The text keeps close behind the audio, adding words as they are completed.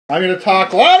I'm going to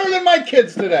talk louder than my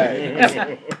kids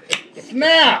today.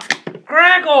 Snap!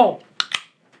 Crackle!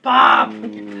 Pop!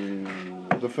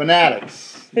 The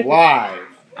Fanatics, live.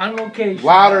 On location.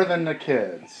 Louder than the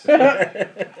kids.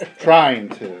 Trying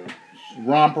to.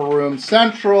 Romper Room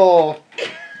Central.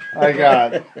 I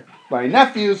got my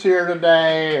nephews here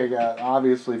today. I got,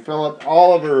 obviously, Philip.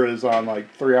 Oliver is on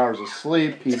like 3 hours of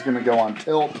sleep. He's going to go on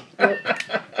tilt.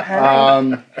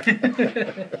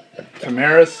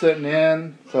 Tamara's sitting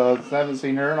in, so I haven't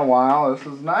seen her in a while. This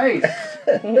is nice.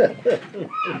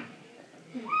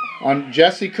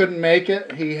 Jesse couldn't make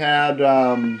it. He had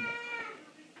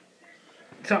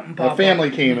something pop a family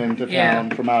up. came into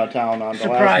town from out of town on the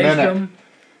Surprised last minute. him.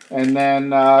 And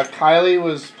then Kylie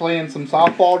was playing some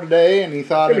softball today, and he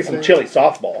thought maybe some chilly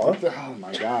softball, huh? Oh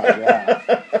my God!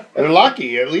 Yeah, they're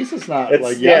lucky. At least it's not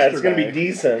like yesterday. Yeah, it's gonna be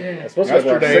decent. Yeah. It's supposed to be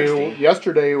around 60.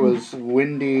 Yesterday was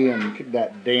windy and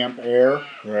that damp air.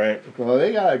 Right. Well,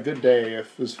 they got a good day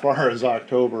as far as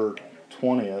October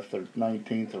 20th or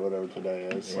 19th or whatever today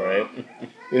is. Right.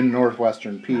 In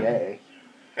northwestern PA.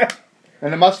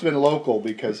 And it must have been local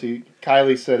because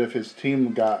Kylie said if his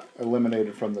team got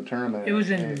eliminated from the tournament, it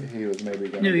was in he was maybe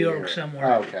going to New be York here.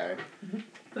 somewhere. Okay.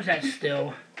 But that's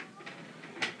still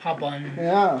hop on.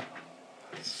 Yeah.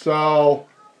 So,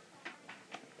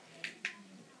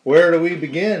 where do we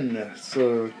begin?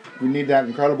 So, we need that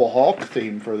Incredible Hulk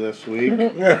theme for this week.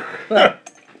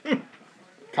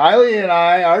 Kylie and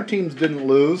our teams didn't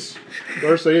lose. Of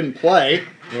course, they didn't play.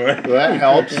 So that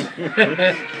helps.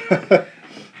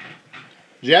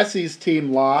 Jesse's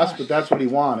team lost, but that's what he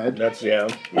wanted. The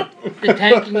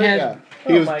tanking has... Yeah.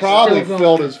 He was probably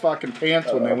filled his fucking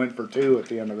pants when they went for 2 at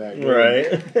the end of that game. Right.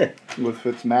 With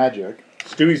Fitzmagic.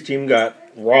 Stewie's team got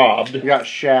robbed. He got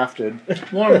shafted.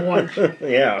 More than once.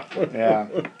 Yeah. Yeah.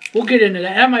 We'll get into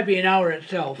that. That might be an hour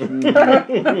itself. The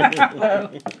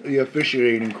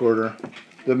officiating quarter.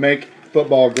 To make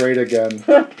football great again.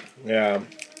 Yeah.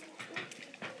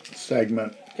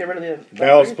 Segment. Get rid of the...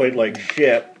 Dallas played like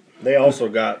shit. They also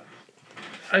got...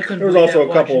 I couldn't there was believe also that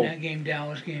a couple... watching that game,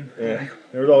 Dallas game. Yeah.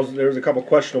 There was a couple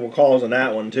questionable calls in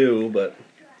that one too, but...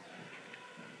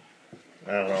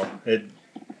 I don't know.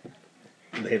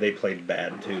 They played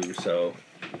bad too, so...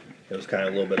 It was kind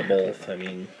of a little bit of both. I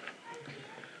mean...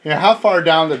 Yeah, how far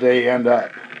down did they end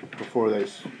up before they...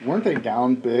 Weren't they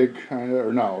down big, kind of?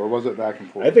 Or no, or was it back and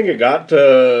forth? I think it got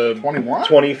to... 21?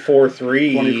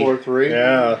 24-3. 24-3?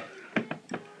 Yeah.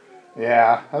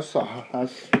 Yeah, that's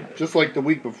just like the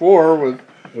week before with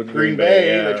Green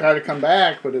Bay. Yeah. They try to come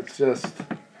back, but it's just...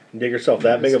 Dig yourself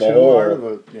that big of a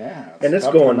hole. And it's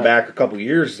going back a couple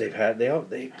years.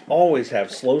 They always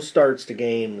have slow starts to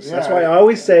games. Yeah. That's why I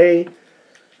always say...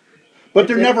 But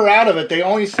they're never out of it. They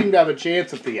always seem to have a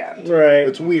chance at the end. Right.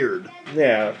 It's weird.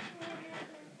 Yeah.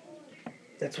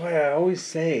 That's why I always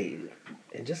say,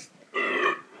 and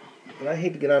I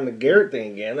hate to get on the Garrett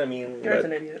thing again. I mean... Garrett's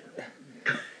an idiot.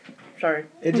 Sorry.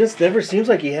 It just never seems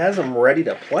like he has them ready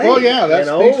to play. Well, yeah, that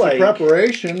speaks to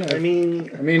preparation. I mean,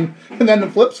 and then the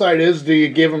flip side is, do you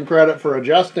give them credit for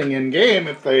adjusting in game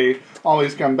if they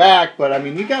always come back? But I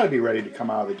mean, you got to be ready to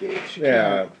come out of the gates.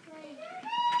 Yeah.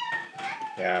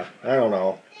 Yeah, I don't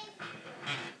know.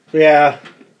 Yeah,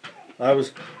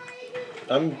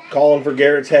 I'm calling for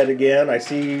Garrett's head again. I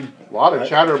see a lot of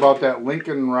chatter about that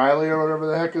Lincoln Riley or whatever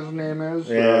the heck his name is.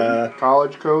 Yeah,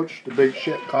 college coach, the big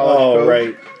shit college coach. Oh,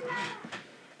 right.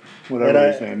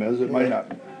 Whatever his name is, it might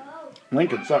not.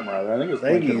 Lincoln something or other. I think it's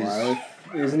Lincoln Riley.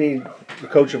 Isn't he the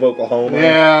coach of Oklahoma?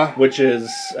 Yeah. Which is,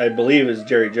 I believe, is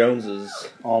Jerry Jones's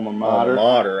alma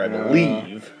mater. I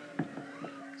believe.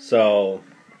 So,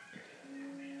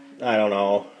 I don't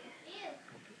know.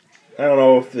 I don't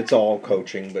know if it's all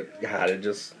coaching, but God, it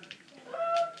just,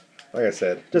 like I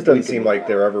said, just doesn't seem like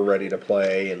they're ever ready to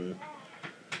play, and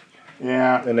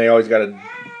they always got to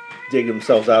dig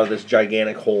themselves out of this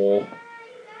gigantic hole.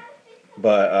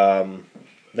 But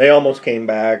they almost came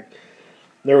back.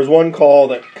 There was one call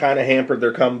that kind of hampered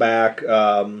their comeback.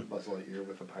 Buzz Lightyear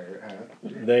with a pirate hat.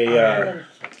 They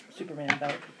Superman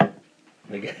belt.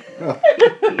 He always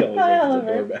opens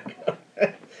the door back up.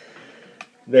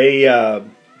 They I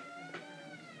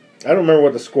don't remember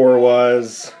what the score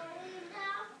was.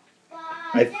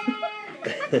 I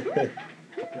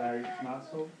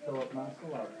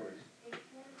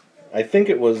think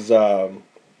it was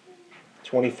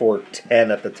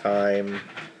 24-10 at the time.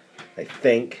 I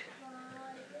think.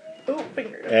 Oh,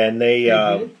 finger. And they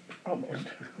almost.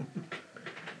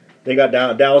 They got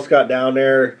down. Dallas got down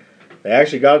there. They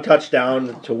actually got a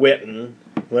touchdown to Witten,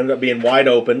 who ended up being wide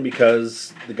open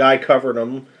because the guy covering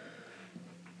him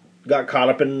got caught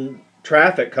up in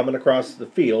traffic coming across the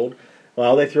field.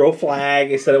 Well, they threw a flag.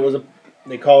 They said it was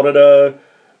They called it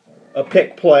a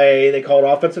pick play. They called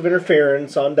offensive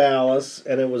interference on Dallas,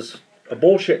 and it was a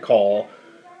bullshit call.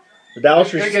 The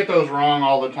Dallas They get those wrong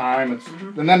all the time.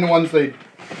 And then the ones they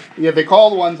call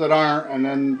the ones that aren't, and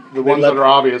then the ones that are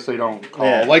obvious they don't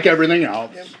call, like everything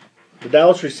else. Yep. The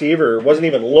Dallas receiver wasn't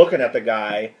even looking at the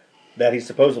guy that he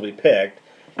supposedly picked.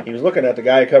 He was looking at the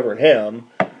guy covering him,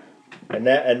 and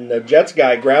the Jets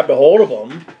guy grabbed a hold of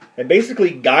him and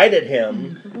basically guided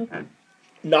him,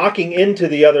 knocking into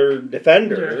the other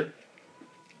defender.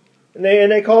 And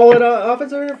they call it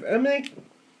offensive interference. I mean,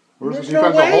 Where's the there's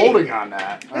no defensive way. holding on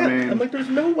that? Yeah, I'm like, there's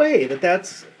no way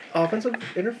that's offensive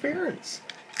interference.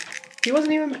 He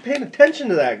wasn't even paying attention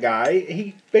to that guy.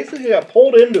 He basically got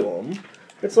pulled into him.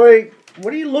 It's like,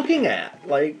 what are you looking at?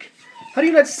 Like, how do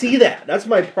you not see that? That's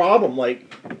my problem.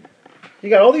 Like, you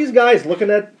got all these guys looking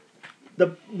at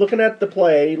the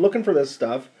play, looking for this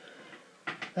stuff.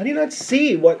 How do you not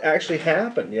see what actually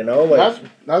happened? You know, like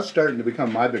that's starting to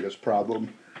become my biggest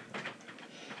problem.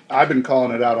 I've been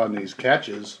calling it out on these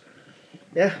catches.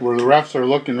 Yeah. Where the refs are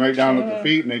looking right down at the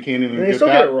feet and they can't even And they get still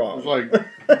that. get it wrong. It's like,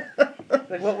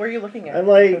 Like, what were you looking at? I'm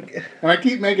like, and I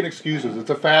keep making excuses. It's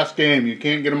a fast game. You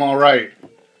can't get them all right.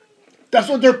 That's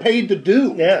what they're paid to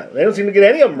do. yeah, they don't seem to get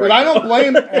any of them right. But I don't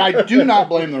blame, and I do not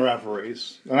blame the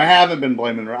referees. And I haven't been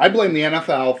blaming them. I blame the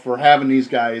NFL for having these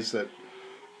guys that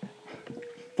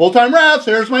full-time refs.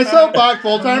 Here's my soapbox,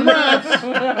 full-time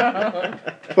refs.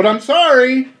 But I'm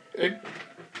sorry.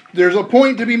 There's a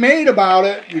point to be made about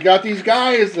it. You got these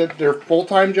guys that they're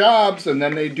full-time jobs, and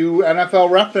then they do NFL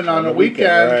reffing on the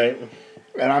weekend. Right.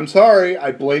 And I'm sorry,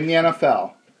 I blame the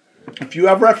NFL. If you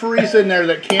have referees in there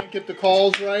that can't get the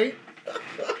calls right,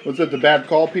 was it the bad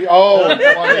call? Oh, on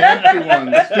the empty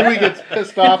ones. Stewie gets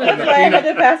pissed off when That's the why I had peanut,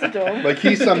 to pass it to him. like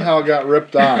he somehow got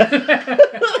ripped off.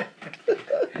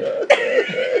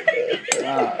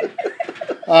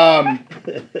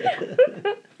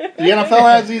 The NFL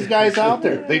has these guys out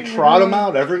there. They trot them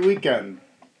out every weekend.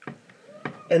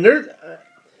 And there's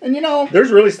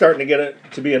really starting to get it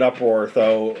to be an uproar,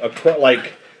 though,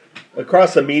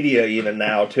 across the media even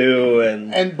now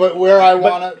too, but where I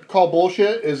want to call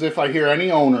bullshit is if I hear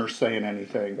any owners saying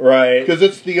anything, right? Because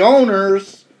it's the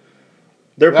owners.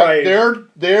 They're probably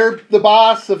they're the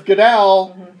boss of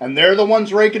Goodell, and they're the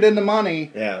ones raking in the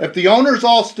money. Yeah. If the owners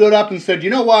all stood up and said, you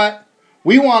know what,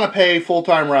 we want to pay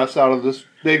full-time refs out of this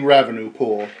big revenue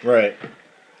pool, right?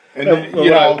 And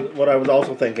what I was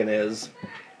also thinking is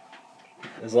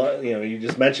you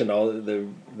just mentioned all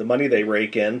the money they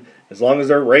rake in. As long as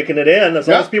they're raking it in, as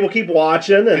long as people keep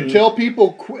watching, and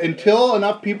until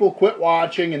enough people quit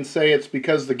watching and say it's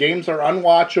because the games are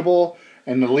unwatchable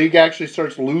and the league actually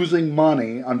starts losing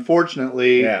money,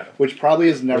 unfortunately, which probably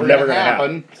is never going to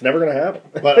happen. It's never going to happen.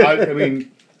 But I mean,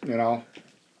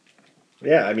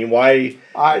 Yeah, I mean, why?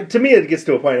 To me, it gets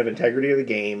to a point of integrity of the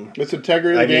game. It's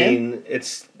integrity of the game. I mean,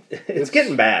 it's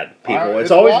getting bad, people.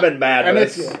 It's always been bad, and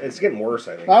but it's getting worse,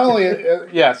 I think. Not only,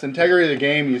 yes, integrity of the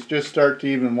game, you just start to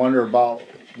even wonder about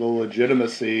the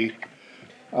legitimacy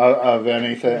of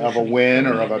anything, of a win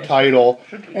or of a title,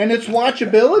 and it's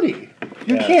watchability.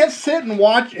 You can't sit and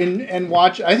watch and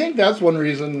watch. I think that's one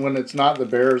reason when it's not the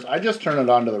Bears, I just turn it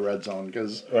on to the red zone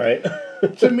because,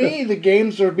 to me, the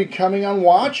games are becoming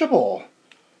unwatchable.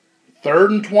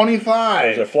 3rd and 25.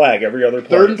 There's a flag every other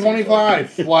play. 3rd and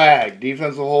 25. Flag.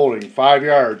 Defensive holding. 5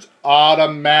 yards.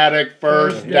 Automatic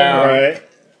first down. Right.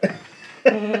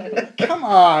 Come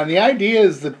on. The idea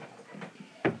is that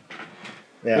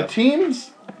the team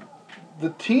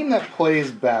that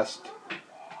plays best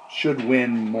should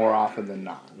win more often than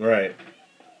not. Right.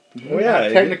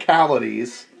 Well,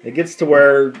 technicalities. It gets to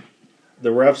where the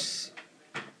refs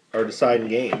are deciding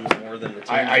games more than the teams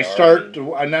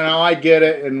and now I get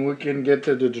it, and we can get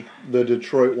to the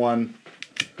Detroit one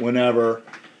whenever.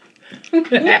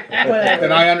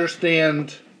 And I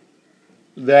understand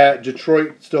that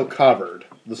Detroit still covered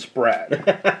the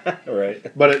spread.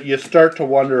 Right. But you start to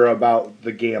wonder about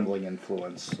the gambling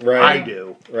influence. Right. I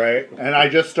do. Right. And I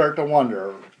just start to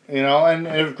wonder, and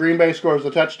if Green Bay scores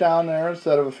a touchdown there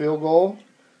instead of a field goal,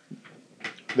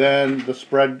 then the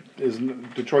spread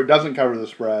Detroit doesn't cover the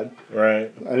spread.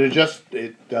 Right. And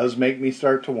it does make me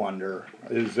start to wonder,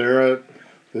 is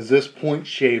this point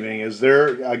shaving? Is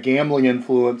there a gambling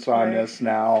influence on this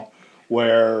now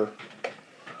where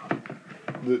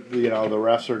the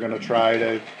refs are going to try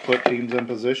to put teams in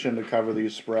position to cover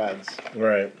these spreads?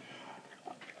 Right.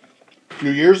 A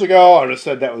few years ago, I would have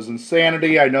said that was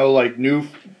insanity. I know, Noof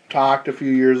talked a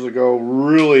few years ago,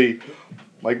 really,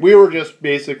 we were just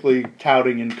basically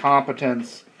touting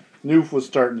incompetence. Noof was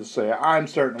starting to say, I'm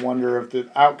starting to wonder if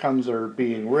the outcomes are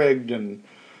being rigged and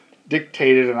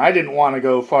dictated, and I didn't want to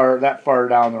go that far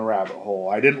down the rabbit hole.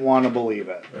 I didn't want to believe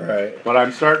it. Right. But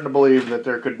I'm starting to believe that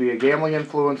there could be a gambling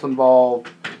influence involved,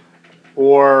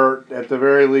 or at the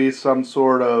very least, some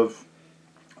sort of,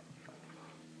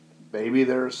 maybe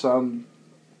there's some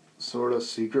sort of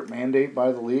secret mandate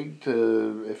by the league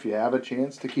to, if you have a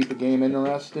chance to keep a game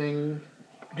interesting,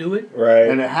 Do it. Right.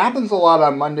 and it happens a lot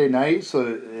on Monday night, so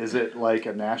is it like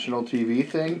a national TV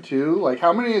thing too? Like,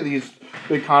 how many of these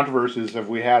big controversies have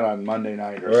we had on Monday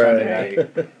night or Sunday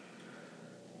night?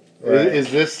 Right.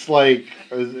 Is this like,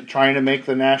 is it trying to make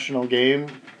the national game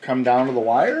come down to the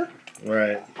wire?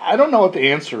 Right. I don't know what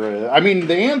the answer is. I mean,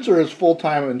 the answer is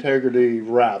full-time integrity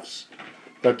refs,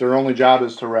 that their only job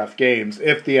is to ref games,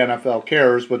 if the NFL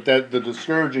cares, but that the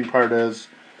discouraging part is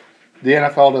the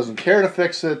NFL doesn't care to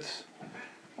fix it.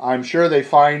 I'm sure they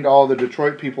fined all the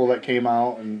Detroit people that came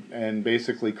out and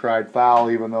basically cried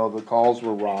foul, even though the calls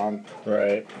were wrong.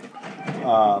 Right.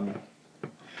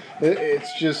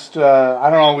 It's just, I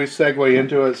don't always segue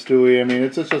into it, Stewie. I mean,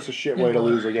 it's just a shit way to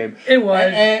lose a game. It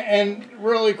was. And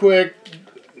really quick,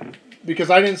 because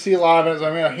I didn't see a lot of it, so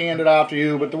I'm going to hand it off to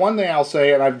you. But the one thing I'll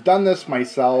say, and I've done this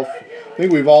myself, I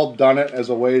think we've all done it as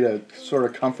a way to sort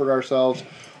of comfort ourselves.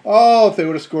 Oh, if they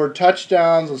would have scored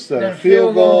touchdowns instead of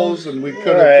field goals, and we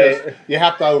could have just, you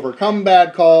have to overcome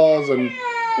bad calls, and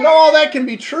you know, all that can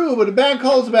be true, but a bad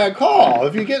call is a bad call.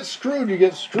 If you get screwed, you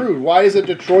get screwed. Why is it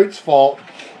Detroit's fault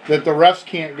that the refs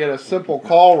can't get a simple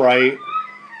call right?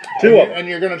 And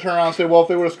you're going to turn around and say, well, if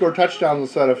they would have scored touchdowns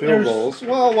instead of field goals,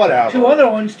 well, whatever. 2 other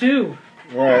ones, too.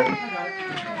 Right.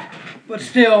 But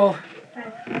still,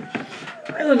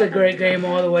 it was a great game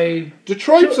all the way.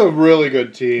 Detroit's a really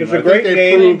good team. It's a great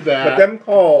game, proved that. but them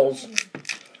calls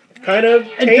kind of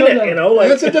taint it, you know?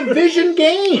 And it's a division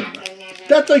game.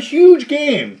 That's a huge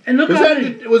game. And look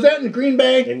was that in Green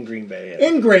Bay? In Green Bay, yeah.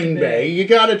 In Green Bay. You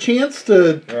got a chance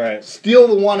to Right. steal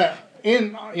the one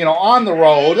on the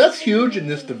road. That's huge in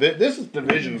this division. This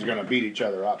division's going to beat each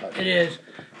other up. I think. It is.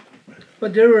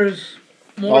 But there was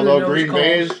more Although than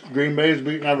those calls. Green Bay's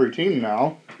beating every team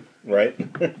now. Right.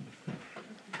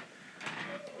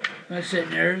 That's sitting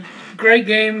there. Great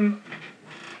game.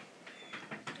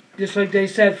 Just like they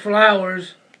said,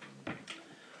 Flowers.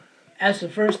 That's the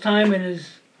first time in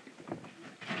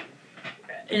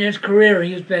his career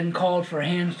he's been called for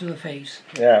hands to the face.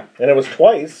 Yeah, and it was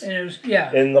twice And it was,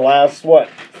 yeah. in the last,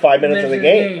 5 minutes of the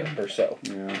game or so.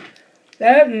 Yeah.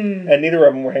 That And neither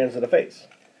of them were hands to the face.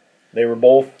 They were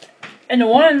both, and the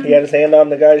one, he had his hand on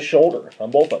the guy's shoulder,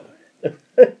 on both of them.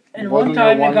 and Wasn't one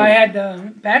time there the guy had,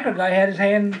 the Packer guy had his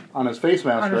hand, On his face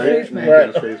mask, On his right? face mask. Yeah,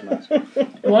 his face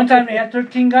mask. one time they had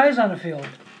 13 guys on the field.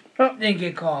 Didn't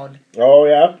get called. Oh,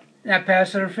 yeah? That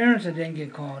pass interference that didn't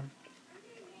get called.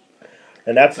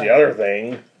 And that's the other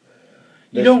thing.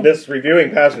 You don't- This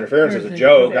reviewing pass interference is a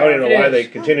joke. I don't even know why they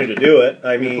continue to do it.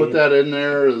 I We mean, put that in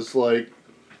there as like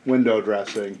window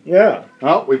dressing. yeah.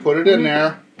 Oh, we put it in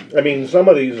there. I mean, some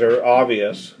of these are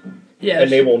obvious, Yes.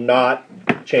 and they will not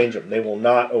change them. They will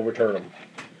not overturn them.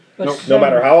 But No- No some-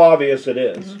 matter how obvious it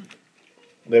is,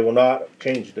 they will not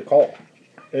change the call.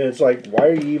 And it's like, why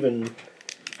are you even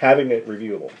having it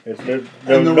reviewable?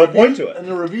 There's no point to it. And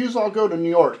the reviews all go to New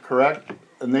York, correct?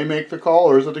 And they make the call,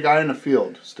 or is it the guy in the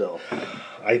field still?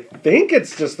 I think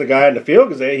it's just the guy in the field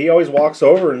because he always walks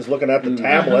over and is looking at the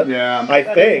tablet. Yeah. I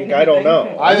think. I don't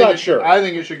know. I'm not sure. I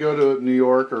think it should go to New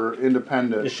York or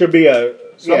Independent. It should be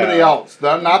Somebody yeah. else,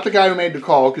 not the guy who made the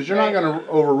call, because you're not going to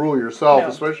overrule yourself, No.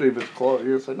 especially if it's close. You're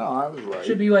going to say, no, I was right.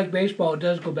 Should be like baseball. It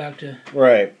does go back to.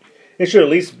 Right. It should at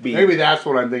least be. Maybe that's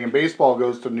what I'm thinking. Baseball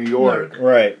goes to New York,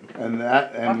 Right. and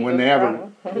Hockey when goes they to have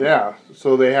Toronto.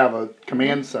 so they have a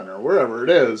command center, wherever it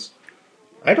is.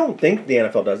 I don't think the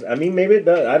NFL does. I mean, maybe it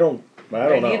does. I don't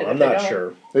They know. need it I'm if they not don't.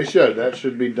 sure. They should. That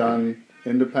should be done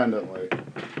independently.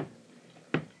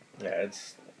 Yeah,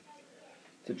 it's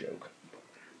a joke.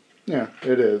 Yeah,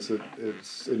 it is.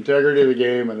 It's integrity of the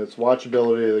game and it's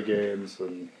watchability of the games.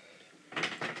 And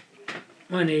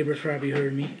My neighbors probably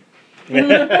heard me.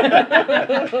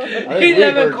 I think He we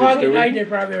never heard called you, at Stewie. night. They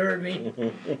probably heard me.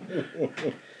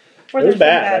 Where It was there's some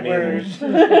bad. bad I mean- words.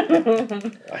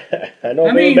 I know I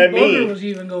if it mean, would have been Booger me. was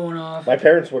even going off. My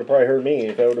parents would have probably heard me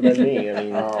if it would have been me. I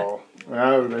mean, Oh,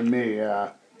 that would have been me.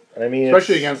 Yeah, it's-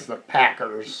 especially against the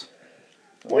Packers.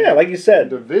 Well, yeah, like you said,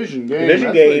 Division game. division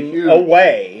that's game huge.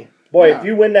 away. Boy, Yeah. if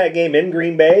you win that game in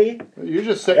Green Bay, You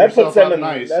just set that yourself puts them up in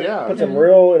nice. that Yeah. puts them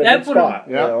real in a That good put 'em- spot.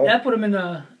 Yeah. You know? That put him in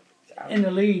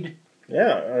the lead.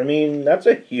 Yeah, I mean that's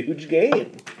a huge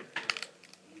game,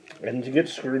 and to get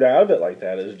screwed out of it like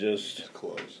that is just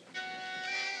Close.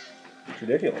 it's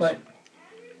ridiculous. But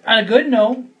on a good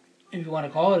note, if you want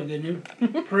to call it a good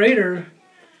note, Prater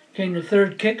Came the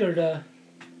third kicker to.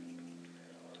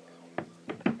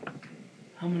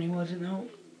 How many was it now?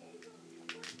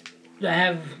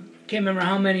 Can't remember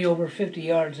how many over 50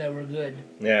 yards that were good.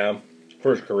 Yeah.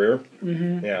 First career.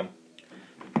 Mm-hmm. Yeah.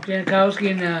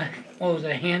 Jankowski and, what was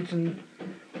it, Hanson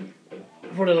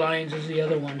for the Lions is the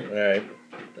other one. Right.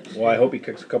 Well, I hope he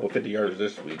kicks a couple 50 yards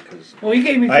this week because Well, he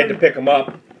gave me. I had to pick him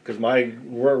up because my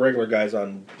regular guy's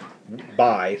on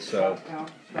bye. So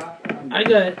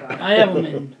I have him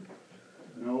in.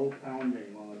 No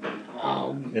pounding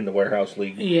on in the warehouse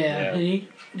league. Yeah, and he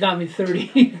got me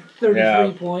 33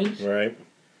 points. Right.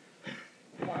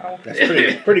 Wow. That's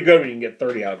pretty good when you can get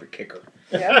 30 out of your kicker.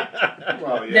 Yeah.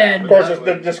 Well, yeah. Then- Of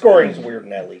course, the scoring's weird in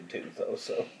that league too, though.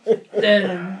 So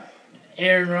Then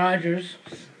Aaron Rodgers.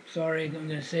 Sorry, I'm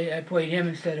gonna say I played him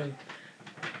instead of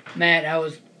Matt. I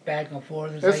was back and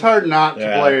forth. It's like, hard not to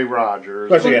Yeah. play Rodgers.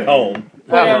 especially at home.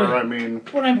 Ever, I mean,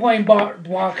 When I'm playing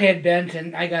Blockhead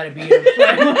Benson, I gotta beat him. So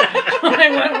I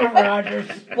went with Rodgers.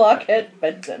 Blockhead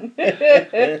Benson.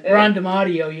 Ron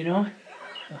DiMatteo, you know.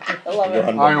 I love it.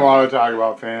 I don't want to talk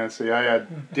about fantasy. I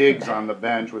had Diggs on the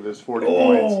bench with his 40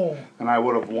 points, and I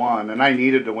would have won. And I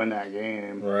needed to win that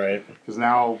game Right. because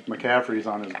now McCaffrey's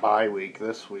on his bye week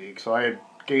this week. So I had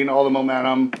gained all the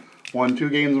momentum, won 2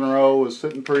 games in a row, was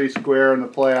sitting pretty square in the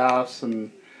playoffs,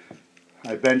 and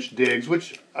I benched Diggs,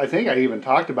 which I think I even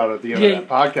talked about at the end of that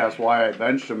podcast why I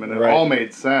benched him, and it Right. all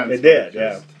made sense. It did, but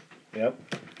just Yep.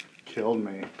 killed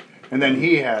me. And then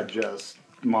he had just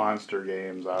monster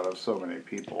games out of so many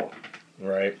people.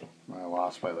 Right. I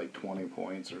lost by like 20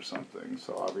 points or something.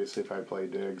 So obviously, if I play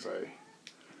Diggs, I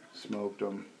smoked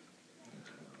him.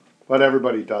 But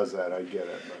everybody does that. I get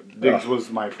it. But Diggs was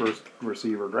my first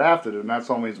receiver drafted, and that's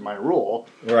always my rule.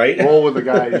 Right. Roll with the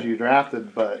guys you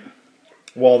drafted, but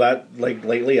Well,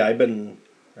 lately I've been.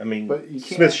 I mean, But you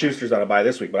can't- Smith-Schuster's on a bye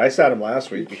this week, but I sat him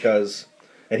last week because,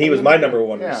 and he was my number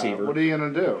one yeah, receiver. what are you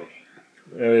gonna do?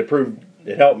 And it proved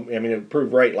it helped. I mean, it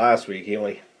proved right last week. I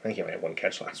think he only had 1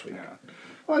 catch last week. Yeah.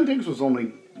 Well, and Diggs was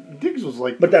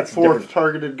like But the that's 4th different.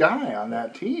 targeted guy on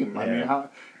that team. I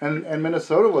mean, and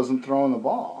Minnesota wasn't throwing the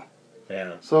ball.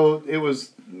 Yeah. So it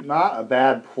was not a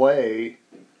bad play.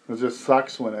 It just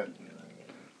sucks when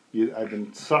I've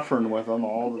been suffering with him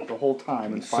the whole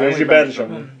time. And As soon as you bench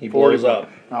him, he blows up.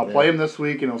 I'll play him this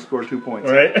week and he'll score 2 points.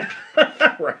 Right.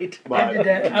 Right. I But did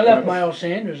that. I left Miles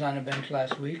Sanders on the bench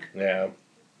last week. Yeah.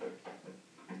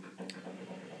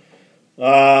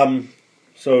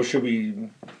 So should we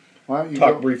why don't you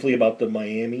talk go, briefly about the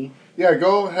Miami? yeah,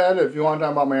 go ahead if you want to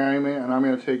talk about Miami, and I'm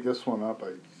going to take this one up.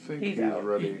 I think He's he's out.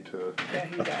 ready to Yeah,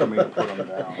 he's for out. me to put him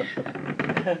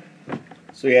down.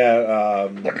 So yeah,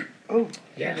 Oh,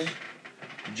 Yes.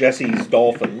 Jesse's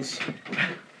Dolphins,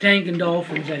 Tank and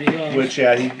Dolphins that he loves. which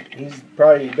he's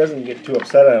probably doesn't get too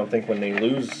upset. I don't think when they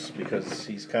lose because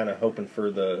he's kind of hoping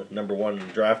for the number 1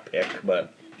 draft pick.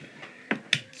 But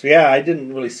so yeah, I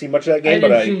didn't really see much of that game,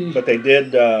 but they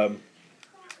did.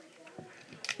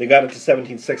 They got it to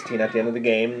 17-16 at the end of the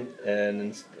game,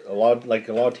 and a lot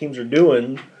of teams are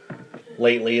doing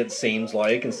lately. It seems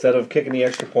like instead of kicking the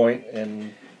extra point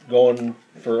and going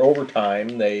for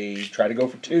overtime, they try to go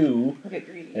for 2 get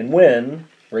greedy. and win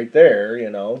right there, you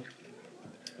know.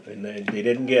 And they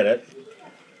didn't get it.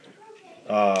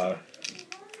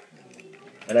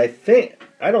 And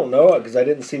I don't know because I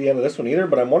didn't see the end of this one either.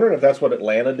 But I'm wondering if that's what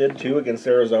Atlanta did too against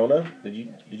Arizona.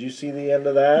 Did you see the end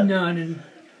of that? No, I didn't.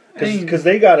 Because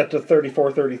they got it to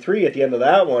 34-33 at the end of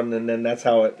that one, and then that's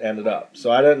how it ended up. So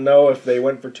I didn't know if they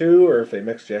went for 2 or if they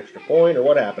mixed the extra point or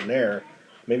what happened there.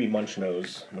 Maybe Munch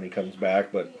knows when he comes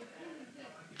back. But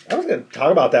I was going to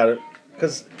talk about that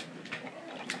because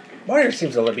there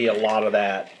seems to be a lot of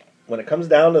that. When it comes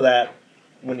down to that,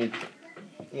 when you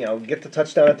get the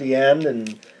touchdown at the end,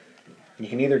 and you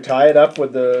can either tie it up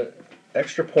with the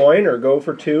extra point or go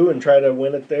for 2 and try to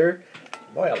win it there.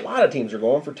 Boy, a lot of teams are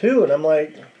going for 2, and I'm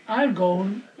like, I'd go.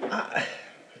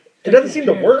 it doesn't seem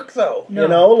to work though. No. You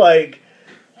know, I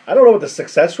don't know what the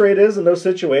success rate is in those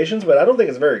situations, but I don't think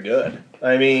it's very good.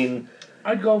 I mean,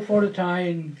 I'd go for the tie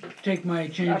and take my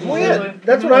chances. well, yeah,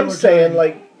 that's what I'm saying.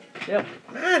 Yep.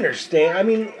 I understand. I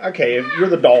mean, okay, if you're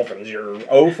the Dolphins, you're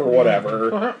 0 for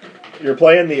whatever. You're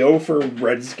playing the 0 for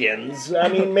Redskins. I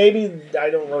mean, maybe I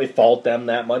don't really fault them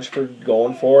that much for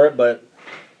going for it, but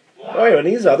boy, in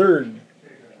these other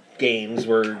games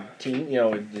where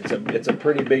it's a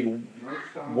pretty big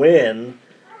win,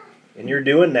 and you're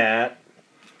doing that,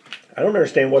 I don't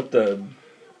understand what the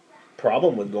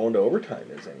problem with going to overtime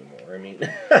is anymore. I mean,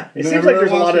 it seems like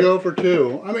there's a lot of go for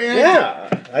 2. I mean,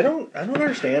 yeah. I don't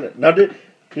understand it. Now, did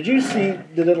you see?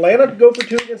 Did Atlanta go for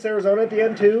 2 against Arizona at the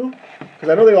end too? Because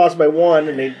I know they lost by 1,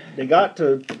 and they got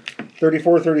to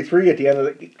 34-33 at the end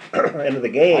of the end of the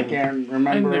I game. can't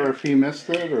remember if he missed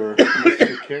it or missed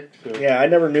the kick. Yeah, I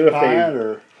never knew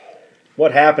if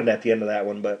what happened at the end of that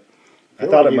one, but I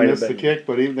thought it might have missed been the kick,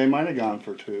 but they might have gone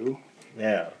for 2.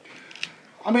 Yeah.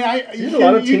 I mean, There's a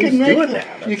lot of teams doing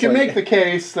that. You can make the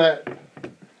case that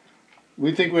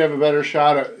we think we have a better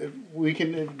shot at we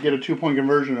can get a 2-point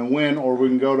conversion and win, or we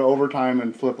can go to overtime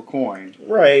and flip a coin.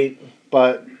 Right.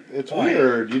 But it's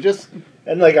weird. You just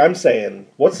and like I'm saying,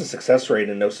 what's the success rate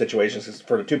in those situations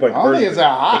for the 2-point conversion? I don't think it's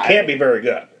that high. It can't be very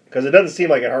good because it doesn't seem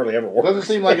like it hardly ever works. It doesn't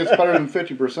seem like it's better than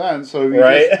 50%. So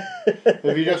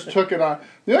if you just took it on,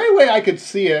 the only way I could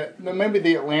see it, maybe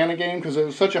the Atlanta game because it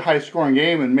was such a high scoring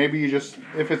game, and maybe you just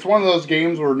if it's one of those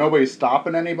games where nobody's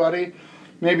stopping anybody,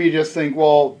 maybe you just think,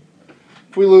 well,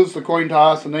 if we lose the coin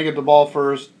toss and they get the ball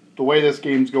first, the way this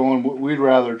game's going, we'd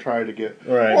rather try to get.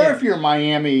 Right. Or if you're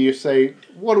Miami, you say,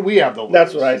 what do we have to lose?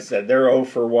 That's what I said. They're 0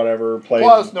 for whatever play.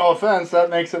 Plus, no offense, that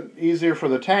makes it easier for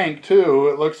the tank, too.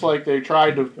 It looks like they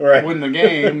tried to win the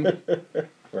game.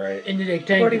 Right. And did they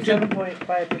tank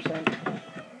 47.5%.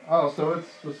 Oh, so it's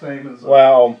the same as...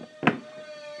 Well...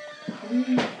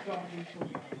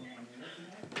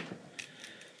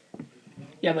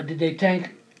 Yeah, but did they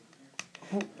tank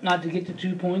not to get the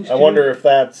 2 points? I wonder if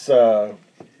that's...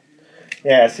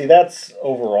 yeah, see, that's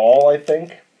overall, I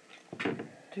think.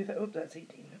 That's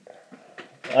 18.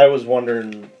 I was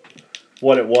wondering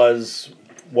what it was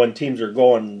when teams are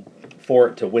going for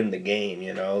it to win the game,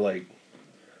 you know, like...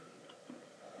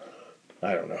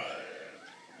 I don't know.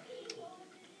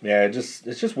 Yeah, it's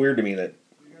just weird to me that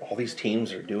all these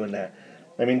teams are doing that.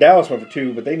 I mean, Dallas went for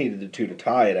 2, but they needed the 2 to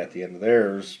tie it at the end of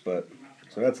theirs, but...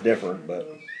 So that's different, but...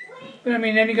 But I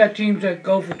mean, then you got teams that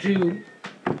go for 2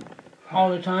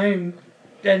 all the time.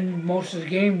 Then most of the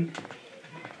game,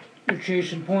 they're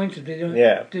chasing points if they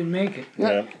didn't make it.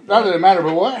 Yeah. Not that it matter,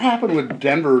 but what happened with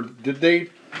Denver? Did they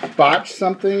botch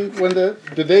something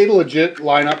did they legit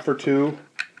line up for 2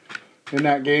 in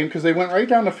that game? Because they went right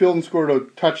down the field and scored a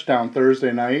touchdown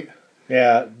Thursday night.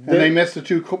 Yeah, and they missed a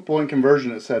 2-point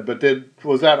conversion. It said, but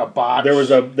was that a botch? There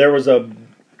was a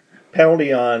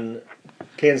penalty on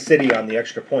Kansas City on the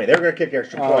extra point. They were going to kick the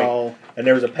extra point, and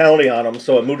there was a penalty on them,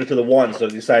 so it moved it to the 1. So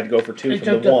they decided to go for 2 they from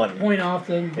took the 1. Point off,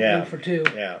 then went for 2.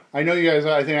 Yeah, I know you guys.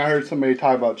 I think I heard somebody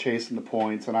talk about chasing the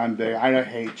points, and I'm big. I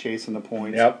hate chasing the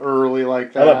points early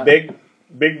like that. I'm a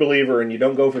big believer, and you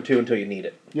don't go for 2 until you need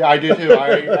it. Yeah, I do too.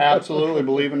 I absolutely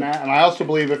believe in that, and I also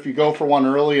believe if you go for 1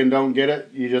 early and don't get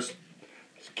it, you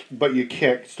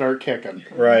start kicking.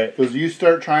 Right. Because you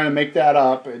start trying to make that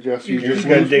up, you just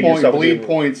bleed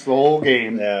points the whole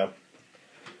game. Yeah.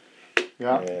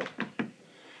 Yeah.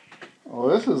 Oh,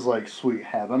 this is like sweet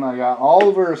heaven. I got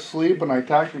Oliver asleep, and I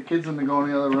talked the kids into going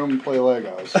in the other room and play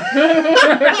Legos.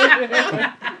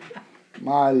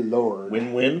 My lord.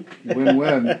 Win-win.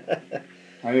 Win-win.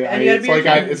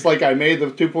 It's like I made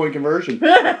the 2-point conversion.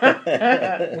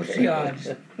 What's the odds?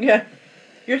 Yeah.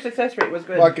 Your success rate was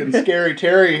good. Fucking Scary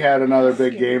Terry had another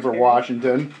big game for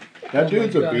Washington. That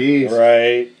dude's a beast.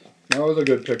 Right. That was a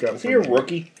good pickup. Was he a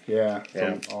rookie? Yeah,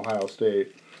 from Ohio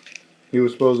State. He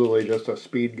was supposedly just a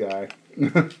speed guy.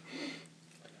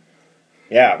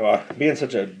 Yeah, well, being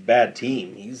such a bad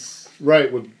team, he's...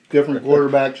 Right, with different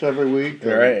quarterbacks every week.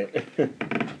 Right.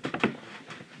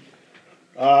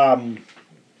 How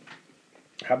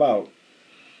about...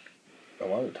 I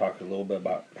want to talk a little bit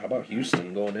about how about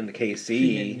Houston going into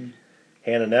KC,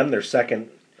 handing them their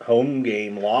second home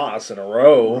game loss in a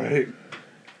row. Right.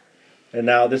 And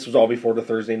now this was all before the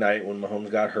Thursday night when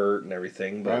Mahomes got hurt and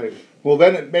everything. But right. Well,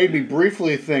 then it made me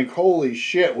briefly think, holy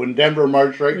shit, when Denver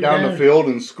marched right down the field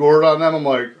and scored on them, I'm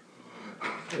like...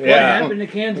 What happened to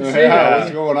Kansas City? Yeah,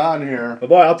 what's going on here? But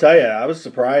boy, I'll tell you, I was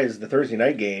surprised the Thursday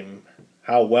night game,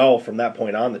 how well from that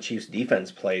point on the Chiefs'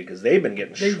 defense played, because they've been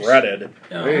getting shredded.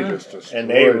 They just destroyed. And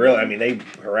they really, they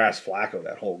harassed Flacco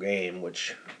that whole game,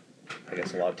 which I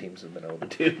guess a lot of teams have been able to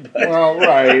do. But, well,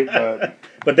 right,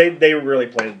 but they really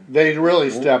played. They really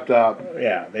stepped up.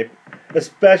 Yeah,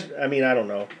 especially. I don't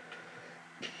know.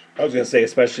 I was gonna say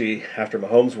especially after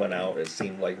Mahomes went out, it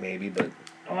seemed like maybe, but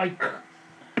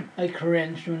I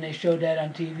cringed when they showed that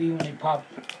on TV when they popped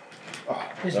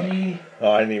his knee.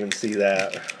 Oh, I didn't even see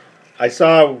that. I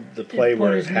saw the play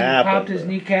where it happened. Popped his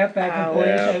kneecap back in place.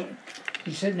 Yeah.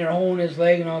 He's sitting there holding his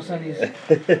leg, and all of a sudden he's...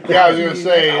 Yeah, I was going to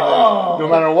say, no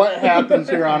matter what happens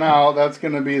here on out, that's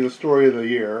going to be the story of the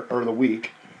year, or the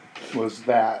week, was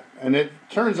that. And it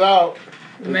turns out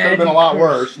it could have been a lot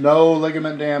worse. No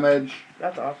ligament damage.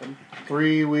 That's awesome.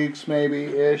 3 weeks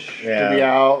maybe-ish to be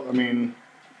out.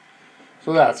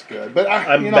 So that's good. But,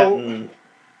 I'm betting...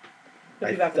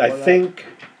 I think...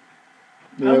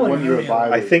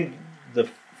 I think the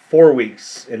 4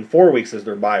 weeks. In 4 weeks is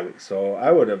their bye week, so I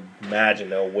would imagine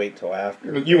they'll wait till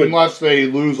after. Unless they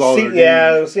lose all their games.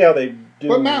 Yeah, see how they do.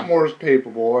 But Matt Moore's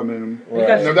capable. I mean,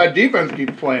 Right. that defense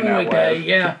keeps playing that way.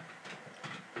 Yeah.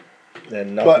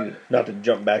 And not to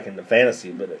jump back into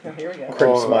fantasy, but it Here we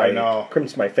go.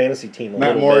 crimps my fantasy team a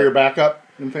Matt little Moore, bit. your backup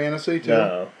in fantasy too.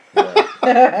 No.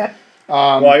 Well,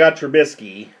 I got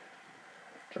Trubisky.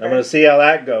 I'm going to see how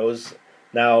that goes.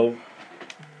 Now,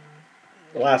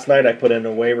 last night I put in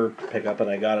a waiver pickup and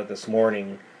I got it this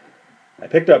morning. I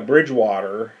picked up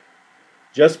Bridgewater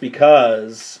just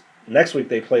because next week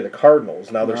they play the Cardinals.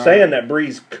 Now, they're saying that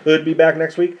Breeze could be back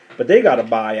next week, but they got a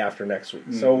bye after next week.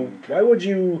 So why would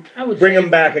you bring him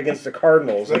back against the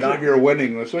Cardinals? Especially if you're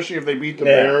winning, especially if they beat the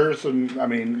Bears, and I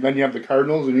mean, then you have the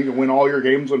Cardinals, and you can win all your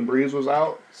games when Breeze was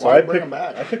out. So I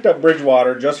picked up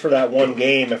Bridgewater just for that one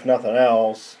game, if nothing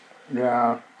else.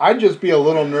 Yeah, I'd just be a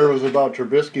little nervous about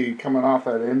Trubisky coming off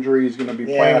that injury. He's going to be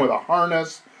playing with a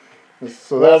harness,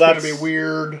 so that's going to be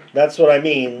weird. That's what I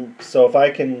mean. So if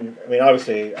I can, I mean,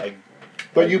 obviously, I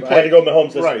had to go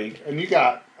Mahomes this week, and you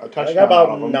got a touchdown. I got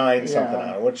about 9 something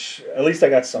out of it, which at least I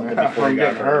got something before he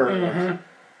got hurt. Mm-hmm.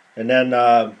 And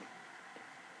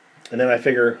then I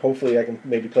figure hopefully I can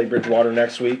maybe play Bridgewater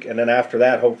next week, and then after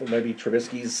that, hopefully maybe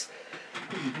Trubisky's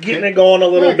getting it going a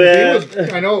little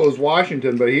bit. I know it was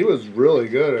Washington, but he was really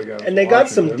good against. And they got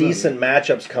some decent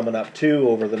matchups coming up too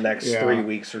over the next 3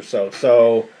 weeks or so.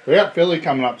 So they got Philly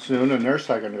coming up soon, and their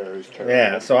secondary's terrible.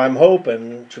 Yeah, so I'm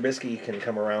hoping Trubisky can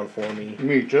come around for me.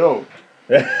 Me too.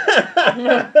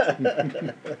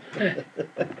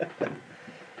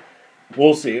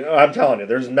 We'll see. I'm telling you,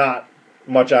 there's not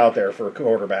much out there for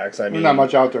quarterbacks. I mean, there's not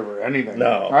much out there for anything.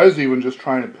 No. I was even just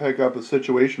trying to pick up a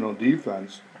situational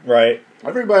defense. Right.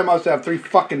 Everybody must have 3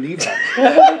 fucking defenses.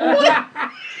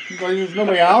 There's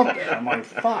nobody out there. I'm like,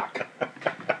 fuck. I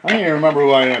don't even remember who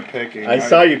I ended up picking. I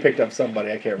saw you picked up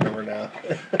somebody. I can't remember now.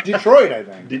 Detroit, I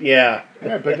think. Yeah.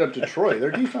 Yeah, I picked up Detroit. Their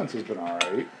defense has been all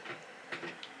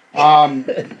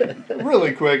right.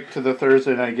 Really quick to the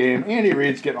Thursday night game. Andy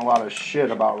Reid's getting a lot of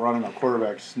shit about running a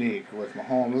quarterback sneak with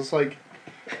Mahomes. It's like,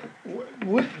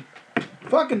 what?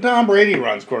 Fucking Tom Brady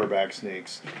runs quarterback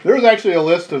sneaks. There's actually a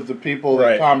list of the people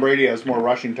that Tom Brady has more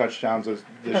rushing touchdowns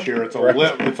this year. It's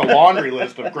it's a laundry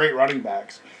list of great running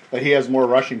backs that he has more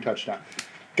rushing touchdowns.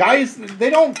 Guys, they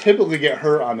don't typically get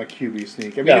hurt on the QB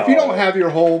sneak. I mean, if you don't have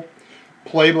your whole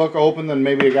playbook open, then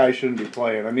maybe a guy shouldn't be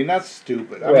playing. I mean, that's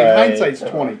stupid. I mean, hindsight's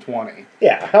 20/20.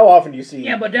 Yeah, how often do you see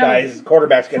guys,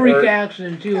 quarterbacks get hurt? Freak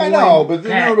accident too. I know, but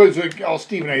then everybody's like, "Oh,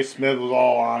 Stephen A. Smith was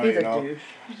all on it."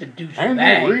 He's a douche.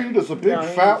 Andy Reid is a big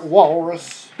fat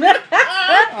walrus.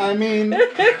 I mean,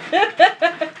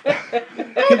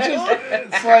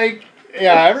 it's like,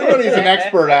 yeah, everybody's an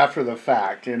expert after the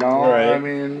fact, you know. Right. I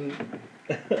mean,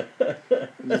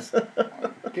 just,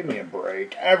 give me a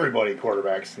break. Everybody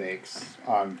quarterback sneaks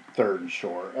on 3rd and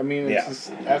short. I mean, that's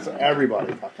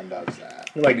everybody fucking does that.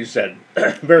 Like you said,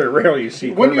 very rarely you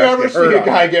see. When do you ever see a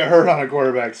guy get hurt on a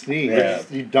quarterback sneak? Yeah.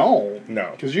 You don't.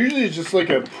 No. Because usually it's just like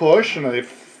a push and they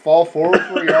fall forward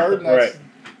for a yard and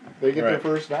they get their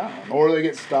first down. Or they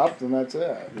get stopped and that's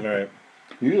it. Right.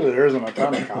 Usually there isn't a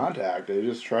ton of contact. They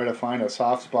just try to find a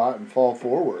soft spot and fall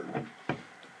forward.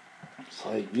 It's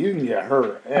like you can get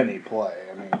hurt any play.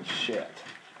 I mean, shit.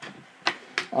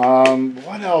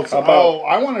 What else?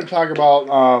 I want to talk about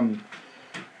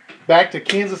back to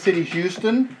Kansas City,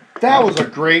 Houston. That was a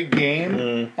great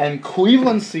game, and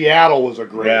Cleveland, Seattle was a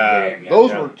great game.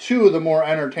 Those were 2 of the more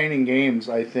entertaining games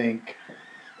I think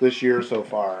this year so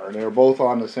far, and they were both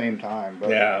on the same time. But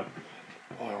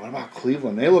boy, what about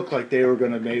Cleveland? They looked like they were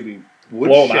going to maybe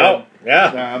woodshed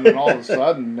them, and all of a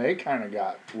sudden they kind of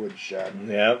got woodshed.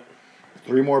 Yep.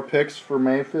 3 more picks for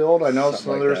Mayfield. I know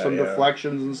there's some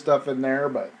deflections and stuff in there,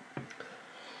 but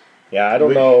I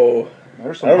don't know. I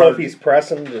don't know if he's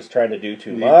pressing, just trying to do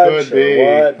too much or what.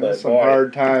 There's some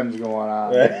hard times going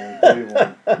on in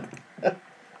Cleveland.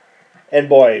 And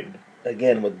boy,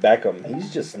 again with Beckham,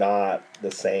 he's just not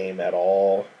the same at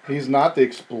all. He's not the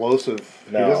explosive.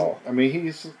 No, I mean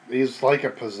he's like a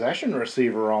possession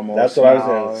receiver almost. That's what I was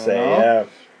going to say. Yeah,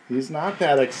 he's not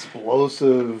that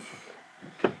explosive.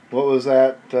 What was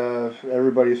that?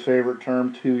 Everybody's favorite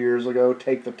term 2 years ago?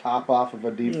 Take the top off of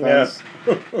a defense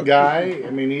guy. I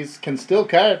mean, he can still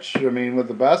catch. I mean, with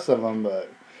the best of them,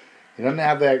 but he doesn't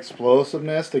have that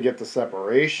explosiveness to get the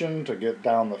separation, to get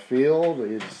down the field.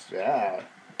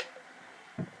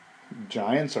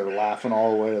 Giants are laughing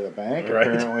all the way to the bank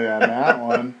apparently on that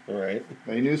one. Right.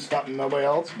 They knew something nobody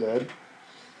else did.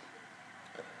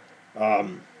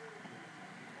 One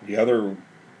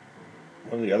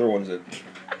of the other ones that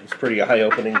was pretty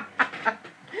eye-opening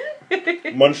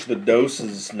Munch the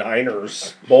Doses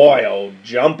Niners. Boy, oh,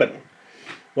 jumping.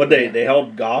 They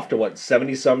held Goff to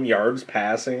 70-some yards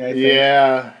passing, I think.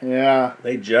 Yeah.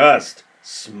 They just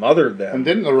smothered them. And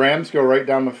didn't the Rams go right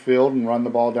down the field and run the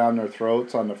ball down their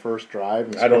throats on the first drive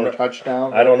and score a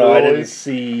touchdown? I don't know. Early? I didn't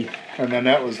see. And then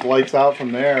that was lights out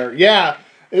from there. Yeah.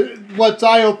 What's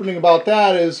eye-opening about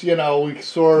that is, we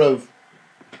sort of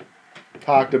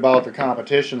talked about the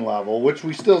competition level, which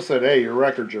we still said, hey, your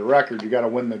record's your record. You got to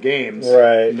win the games.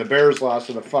 Right. And the Bears lost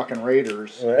to the fucking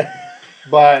Raiders. Right.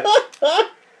 But...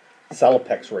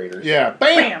 Salapex Raiders. Yeah.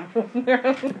 Bam!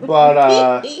 Bam.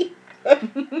 But That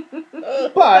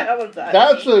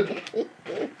was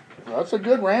that's a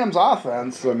good Rams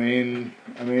offense. I mean,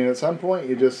 at some point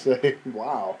you just say,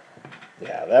 wow.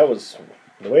 Yeah, that was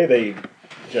the way they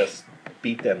just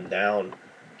beat them down.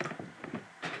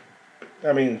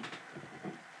 I mean,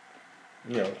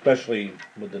 especially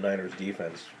with the Niners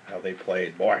defense, how they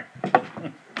played. Boy.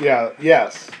 Yeah,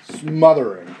 yes.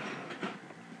 Smothering.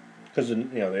 Because,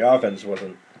 the offense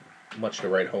wasn't much to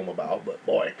write home about, but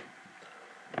boy.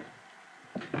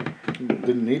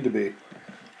 Didn't need to be.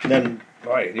 And then,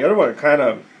 boy, the other one kind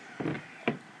of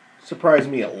surprised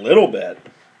me a little bit.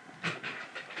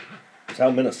 Is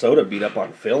how Minnesota beat up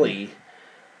on Philly.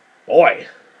 Boy.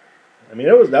 I mean,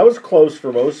 that was close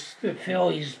for most The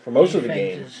Phillies for most of the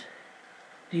game.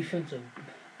 Defensive,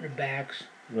 their backs.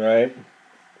 Right.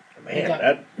 Man,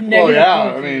 that. Well,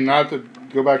 yeah. I mean, not to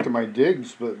go back to my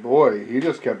digs, but boy, he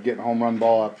just kept getting home run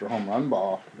ball after home run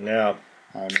ball. Yeah.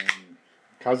 I mean,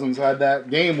 Cousins had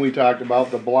that game we talked about,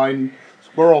 the blind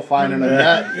squirrel finding a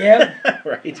net. Yep.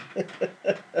 Right.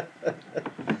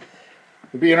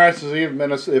 It'd be interesting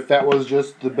to see if that was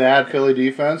just the bad Philly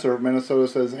defense, or if Minnesota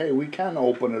says, "Hey, we can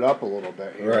open it up a little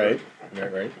bit." Here. Right.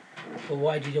 Right. But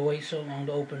why did you wait so long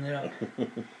to open it up?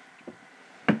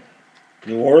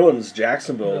 New Orleans,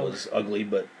 Jacksonville was ugly,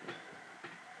 but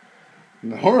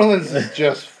New Orleans is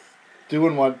just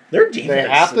doing what their defense they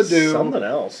have to is do. something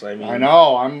else. I mean, I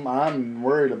know. I'm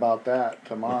worried about that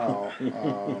tomorrow.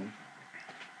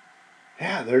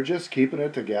 Yeah, they're just keeping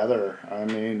it together. I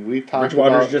mean, we talked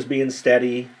Bridgewater's about just being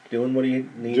steady, doing what he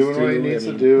needs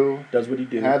to do. Does what he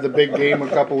do. Had the big game a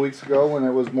couple weeks ago when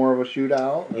it was more of a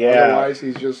shootout. Yeah. Otherwise,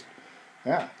 he's just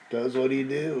does what he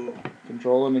do,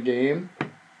 controlling the game,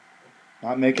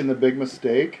 not making the big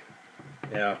mistake.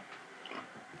 Yeah.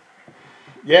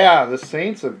 Yeah, the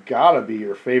Saints have got to be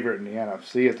your favorite in the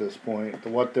NFC at this point.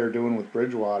 What they're doing with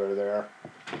Bridgewater there.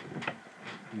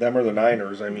 Them or the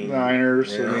Niners, I mean.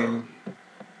 Niners, yeah. I mean,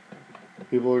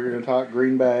 people are going to talk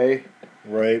Green Bay.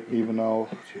 Right. Even though,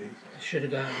 Should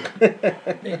have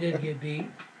gotten. They did get beat.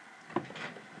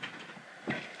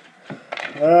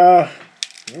 Other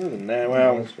than that,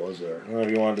 well, what else was there? I don't know if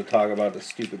you wanted to talk about the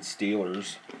stupid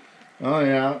Steelers. Oh,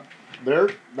 yeah.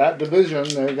 That division,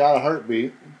 they got a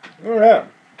heartbeat. Oh, yeah.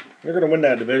 They're going to win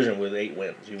that division with 8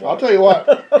 wins. I'll tell you what.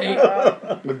 Hey,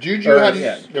 If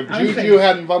Juju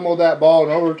hadn't fumbled that ball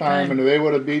in overtime and they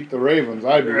would have beat the Ravens,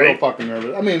 I'd be real fucking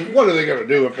nervous. I mean, what are they going to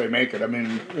do if they make it? I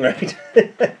mean, right.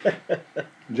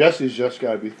 Jesse's just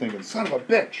got to be thinking, son of a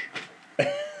bitch.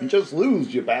 Just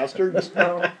lose, you bastards.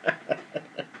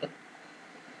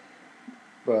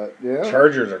 But, yeah.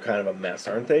 Chargers are kind of a mess,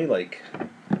 aren't they? Like,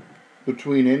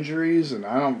 between injuries and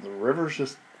the Rivers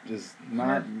just is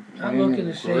not looking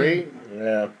the same. great.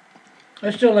 yeah. I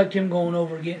still liked him going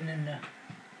over, getting in the.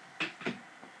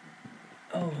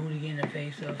 Oh, who did he get in the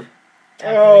face of?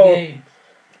 After the game.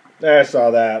 I saw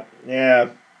that. Yeah.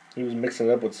 He was mixing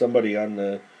it up with somebody on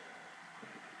the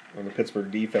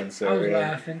Pittsburgh defense there. I was yeah.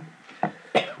 laughing.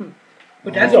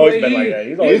 But that's He's always the been way like that.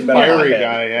 He's always He's a been a fiery hothead.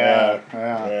 guy,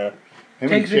 yeah. Him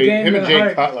Takes the game and to Jay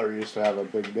heart. Cutler used to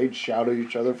have they'd shout at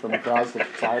each other from across the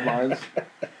sidelines.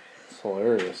 It's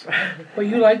hilarious. But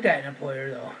you like that in a player,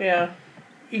 though. Yeah.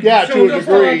 Yeah, to a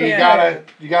degree, you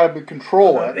gotta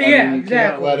control it. Yeah, you exactly.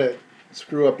 can't let it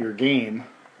screw up your game.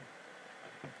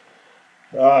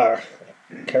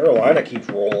 Carolina keeps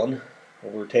rolling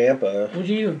over Tampa. Would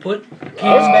you even put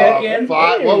Cam back in?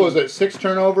 What was it? 6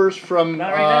 turnovers from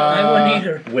Not right now. I wouldn't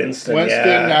either. Winston, Winston,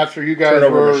 yeah. after you guys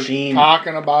Turnover were machine.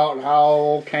 talking about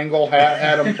how Kangol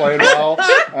had him playing well,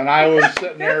 and I was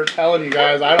sitting there telling you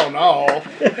guys, I don't know.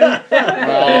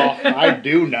 Well, I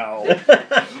do know.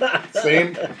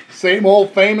 Same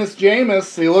old famous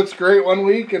Jameis. He looks great one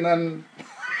week, and then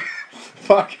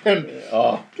fucking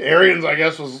Arians, I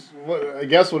guess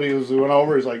what he was doing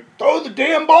over. He's like, throw the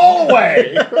damn ball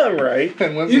away. Right.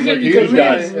 And Winston's You like, can he read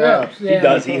does. it. Yeah. He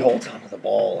does. He holds onto the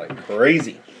ball like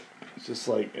crazy. It's just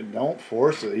like, don't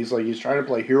force it. He's trying to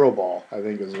play hero ball, I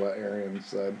think is what Arians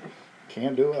said.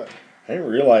 Can't do it. I didn't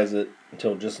realize it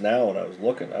until just now when I was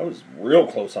looking. I was real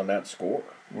close on that score.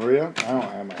 Were you? I don't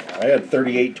have my. I had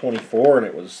 38-24 and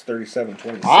it was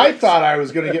 37-26. I thought I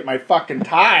was going to get my fucking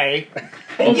tie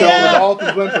until Yeah. the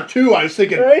Dolphins went for 2. I was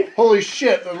thinking, Right? holy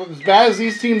shit, as bad as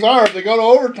these teams are, if they go to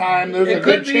overtime, there's It a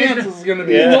good could be chance the- this is going to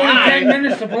be Yeah. a Only 10 tie.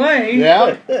 minutes to play.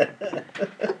 Yeah.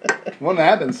 Wouldn't that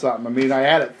have been something? I mean, I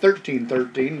had it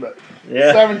 13-13, but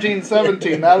Yeah.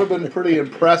 17-17, that would have been pretty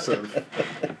impressive.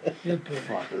 Good pick.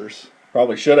 Fuckers.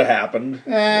 Probably should have happened.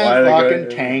 Fucking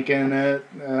tanking it,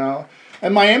 you know.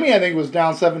 And Miami, I think, was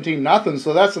down 17-0,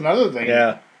 so that's another thing.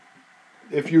 Yeah.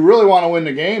 If you really want to win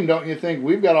the game, don't you think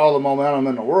we've got all the momentum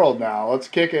in the world now? Let's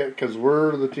kick it because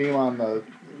we're the team on the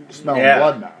smelling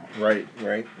blood now. Right.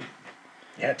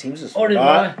 Yeah, teams just Or did,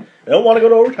 not. They don't want to go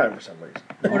to overtime for some reason.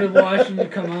 or did Washington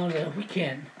come out and we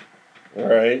can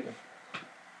Right.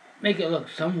 make it look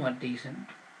somewhat decent?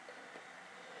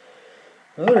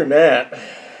 Other than that,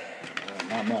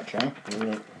 Not much, huh?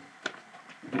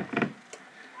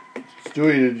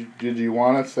 Stewie, did you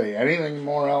want to say anything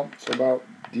more else about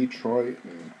Detroit?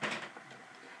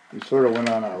 We sort of went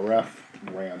on a ref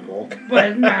ramble.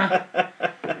 But nah,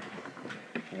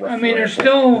 I mean, there's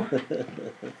still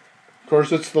Of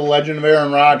course, it's the legend of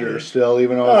Aaron Rodgers still,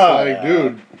 even though it's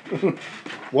dude,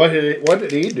 what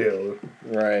did he do?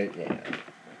 right. Yeah.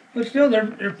 but still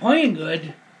they're playing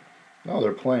good. No,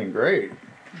 they're playing great.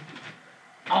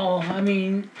 All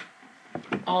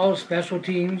special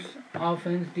teams,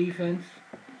 offense, defense.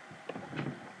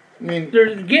 I mean,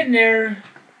 They're getting there,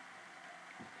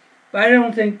 but I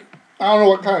don't think. I don't know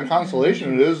what kind of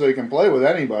consolation it is. They can play with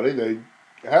anybody. They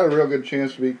had a real good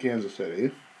chance to beat Kansas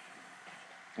City.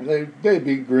 They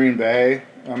beat Green Bay.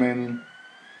 I mean,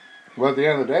 well, at the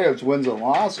end of the day, it's wins and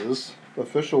losses.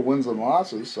 Official wins and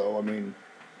losses. So, I mean,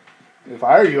 if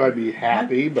I were you, I'd be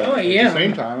happy. But at the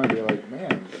same time, I'd be like,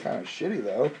 man, it's kind of shitty,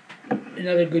 though.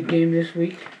 Another good game this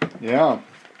week. Yeah.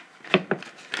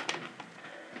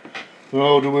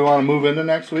 So, do we want to move into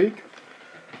next week?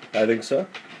 I think so.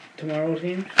 Tomorrow's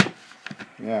games.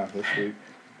 Yeah, this week.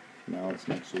 No, it's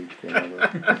next week. Whatever.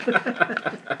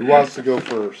 Who wants to go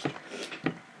first?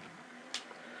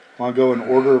 Want to go in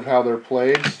order of how they're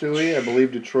played, Stewie? I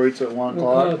believe Detroit's at 1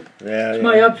 o'clock. Yeah. It's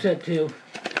my upset too.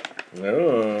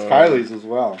 No. It's Kylie's as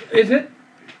well. Is it?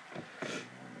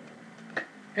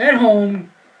 At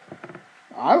home.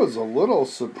 I was a little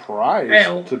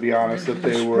surprised, to be honest, that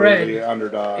they were spread. the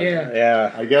underdog.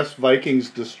 Yeah. I guess Vikings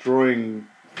destroying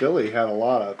Philly put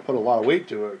a lot of weight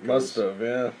to it. Must have.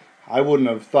 Yeah. I wouldn't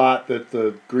have thought that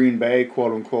the Green Bay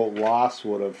quote unquote loss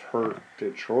would have hurt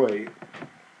Detroit.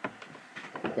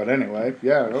 But anyway,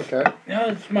 yeah, okay. No,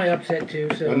 it's my upset too.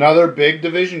 So Another big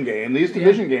division game. These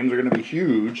division games are going to be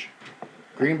huge.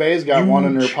 Green Bay's got one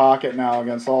in their pocket now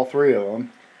against all 3 of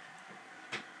them.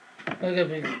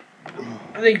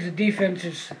 I think the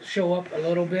defenses show up a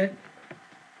little bit.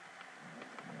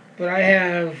 But I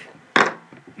have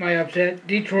my upset.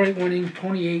 Detroit winning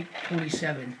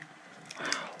 28-27.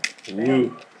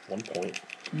 Ooh. 1 point.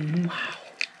 Mm-hmm.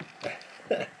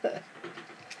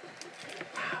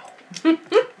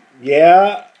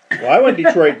 Yeah. Well, I went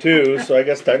Detroit too, so I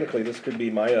guess technically this could be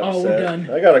my upset. Oh, we're done.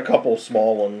 I got a couple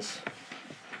small ones.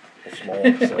 Small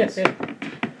upsets.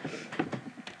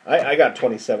 I got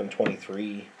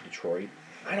 27-23 Detroit.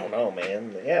 I don't know,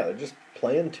 man. Yeah, they're just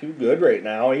playing too good right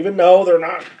now, even though they're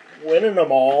not winning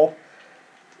them all.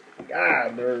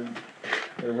 God, they're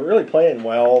really playing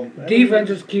well. Defense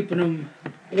is keeping them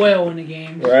well in the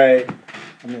games. Right.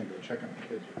 I'm going to go check on the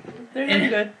kids. They're doing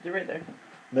good. They're right there.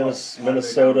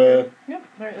 Minnesota. Yep,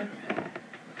 they're right there.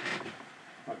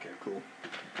 Okay, cool.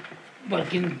 But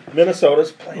can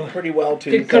Minnesota's playing pretty well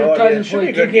too. Kirk So, Cousins it should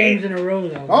be play a 2 good games game. in a row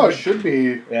though? Oh, it should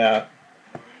be. Yeah.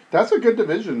 That's a good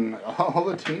division. All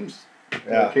the teams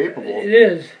are capable. It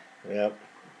is. Yep.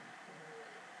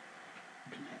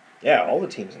 Yeah, all the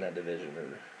teams in that division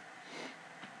are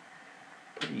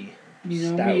pretty You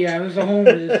know stout. me, I was a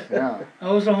homie. Yeah. I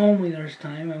was a homie this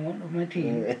time. I went with my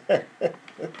team.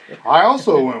 I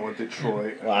also went with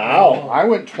Detroit. Wow. I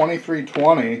went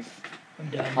 23-20. I'm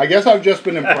done. I guess I've just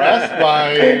been impressed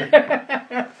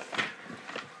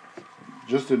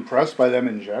by them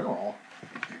in general.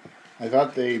 I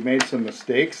thought they made some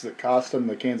mistakes that cost them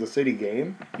the Kansas City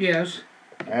game, Yes.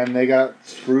 and they got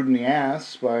screwed in the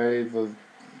ass by the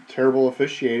terrible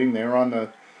officiating. They were on the.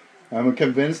 I'm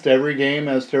convinced every game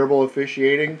has terrible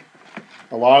officiating.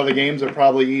 A lot of the games it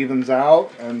probably evens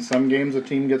out, and some games a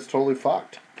team gets totally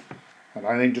fucked. And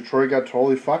I think Detroit got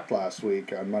totally fucked last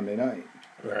week on Monday night.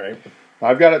 Right.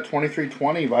 I've got it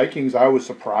 23-20 Vikings. I was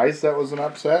surprised that was an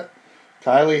upset.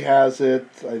 Kylie has it,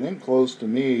 I think, close to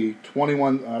me,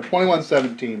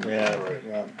 21-17. Yeah. Right,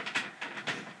 yeah.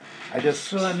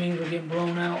 So that means we're getting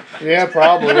blown out. Yeah,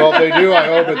 probably. Well, if they do, I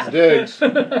hope it's Diggs.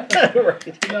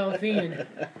 Right. No, Fiend.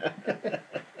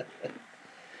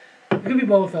 It could be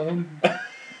both of them.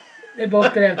 They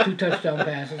both could have 2 touchdown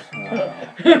passes.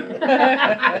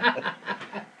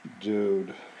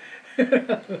 Dude.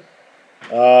 Yeah,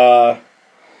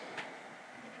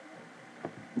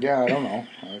 I don't know.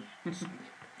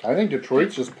 I think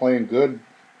Detroit's just playing good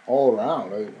all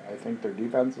around. I think their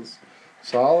defense is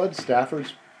solid.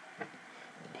 Stafford's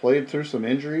played through some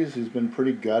injuries. He's been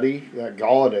pretty gutty. That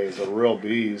Galladay is a real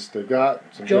beast. They've got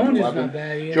some Jones good is weapons. not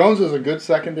bad either. Jones is a good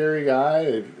secondary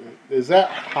guy. Is that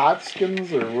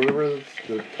Hoskins or whatever,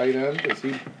 the tight end? Is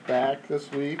he back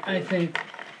this week? I think.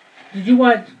 Did you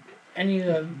watch any of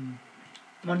the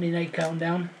Monday Night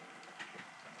Countdown?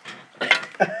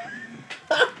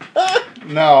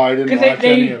 No, I didn't 'Cause watch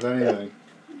any of anything.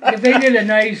 Because they did a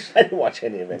nice I didn't watch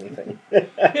any of anything.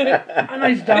 a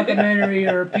nice documentary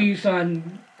or a piece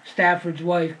on Stafford's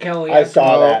wife, Kelly. I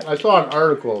saw that. I saw an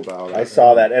article about it. I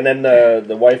saw that, and then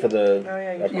the wife of Oh,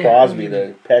 yeah, you of did. Crosby,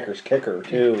 the Packers kicker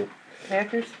too.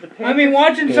 Packers? The Packers? I mean,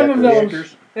 watching some of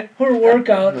those her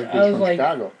workouts, Like I he's was from like,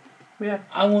 Chicago. Yeah.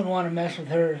 I wouldn't want to mess with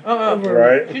her.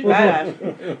 Right. She's with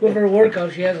badass. with her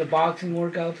workouts. She has the boxing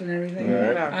workouts and everything.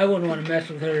 Right. Yeah. I wouldn't want to mess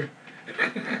with her.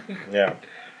 Yeah.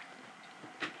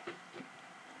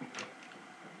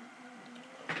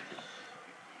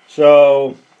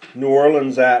 So, New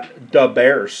Orleans at the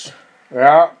Bears.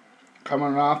 Yeah,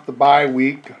 coming off the bye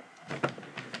week.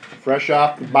 Fresh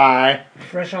off the bye.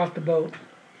 Fresh off the boat.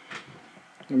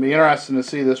 It'll be interesting to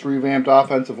see this revamped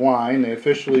offensive line. They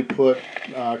officially put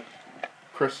Kyle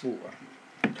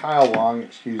Long,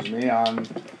 on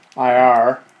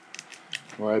IR.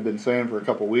 Well, I've been saying for a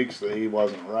couple weeks that he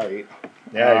wasn't right.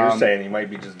 Yeah, you're saying he might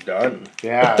be just done.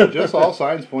 Yeah, just all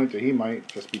signs point to he might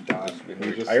just be done.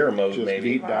 He's retire mode, just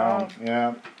maybe. beat down.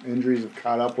 Yeah, injuries have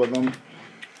caught up with him.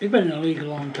 He's been in the league a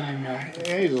long time now.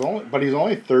 Yeah, he's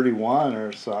only 31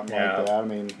 or something like that. I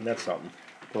mean, That's something.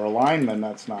 for a lineman,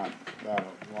 that's not. A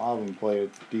lot of them play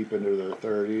deep into their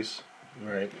 30s.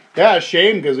 Right. Yeah, a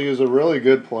shame because he was a really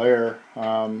good player,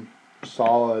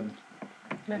 solid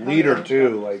leader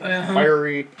too, like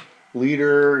fiery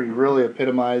leader. He really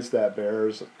epitomized that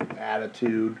Bears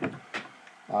attitude.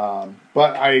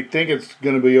 But I think it's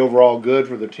going to be overall good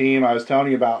for the team. I was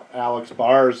telling you about Alex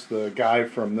Bars, the guy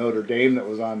from Notre Dame that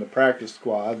was on the practice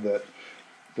squad that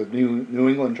the New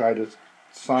England tried to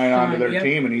sign on to their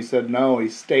team, and he said no, he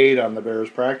stayed on the Bears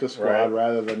practice squad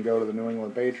rather than go to the New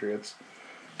England Patriots.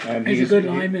 And he's a good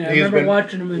lineman. I remember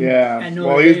watching him at Notre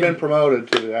Well, he's Dame. been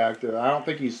promoted to the active. I don't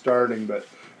think he's starting, but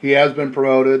he has been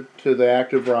promoted to the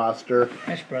active roster.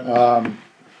 Nice brother.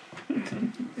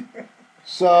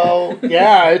 So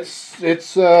yeah, it's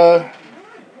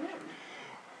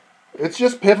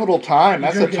just pivotal time.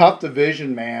 That's a tough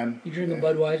division, man. You drinking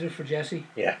Budweiser for Jesse?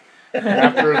 Yeah.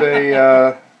 After they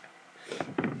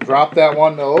dropped that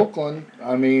one to Oakland,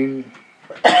 I mean,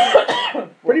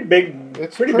 Pretty big.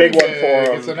 it's Pretty big one for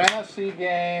them. It's an NFC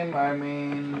game. I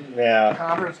mean, Yeah.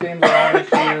 conference games are always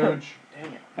huge.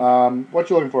 What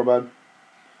you looking for, bud?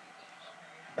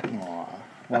 Aw,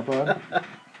 what, bud?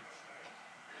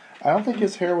 I don't think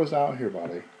his hair was out here,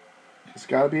 buddy. It's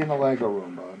got to be in the Lego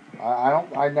room, bud.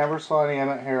 I never saw any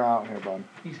Emmett hair out here, bud.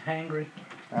 He's hangry.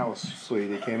 That was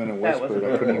sweet. He came in and That whispered.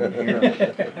 was I couldn't even hear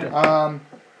him.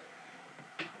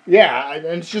 Yeah, and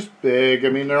it's just big. I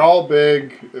mean, they're all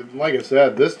big. Like I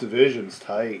said, this division's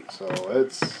tight, so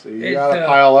you got to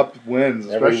pile up wins,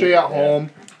 especially at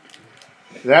home.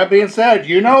 That being said,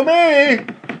 you know me.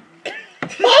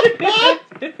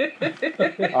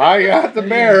 I got the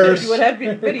Bears. What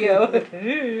happened video?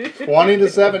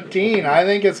 20-17. I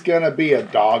think it's gonna be a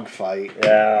dogfight.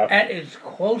 Yeah. That is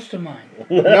close to mine.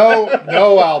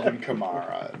 No Alvin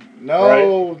Kamara.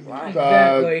 No,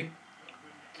 Exactly.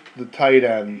 the tight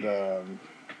end.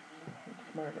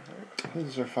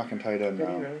 Who's their fucking tight end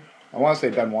now? I want to say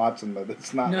Ben Watson, but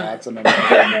it's not Watson anymore. I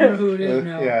can't remember who it is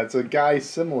now. Yeah, it's a guy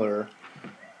similar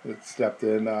that stepped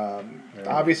in.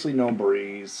 Obviously, no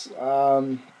Breeze.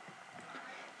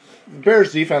 The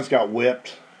Bears defense got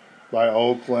whipped by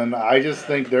Oakland. I just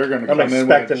think they're going to come in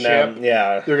with a chip. Them.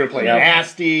 Yeah. They're going to play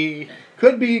nasty.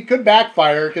 Could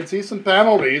backfire. Could see some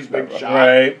penalties. Big shot.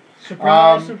 Right.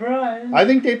 Surprise, surprise. I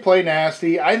think they play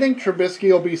nasty. I think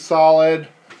Trubisky will be solid.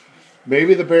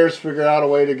 Maybe the Bears figure out a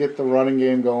way to get the running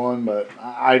game going, but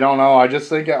I don't know. I just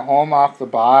think at home off the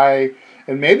bye,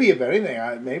 and maybe if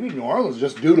anything, maybe New Orleans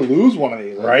just due to lose one of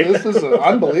these. Right. This is an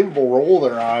unbelievable roll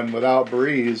they're on without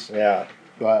Breeze. Yeah.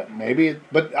 But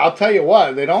I'll tell you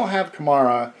what, they don't have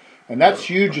Kamara, and that's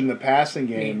huge in the passing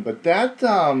game. But that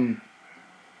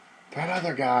that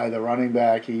other guy, the running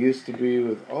back, he used to be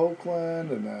with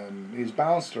Oakland, and then he's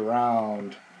bounced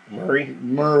around. Murray,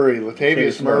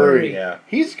 Latavius Murray. Yeah.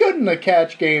 He's good in the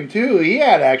catch game, too. He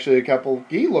had actually a couple.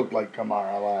 He looked like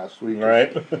Kamara last week.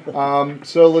 Right.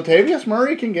 So Latavius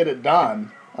Murray can get it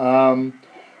done. And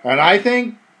I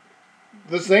think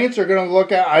the Saints are going to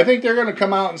look at. I think they're going to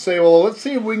come out and say, "Well, let's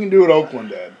see if we can do what Oakland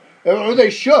did." Or they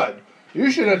should.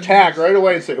 You should attack right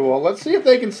away and say, "Well, let's see if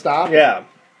they can stop." Yeah.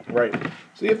 Right.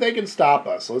 See if they can stop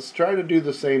us. Let's try to do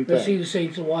the same Let's see thing. the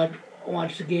Saints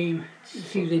watch the game.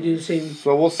 See if they do the same.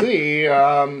 So we'll see.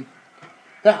 Yeah,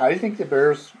 I think the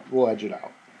Bears will edge it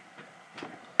out.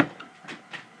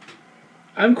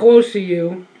 I'm close to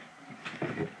you.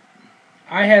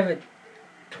 I have it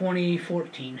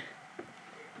 2014.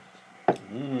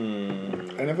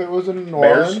 And if it was in New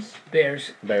Bears? Orleans,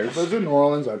 Bears. if it was in New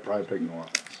Orleans, I'd probably pick New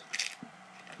Orleans.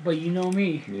 But you know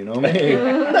me. You know me.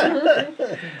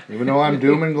 Even though I'm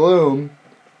doom and gloom.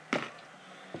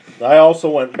 I also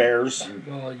went Bears.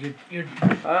 Well, you're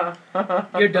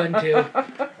done too.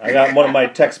 I got one of my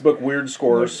textbook weird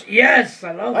scores. Yes,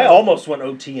 I love I it. almost went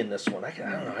OT in this one. I don't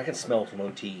know. I can smell some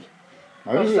OT.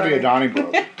 I think it would be a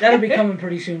Donnybrook. That'll be coming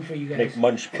pretty soon for you guys. Make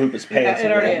Munch poop his pants.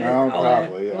 it already is. No,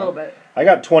 probably, A yeah. little bit. I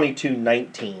got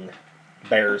 22-19.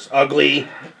 Bears. Ugly.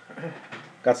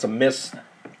 Got some missed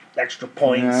extra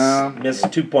points. Yeah. Missed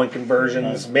 2-point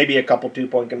conversions. Maybe a couple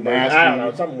 2-point conversions. Nasty. I don't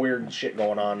know. Some weird shit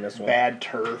going on in this one. Bad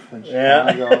turf and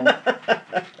Yeah. Chicago.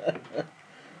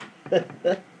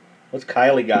 What's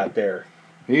Kylie got there?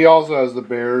 He also has the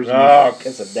Bears. in Oh, a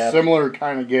kiss of death. Similar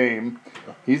kind of game.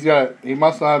 He's got. He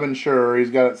must not have been sure. He's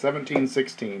got it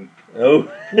 17-16. Oh.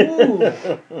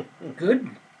 Ooh, good.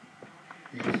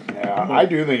 Yeah, I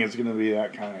do think it's going to be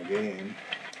that kind of game.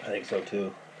 I think so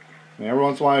too. And every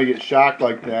once in a while you get shocked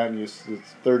like that, and it's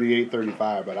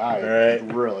 38-35. But I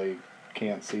Right. really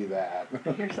can't see that.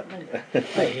 Here's something. Right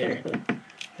here.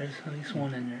 There's at least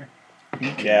one in there.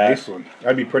 Yeah. Nice one.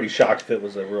 I'd be pretty shocked if it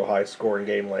was a real high scoring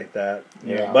game like that.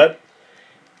 Yeah. But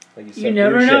like you said, You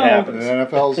never weird shit know. The happens.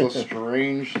 NFL's a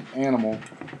strange animal.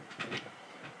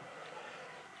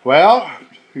 Well,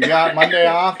 you got Monday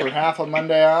off or half a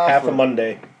Monday off? Half a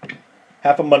Monday.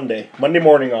 Half a Monday. Monday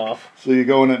morning off. So you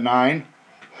going at 9?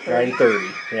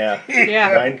 9:30. Yeah.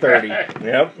 Yeah. 9:30.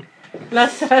 Yep.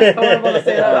 That's horrible to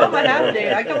say that. Oh, my half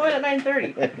day. I go in at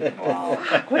 9:30. Wow.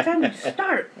 What time did you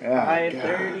start? Yeah.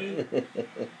 5:30.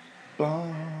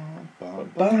 Bum,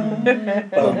 bum, Bum, bum.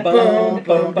 bum, bum, bum,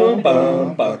 bum, bum,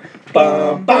 bum,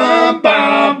 bum, bum, bum,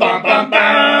 bum, bum,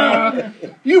 bum.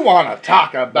 You want to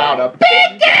talk about a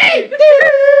big game?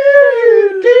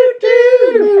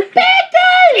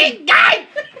 Big game!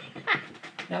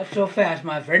 Not so fast,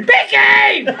 my friend. Big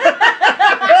game!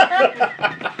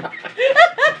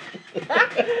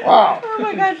 Wow. Oh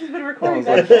my gosh, she's been That recording was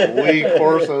like that. a Lee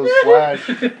Corso slash.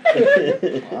 I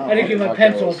didn't get my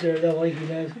pencil up there though, like he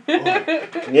does.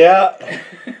 Yeah.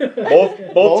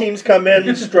 Both teams come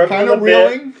in struggling Kind a of bit.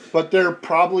 reeling, but they're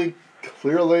probably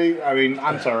clearly. I mean,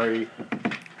 I'm sorry.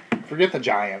 Forget the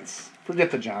Giants.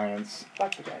 Forget the Giants.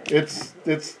 Fuck the guys.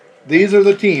 It's these are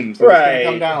the teams that it's going Right. to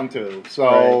come down to.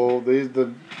 So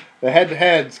the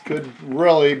head-to-heads could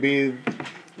really be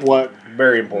what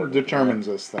Very important. determines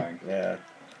this thing. Yeah.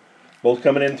 Both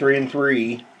coming in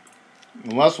 3-3.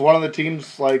 Unless one of the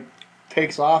teams like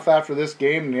takes off after this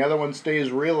game and the other one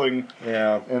stays reeling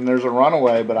Yeah. and there's a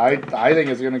runaway. But I think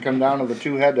it's going to come down to the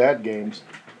two head-to-head games.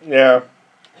 Yeah.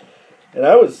 And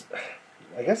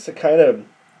I guess I kind of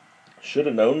should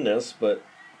have known this, but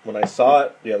when I saw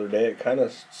it the other day, it kind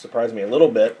of surprised me a little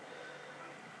bit.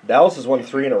 Dallas has won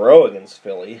 3 in a row against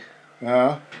Philly.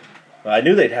 I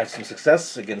knew they'd had some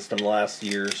success against them last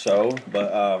year or so,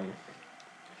 but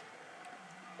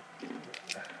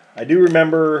I do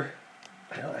remember,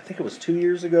 I think it was 2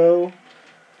 years ago,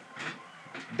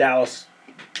 Dallas,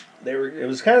 it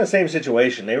was kind of the same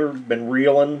situation. Been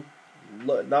reeling,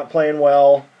 not playing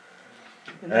well,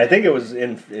 and I think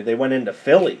they went into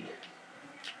Philly.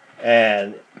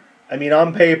 And, I mean,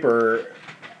 on paper,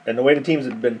 and the way the teams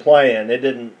had been playing,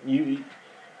 it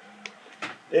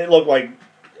looked like,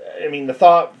 I mean, the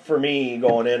thought for me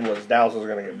going in was Dallas was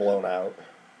going to get blown out.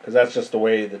 Because that's just the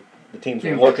way that the teams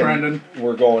were looking.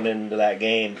 Were going into that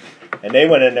game. And they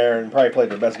went in there and probably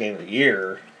played their best game of the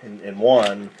year and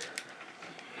won.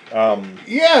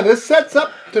 Yeah, this sets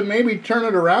up to maybe turn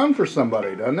it around for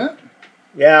somebody, doesn't it?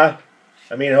 Yeah.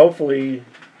 I mean, hopefully,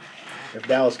 if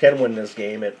Dallas can win this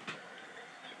game, it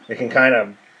can kind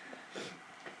of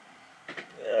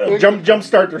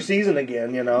jumpstart their season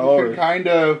again, you know. You can kind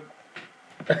of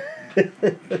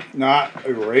not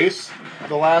erase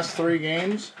the last 3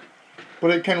 games.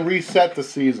 but it can reset the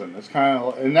season. It's kind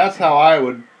of, and that's how I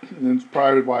would. And it's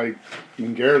probably why. I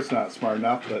mean, Garrett's not smart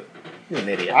enough, but You're an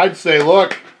idiot. I'd say,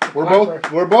 look, we're both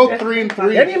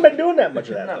 3-3. You haven't even been doing that much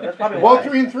of that. No, though. that's probably We're why.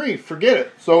 both 3-3. Forget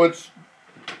it. So it's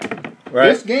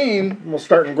this game. We'll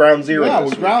start in ground zero. Yeah,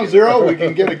 this with ground weekend. zero, we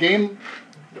can get a game.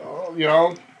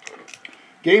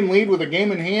 Game lead with a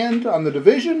game in hand on the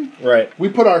division. Right. We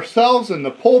put ourselves in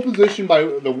the pole position by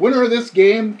the winner of this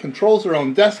game controls their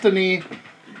own destiny.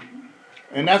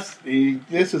 And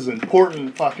this is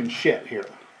important fucking shit here.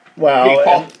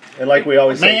 Well, and like we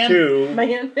always say Man. too,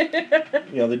 Man.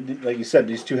 like you said,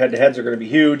 these two head-to-heads are going to be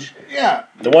huge. Yeah.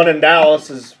 The one in Dallas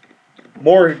is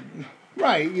more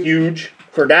Right. huge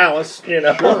for Dallas, you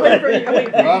know. Sure. Wait,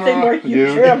 you say more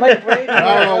huge. I'm like, wait.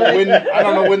 I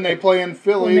don't know when they play in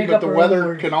Philly, We'll make but up the our weather own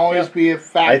words. can always be a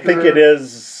factor. I think it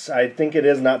is. I think it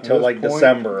is not till At this like point,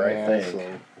 December. yeah, I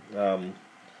think.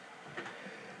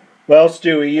 Well,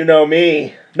 Stewie, you know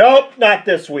me. Nope, not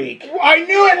this week. I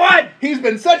knew it! What? He's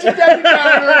been such a Debbie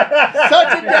Downer.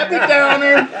 Such a Debbie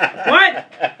Downer.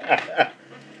 What?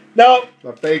 Nope,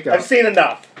 The fake I've out. seen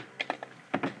enough.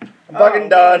 I'm Oh, fucking what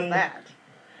done. was that?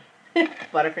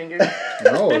 Butterfingers.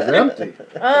 No, it was empty.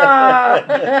 Ah.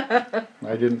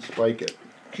 I didn't spike it.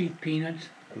 Cheap peanuts.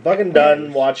 I'm fucking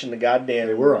done watching the They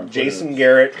goddamn were on Jason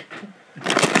clearance.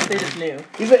 Garrett. They just knew.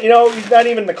 He's not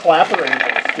even the clapper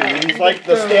anymore, Stewie. He's like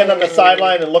the stand on the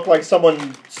sideline and look like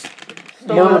someone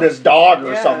murdered his dog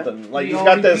or Yeah. something. Like You he's all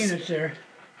got eat this. peanuts there.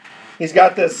 He's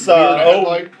got this. Weird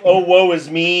headlight. Woe is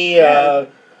me.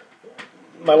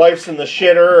 My life's in the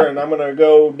shitter, and I'm gonna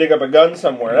go dig up a gun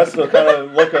somewhere. That's the kind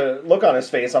of look on his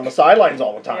face on the sidelines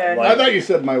all the time. Yeah. Like, I thought you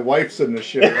said my wife's in the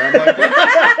shitter. I'm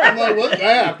like, what's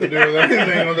that have to do with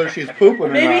anything, whether she's pooping or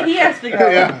not? Maybe he has to go.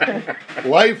 Yeah.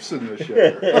 Life's in the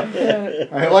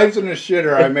shitter. My life's in the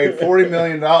shitter. I made $40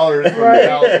 million from the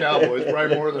Dallas Cowboys.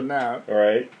 Probably more than that. all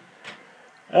right.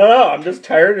 I don't know. I'm just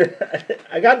tired.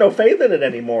 I got no faith in it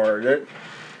anymore.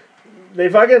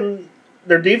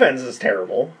 Their defense is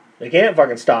terrible. They can't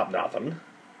fucking stop nothing.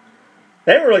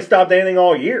 They haven't really stopped anything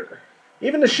all year.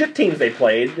 Even the shit teams they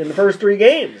played in the first 3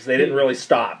 games, they didn't really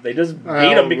stop. They just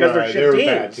beat them because they're shit They were teams.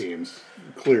 bad teams,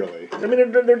 clearly. I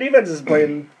mean, their defense is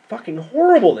playing fucking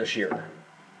horrible this year.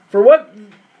 For what?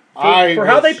 For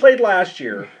how they played last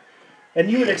year. And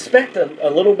you would expect a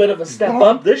little bit of a step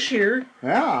up this year.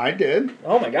 Yeah, I did.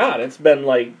 Oh my God, it's been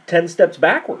like 10 steps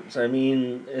backwards. I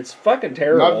mean, it's fucking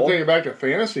terrible. Not to take it back to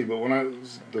fantasy, but when I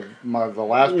was the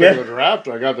last pick of the draft,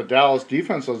 I got the Dallas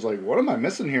defense. I was like, what am I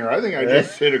missing here? I think I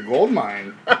just hit a gold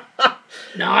mine.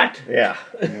 Not. Yeah.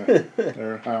 I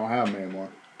don't have them anymore.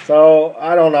 So,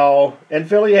 I don't know. And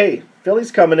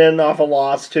Philly's coming in off a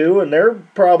loss too, and they're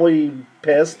probably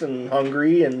pissed and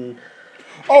hungry and...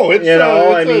 Oh, it's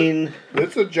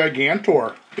it's a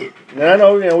gigantor. And I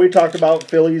know, we talked about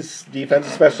Philly's defense,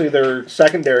 especially their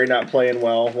secondary not playing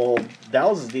well. Well,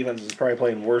 Dallas' defense is probably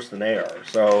playing worse than they are.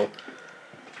 So,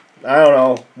 I don't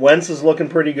know. Wentz is looking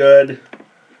pretty good.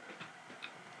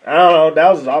 I don't know.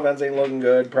 Dallas' offense ain't looking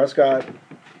good. Prescott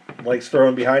likes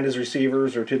throwing behind his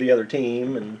receivers or to the other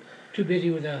team. And Too busy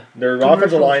with their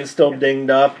offensive line's still dinged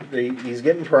up. He's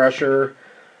getting pressure.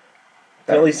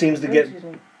 Philly seems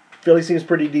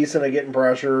pretty decent at getting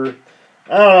pressure.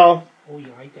 I don't know. Oh,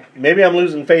 you like that? Maybe I'm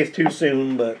losing faith too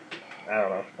soon, but I don't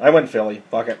know. I went Philly.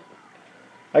 Fuck it.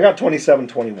 I got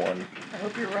 27-21. I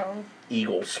hope you're wrong.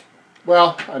 Eagles.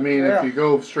 Well, I mean, if you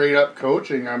go straight up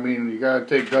coaching, I mean, you got to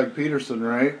take Doug Peterson,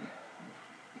 right?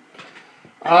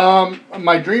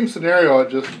 My dream scenario, it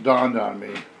just dawned on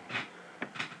me.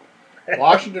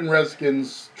 Washington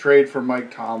Redskins trade for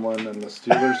Mike Tomlin, and the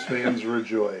Steelers fans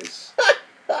rejoice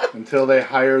until they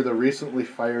hire the recently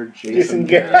fired Jason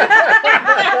Garrett.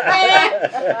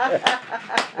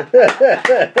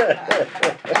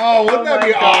 Oh, wouldn't that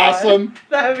be awesome?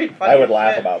 That'd be funny. I would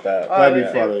laugh about that. That'd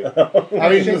be funny. I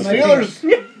mean,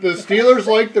 the Steelers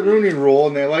like the Rooney Rule,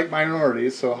 and they like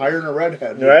minorities, so hiring a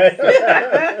redhead Right?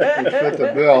 would fit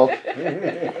the bill.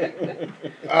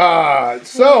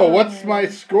 So, what's my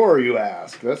score, you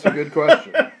ask? That's a good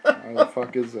question. How the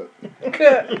fuck is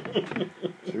it?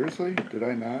 Seriously? Did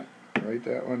I not write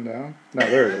that one down? No,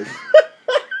 there it is.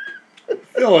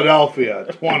 Philadelphia,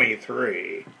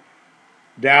 23.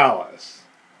 Dallas,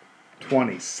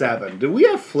 27. Do we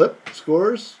have flip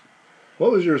scores?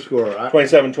 What was your score?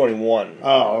 27-21.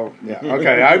 Oh, yeah.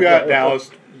 Okay, I got Dallas.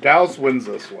 Dallas wins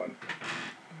this one.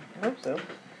 I hope so.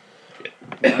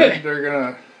 I think they're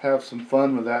going to have some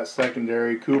fun with that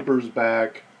secondary. Cooper's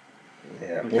back.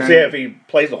 Yeah. We'll see if he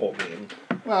plays the whole game.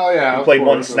 Well, yeah. He of played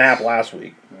one course, snap that's- last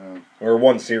week. Yeah. Or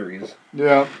one series.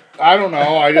 Yeah. I don't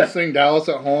know. I just think Dallas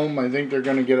at home, I think they're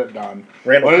going to get it done.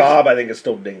 Randall Cobb, I think, is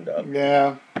still dinged up.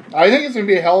 Yeah. I think it's going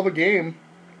to be a hell of a game.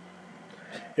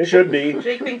 It should be.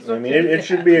 Jake thinks so I mean, too. it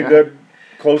should be a good,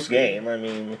 close game. I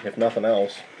mean, if nothing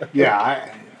else.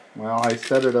 Yeah. I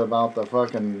said it about the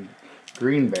fucking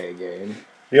Green Bay game.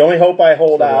 The only hope I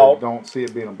hold out... I don't see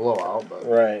it being a blowout, but...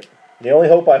 Right. The only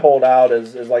hope I hold out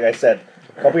is like I said,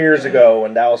 a couple years ago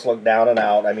when Dallas looked down and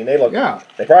out. I mean, they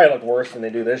probably looked worse than they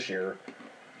do this year.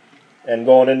 And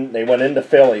they went into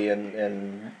Philly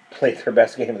and played their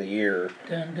best game of the year.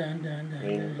 I'm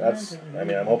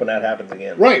hoping that happens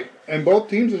again. Right. And both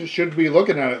teams should be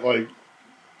looking at it like,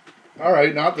 all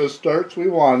right, not the starts we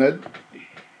wanted,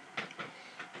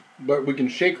 but we can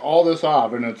shake all this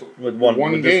off, and it's with one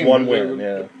game, just one win.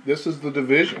 Yeah. This is the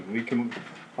division.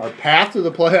 Our path to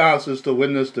the playoffs is to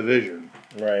win this division.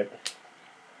 Right.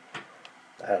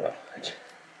 I don't know.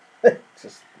 It's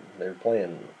just they're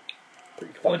playing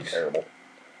pretty fucking terrible.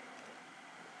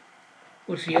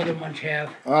 What's the other Munch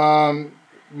have?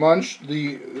 Munch,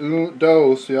 the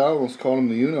Dose, I almost called him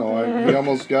the Uno. He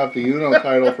almost got the Uno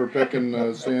title for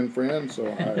picking San Fran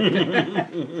so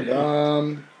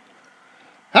high.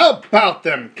 How about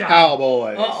them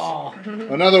Cowboys? Uh-oh.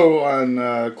 Another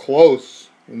one close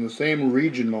in the same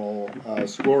regional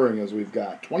scoring as we've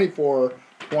got.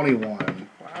 24-21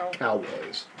 Wow.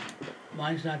 Cowboys.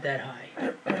 Mine's not that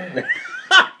high.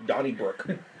 Donnybrook.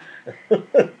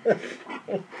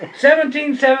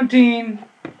 17-17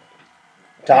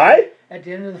 Tie? at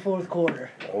the end of the fourth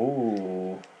quarter.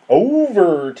 Oh.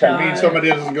 Overtime. I mean, somebody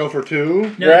doesn't go for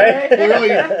two. No. Right?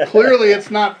 Clearly, it's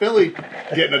not Philly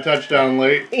getting a touchdown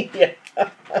late. Yeah.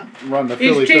 Run the Each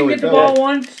Philly. team gets the ball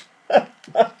once.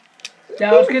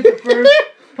 Dallas gets the first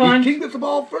punt. Each team gets the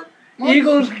ball first.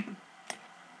 Eagles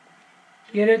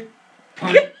get it.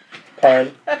 Punt.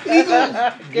 Punt. Eagles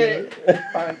Get it.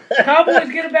 Fine. Cowboys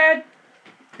get it back.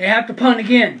 They have to punt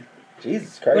again.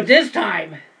 Jesus Christ. But this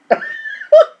time,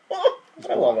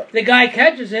 I love it. the guy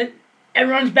catches it and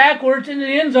runs backwards into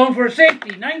the end zone for a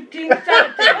safety. 19-17.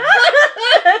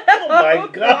 Oh my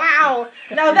God. Wow.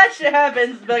 Now that shit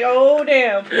happens, be like, oh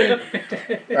damn.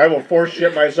 I will force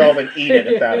shit myself and eat it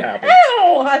if that happens.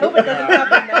 Ew! I hope it doesn't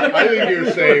happen now. I think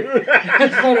you're safe.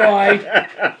 So do I.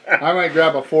 I might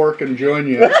grab a fork and join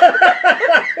you.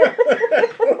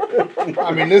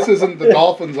 I mean, this isn't the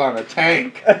Dolphins on a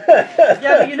tank.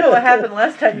 Yeah, but you know what happened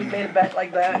last time you made a bet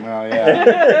like that. Oh,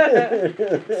 yeah.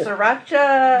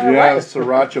 Sriracha. Yeah,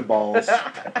 sriracha balls.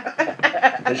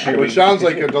 This year Which sounds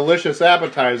like a delicious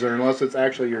appetizer unless it's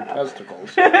actually your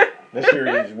testicles. This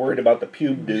year he's worried about the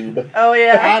pube doob. Oh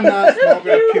yeah. I'm not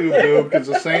smoking a cube boob because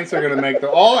the Saints are going to make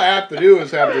all I have to do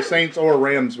is have the Saints or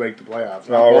Rams make the playoffs.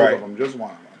 Not All both right. of them, just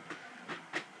one of them.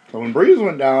 So when Breeze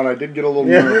went down, I did get a little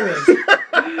nervous.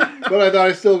 But I thought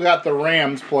I still got the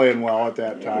Rams playing well at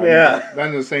that time. Yeah.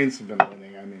 Then the Saints have been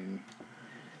winning. I mean,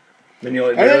 Then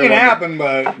you, I think it happened,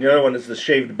 but The other one is the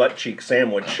shaved butt cheek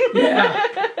sandwich. Yeah.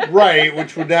 right,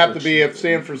 which would have to be if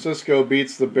San Francisco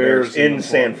beats the Bears In the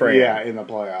San Fran. Yeah, in the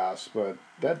playoffs. But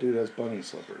that dude has bunny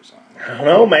slippers on. I don't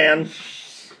know, man.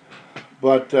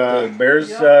 But The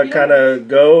Bears Yeah.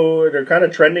 they're kind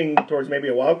of trending towards maybe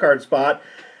a wild card spot.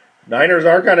 Niners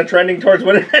are kind of trending towards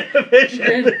winning that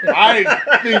division. I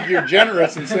think you're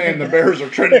generous in saying the Bears are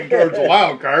trending towards a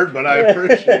wild card, but I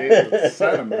appreciate the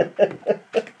sentiment. I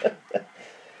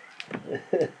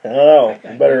don't know.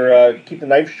 You better keep the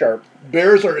knife sharp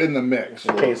Bears are in the mix.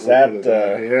 in case We'll that, put it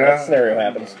that way. that scenario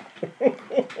happens.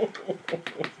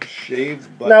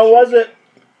 Shaved butt Now, cheek. was it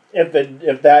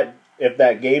if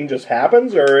that game just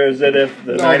happens, or is it if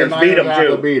the Niners beat them have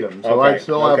too? to beat them, so Okay, I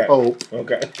still have hope.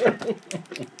 Okay.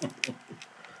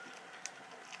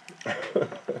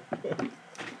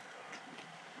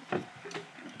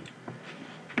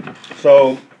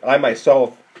 So I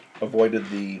myself avoided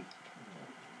the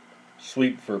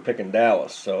sweep for picking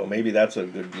Dallas, so maybe that's a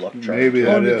good luck charm. Maybe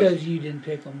that Only is. because you didn't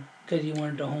pick them. Because you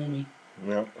wanted to homie.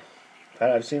 No,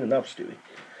 I've seen enough, Stewie.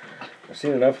 I've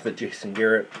seen enough that Jason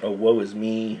Garrett. Oh, woe is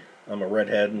me! I'm a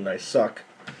redhead and I suck.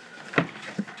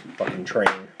 Fucking train.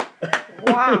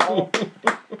 Wow.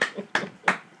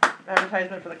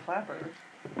 Advertisement for the clappers.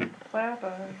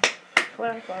 Clapper.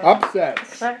 Clapper.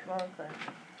 Upsets. Clapper.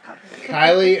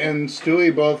 Kylie and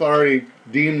Stewie both already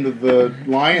deemed the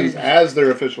Lions as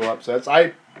their official upsets.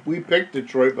 We picked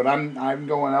Detroit, but I'm going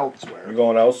You're elsewhere.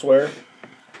 going elsewhere.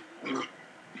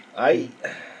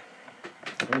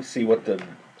 Let me see what the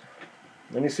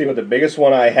biggest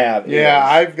one I have is. Yeah,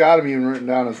 I've got them even written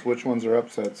down as which ones are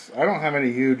upsets. I don't have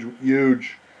any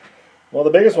huge. Well, the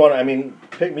biggest one, I mean,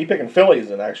 me picking Philly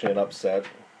isn't actually an upset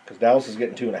because Dallas is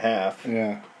getting 2.5.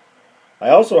 Yeah. I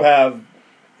also have,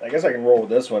 I guess I can roll with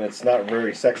this one. It's not a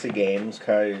very sexy game. It's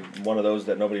kind of one of those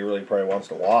that nobody really probably wants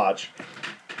to watch.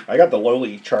 I got the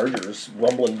lowly Chargers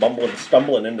rumbling, bumbling,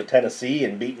 stumbling into Tennessee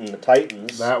and beating the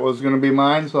Titans. That was going to be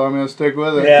mine, so I'm going to stick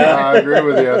with it. Yeah. I agree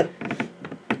with you.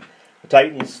 The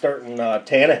Titans starting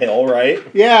Tannehill, right?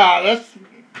 Yeah,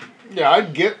 I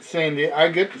get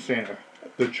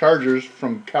the Chargers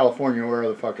from California, wherever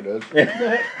the fuck it is,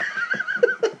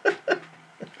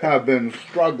 have been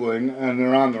struggling, and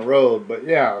they're on the road. But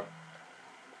yeah,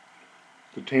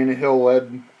 the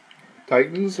Tannehill-led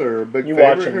Titans are a big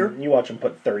favorite here. You watch them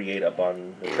put 38 up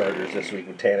on the Chargers this week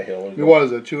with Tannehill. It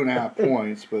was at 2.5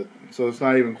 points, but so it's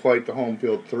not even quite the home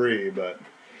field 3. But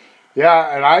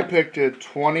yeah, and I picked it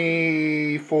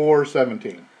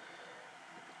 24-17.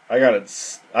 I got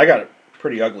it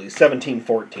pretty ugly.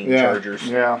 17-14 Chargers.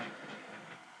 Yeah.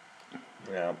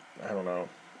 Yeah, I don't know.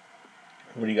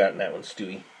 What do you got in that one,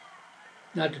 Stewie?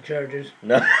 Not the Chargers.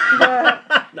 No. I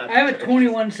have it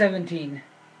 21-17.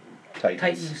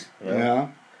 Titans. Yeah.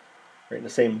 Right in the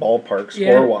same ballpark,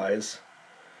 score-wise.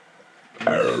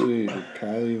 Let's see. Did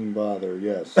Kylie even bother?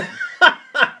 Yes.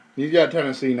 He's got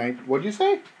Tennessee. What'd you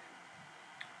say?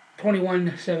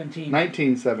 21-17.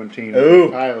 19-17.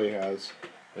 Ooh. Kylie has.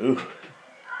 Ooh.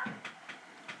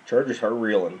 Chargers are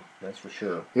reeling, that's for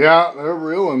sure. Yeah, they're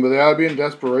reeling, but they ought to be in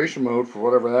desperation mode for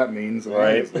whatever that means.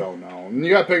 Right. I just don't know. And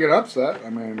you got to pick an upset. I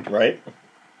mean, right?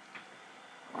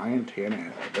 Ryan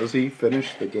Tannehill. Does he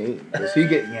finish the game? Does he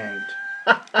get yanked?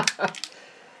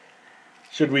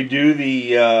 Should we do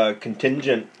the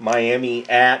contingent Miami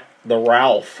at the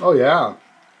Ralph? Oh, yeah.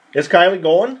 Is Kylie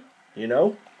going? You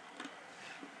know?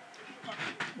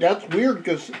 That's weird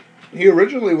because he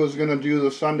originally was going to do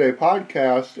the Sunday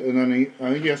podcast, and then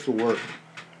I think he has to work.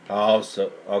 Oh,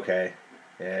 so, okay.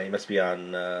 Yeah, he must be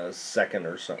on second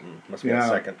or something. Must be on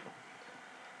second.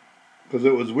 Because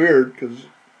it was weird, because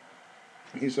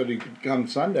he said he could come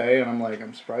Sunday, and I'm like,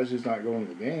 I'm surprised he's not going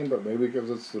to the game, but maybe because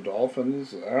it's the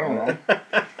Dolphins. I don't know.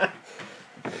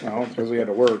 No, it's because he had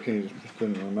to work. He just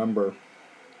didn't remember.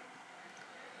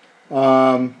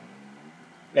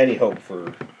 Any hope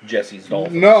for Jesse's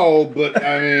Dolphins? No, but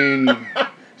I mean...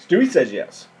 Stewie says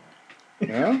yes.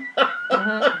 Yeah?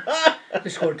 They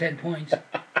scored 10 points.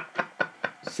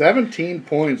 17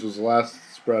 points was the last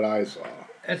spread I saw.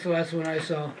 That's the last one I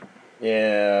saw.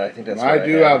 Yeah, I think that's and what I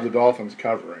do have the Dolphins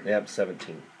covering. Yep,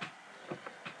 17.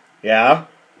 Yeah?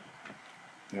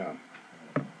 Yeah.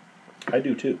 I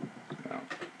do too.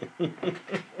 Yeah.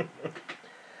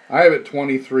 I have it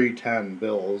 23-10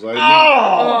 Bills. I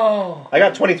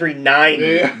got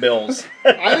 23-9 Bills.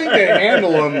 I think they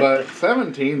handle them, but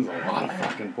 17's a lot of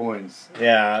fucking points.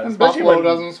 Yeah. And Buffalo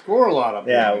doesn't score a lot of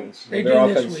points. They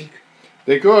do this week.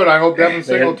 They could. I hope Devin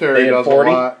Singletary does 40?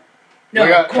 A lot.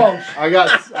 No, close. I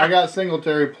got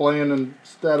Singletary playing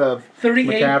instead of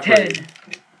 38-10.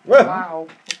 Wow.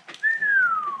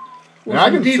 With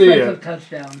I can see it.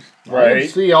 Touchdowns. Right. I can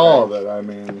see all of it. I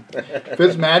mean,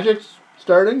 Fitzmagic's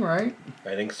starting, right?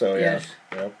 I think so, yeah. Yes.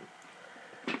 Yep.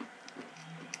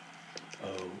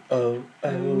 Oh,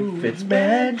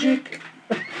 Fitzmagic.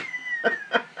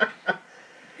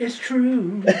 It's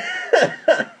true.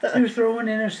 They're throwing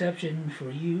interception for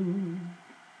you.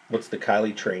 What's the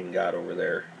Kylie train got over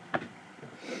there?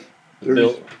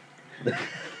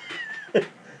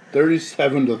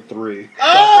 37-3.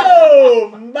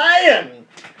 Oh, man!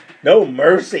 No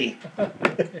mercy.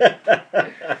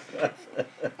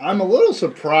 I'm a little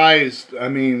surprised. I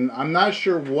mean, I'm not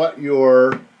sure what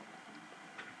your...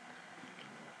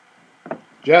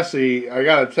 Jesse, I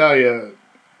got to tell you,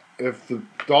 if the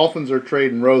Dolphins are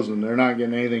trading Rosen, they're not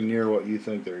getting anything near what you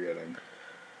think they're getting.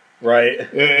 Right.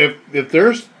 If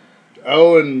there's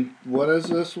 0 and what is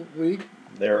this week?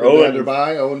 They're 0 and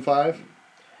 0-5.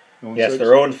 Yes, they're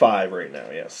 0 and 5 right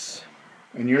now. Yes.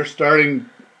 And you're starting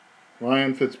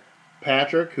Ryan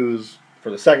Fitzpatrick, who's for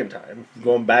the second time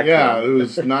going back. Yeah,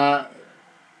 who's not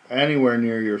anywhere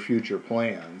near your future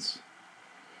plans.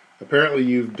 Apparently,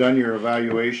 you've done your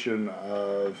evaluation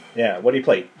of... Yeah, what did he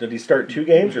play? Did he start 2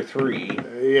 games or 3?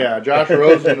 Yeah, Josh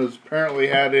Rosen has apparently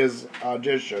had his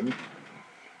audition.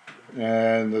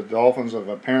 And the Dolphins have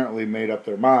apparently made up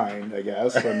their mind, I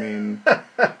guess. I mean,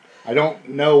 I don't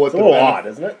know what it's a little odd,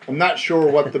 isn't it? I'm not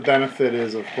sure what the benefit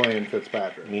is of playing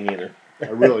Fitzpatrick. Me neither. I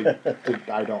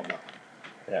don't know.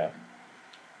 Yeah.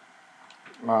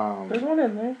 There's one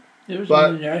in there. There's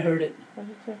one in there. I heard it.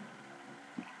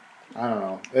 I don't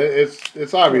know.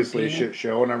 It's obviously a shit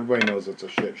show, and everybody knows it's a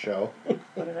shit show.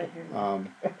 What did I hear?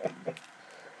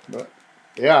 But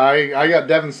yeah, I got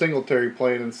Devin Singletary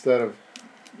playing instead of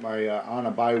my on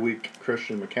a bye week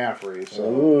Christian McCaffrey. So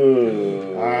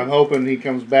Ooh. I'm hoping he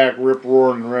comes back rip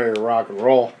roaring and ready to rock and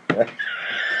roll. Say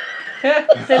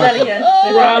that again.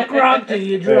 Rock till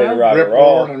you Ready to drop. rock Rip and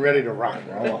roll. roaring and ready to rock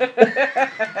and roll.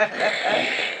 That's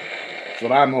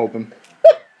what I'm hoping.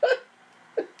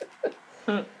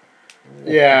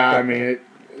 Yeah, I mean,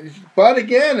 but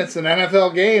again, it's an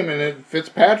NFL game, and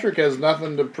Fitzpatrick has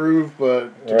nothing to prove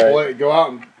but to Right. go out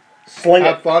and Sling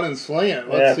have it. fun and sling it.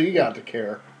 What's he got to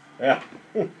care? Yeah.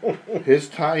 His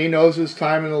time, he knows his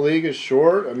time in the league is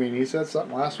short. I mean, he said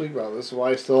something last week about this is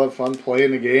why I still have fun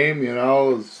playing the game.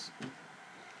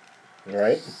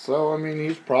 Right. So I mean,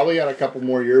 he's probably got a couple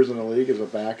more years in the league as a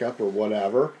backup or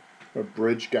whatever, a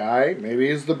bridge guy. Maybe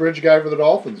he's the bridge guy for the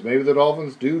Dolphins. Maybe the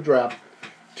Dolphins do draft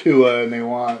Tua and they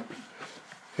want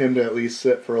him to at least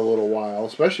sit for a little while,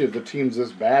 especially if the team's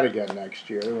this bad again next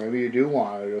year. Maybe you do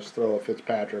want to just throw a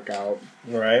Fitzpatrick out.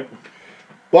 Right.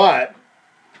 But,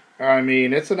 I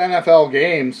mean, it's an NFL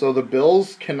game, so the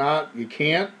Bills I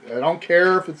don't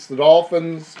care if it's the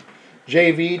Dolphins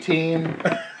JV team.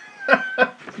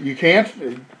 You can't,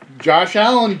 Josh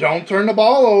Allen, don't turn the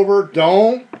ball over.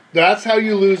 That's how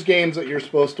you lose games that you're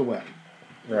supposed to win.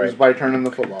 Right. Is by turning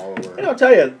the football over. And I'll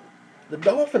tell you, the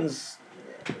Dolphins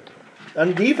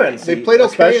on defense, They played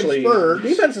okay in especially, spurts.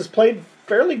 defense has played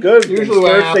fairly good. Usually in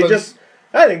what spurts. happens-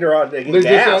 I think they get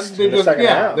gassed in the second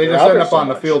half. They They're just out end there up so on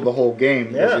the much. field the whole game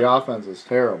because Yeah. the offense is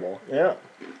terrible. Yeah.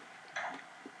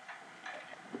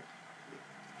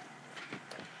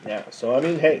 Yeah. So I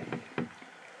mean, hey,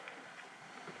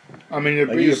 I mean, it'd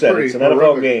like be you a said, pretty it's an NFL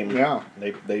horrific- game. Yeah.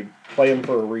 They play them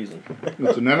for a reason.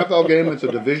 It's an NFL game. It's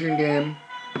a division game.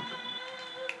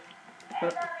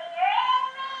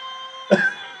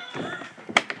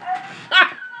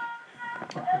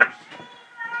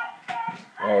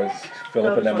 Oh, is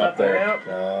Philip and them Philip's up there? yep.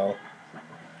 No.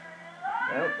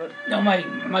 No, my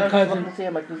I was cousin. looking to see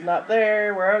him like, who's not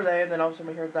there? Where are they? And then all of a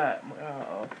sudden we heard that. I'm like,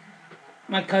 oh.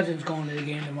 My cousin's going to the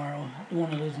game tomorrow. The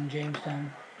one that lives in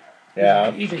Jamestown.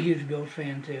 Yeah. He's a huge Bills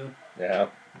fan too. Yeah.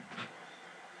 Hmm.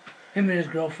 Him and his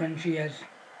girlfriend, she has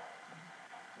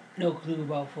no clue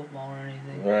about football or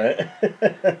anything. Right.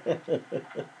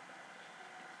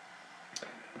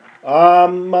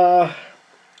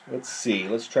 Let's see.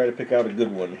 Let's try to pick out a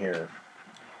good one here.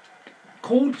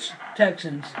 Colts,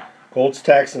 Texans. Colts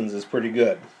Texans is pretty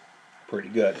good. Pretty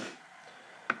good.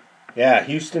 Yeah,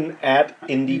 Houston at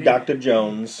Indy Dr.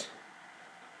 Jones.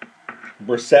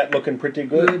 Brissett looking pretty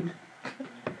good.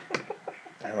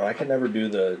 I don't know. I can never do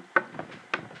the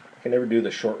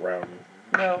short round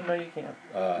No, you can't.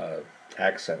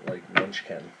 accent like Munch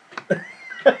can.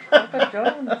 Dr.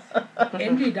 Jones.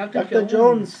 Indy, Dr. Dr.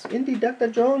 Jones. Indy Dr.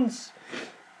 Jones.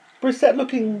 Brissett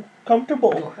looking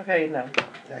comfortable. Okay, no.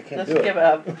 I can't Just do give it. it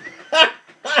up.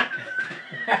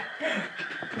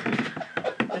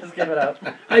 Just give it up.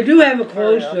 I do have a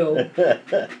close though.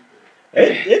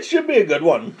 It should be a good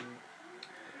one.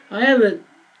 I have it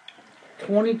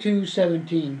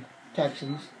 22-17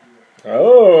 Texans.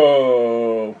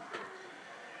 Oh.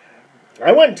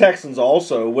 I went Texans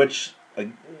also, which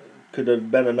could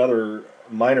have been another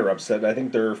minor upset. I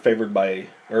think they're favored by,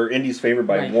 or Indy's favored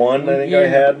by Right. one, I think I Yeah.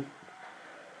 had.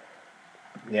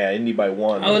 Yeah, Indy by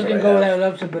one. I was is going what to go with have.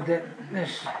 that upset, but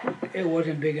it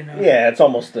wasn't big enough. Yeah, it's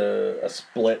almost a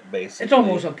split, basically. It's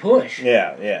almost a push.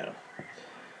 Yeah.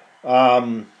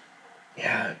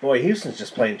 Yeah, boy, Houston's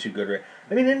just playing too good.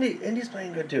 I mean, Indy's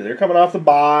playing good too. They're coming off the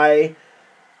bye,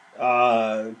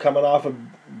 coming off of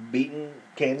beating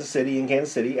Kansas City in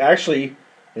Kansas City. Actually,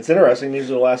 it's interesting. These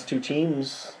are the last two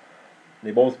teams.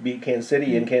 They both beat Kansas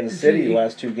City in Kansas City the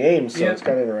last two games, so Yep. it's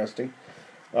kind of interesting.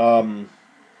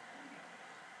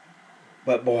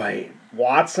 But boy,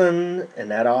 Watson and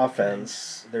that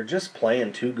offense, they're just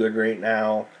playing too good right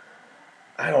now.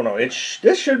 I don't know.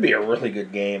 This should be a really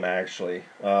good game, actually.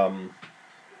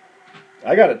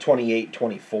 I got it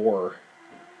 28-24.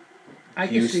 I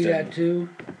can see Houston. that too.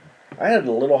 I had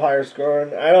a little higher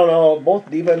scoring. I don't know.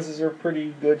 Both defenses are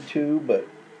pretty good too, but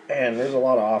man, there's a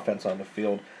lot of offense on the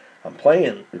field. I'm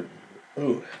playing.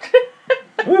 Ooh.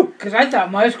 Ooh. Because I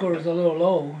thought my score was a little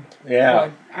low. Yeah.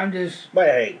 But I'm just. But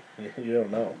hey, you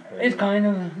don't know. It's kind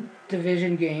of a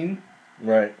division game.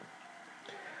 Right.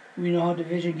 We know how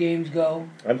division games go.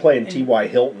 I'm playing T.Y.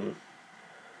 Hilton,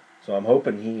 so I'm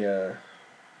hoping he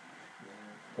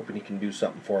can do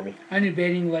something for me. I'm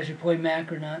debating whether I should play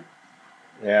Mac or not.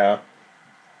 Yeah.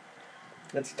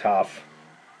 That's tough.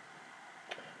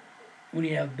 When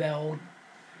you have Bell,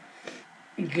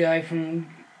 a guy from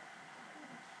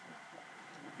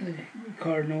the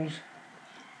Cardinals,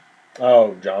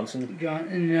 Oh, Johnson. John,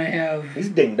 and I have He's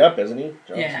dinged up, isn't he?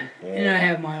 Johnson? yeah, and I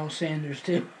have Miles Sanders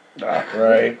too.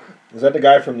 Right. Is that the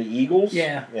guy from the Eagles?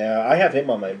 Yeah. Yeah, I've had him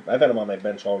on my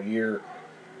bench all year.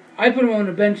 I put him on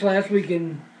the bench last week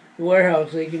in the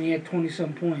warehouse league, and he had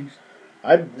 20-some points.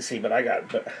 I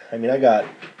got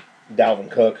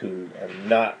Dalvin Cook, who I'm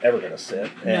not ever going to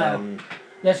sit. And, No.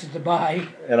 Unless it's a bye.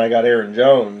 And I got Aaron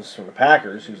Jones from the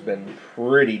Packers, who's been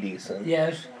pretty decent.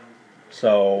 Yes.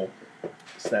 So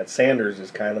that Sanders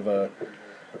is kind of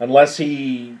unless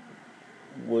he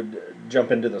would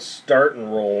jump into the starting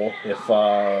role if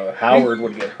Howard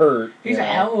would get hurt. He's a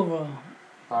hell of a...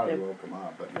 Probably woke him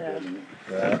up, but he didn't.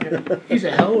 Yeah. He's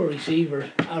a hell of a receiver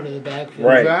out of the backfield.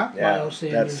 Right. that? Yeah. Miles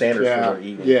Sanders. That's Sanders for the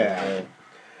Eagles. Yeah.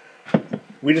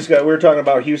 We were talking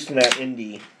about Houston at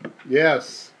Indy.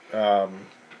 Yes.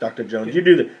 Dr. Jones, you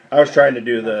do the. I was trying to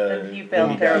do the. He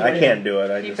failed Indy terribly. I can't do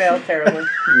it. He failed terribly.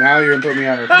 Now you're going to put me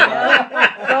on the spot.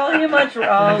 It's all you much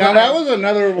wrong. Now, that was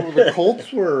another. The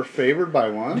Colts were favored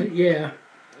by one. Yeah.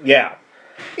 Yeah.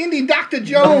 Indy Dr.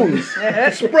 Jones.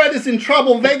 The spread is in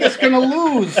trouble. Vegas going to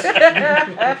lose.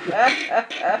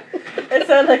 It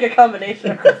sounds like a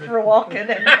combination of Christopher Walken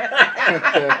and...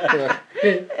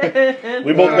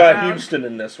 We both got Houston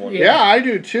in this one. Yeah, I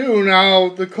do too. Now,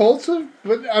 the Colts have...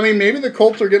 But, I mean, maybe the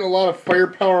Colts are getting a lot of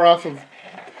firepower off of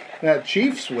that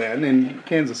Chiefs win in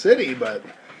Kansas City, but...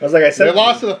 Like I said, they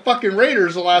lost to the fucking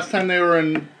Raiders the last time they were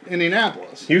in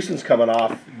Indianapolis. Houston's coming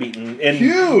off beating in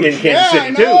Huge. Kansas City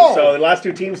I too. know. So the last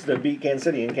two teams to beat Kansas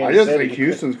City in Kansas I just City. think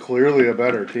Houston's clearly a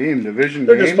better team. Division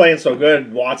They're game. just playing so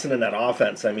good. Watson in that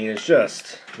offense. I mean, it's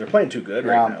just they're playing too good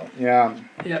right now. Yeah.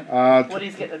 Yeah.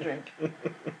 Woody's getting a drink.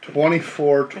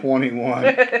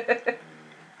 24-21.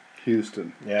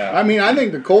 Houston. Yeah. I mean, I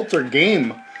think the Colts are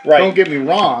game. Right. Don't get me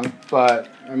wrong, but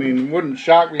I mean, it wouldn't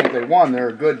shock me if they won. They're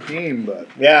a good team, but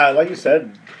Yeah, like you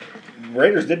said,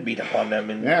 Raiders did beat up on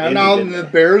them. now the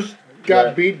Bears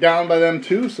got beat down by them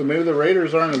too. So maybe the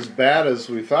Raiders aren't as bad as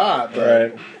we thought.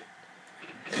 But,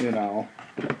 you know.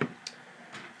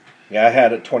 Yeah, I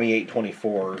had it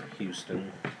 28-24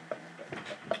 Houston.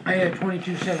 I had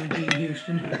 22-17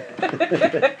 Houston.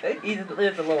 He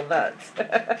lives a little nuts.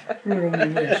 Riddle me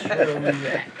this, riddle me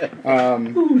that.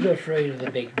 Who's afraid of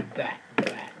the big bat?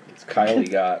 It's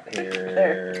Kylie got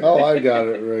here. Oh, I got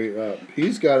it right up.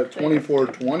 He's got it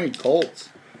 24-20 Colts.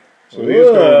 So he's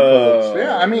Whoa. going Colts.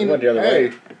 Yeah, I mean, Went the other hey,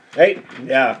 way. Hey,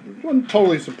 yeah. it wouldn't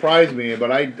totally surprise me, but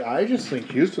I just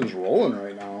think Houston's rolling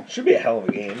right now. Should be a hell of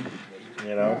a game,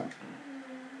 you know.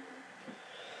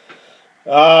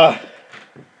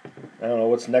 I don't know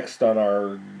what's next on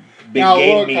our big Now,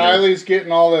 game look, meter. Kylie's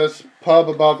getting all this pub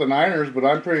about the Niners, but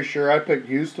I'm pretty sure I picked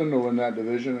Houston to win that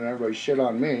division, and everybody shit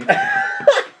on me.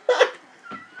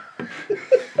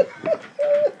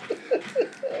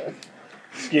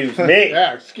 Excuse me.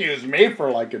 Yeah, excuse me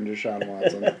for liking Deshaun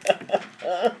Watson.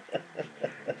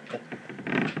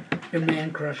 Your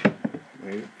man crush.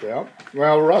 Yeah.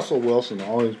 Well, Russell Wilson will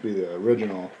always be the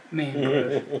original.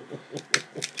 Man crush.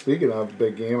 Speaking of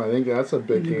big game, I think that's a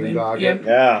big game, dog. Yep.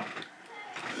 Yeah.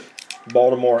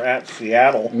 Baltimore at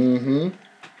Seattle. Mm-hmm.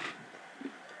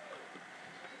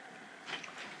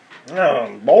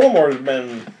 Baltimore's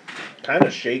been kind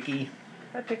of shaky.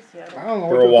 I picked Seattle. I don't know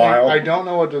For what a to while. think. I don't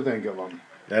know what to think of them.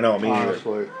 I know, me either.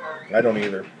 Honestly. I don't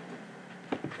either.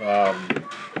 I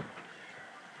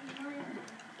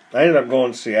ended up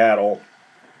going Seattle.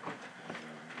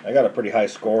 I got a pretty high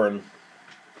scoring.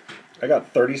 I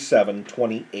got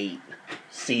 37-28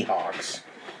 Seahawks.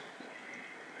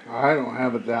 I don't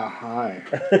have it that high.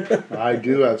 I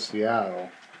do have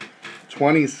Seattle.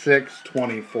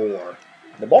 26-24.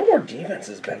 The Baltimore defense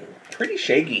has been pretty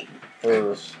shaky.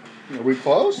 Are we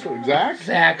close? Exact?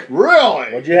 Zach.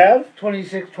 Really? What'd you have?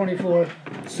 26-24.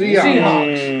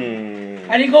 Seahawks.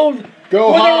 And he goes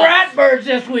Go with the Hawks. Ratbirds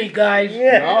this week, guys.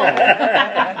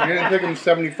 Yeah. No. You're going to pick them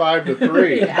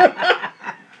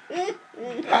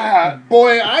 75-3.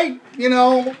 Boy, I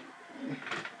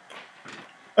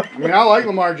like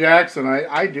Lamar Jackson.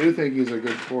 I do think he's a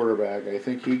good quarterback. I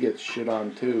think he gets shit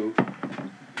on too.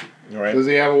 All right. Does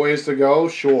he have a ways to go?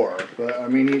 Sure. But, I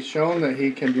mean, he's shown that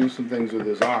he can do some things with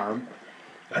his arm.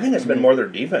 I think it's been more their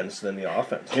defense than the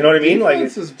offense. You know what I mean?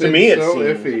 Defense has been so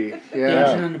iffy.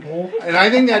 Dancing on Yeah. the pole. And I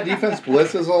think that defense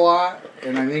blitzes a lot.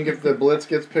 And I think if the blitz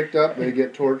gets picked up, they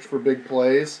get torched for big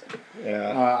plays.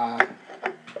 Yeah.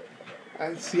 I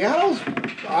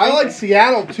like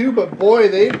Seattle too, but boy,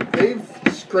 they've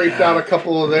scraped out a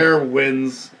couple of their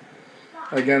wins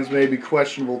against maybe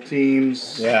questionable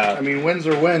teams. Yeah. I mean, wins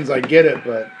are wins. I get it,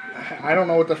 but I don't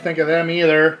know what to think of them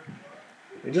either.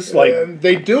 They just like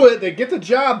They do it. They get the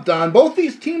job done. Both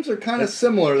these teams are kind of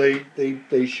similar.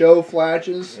 They show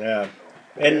flashes. yeah.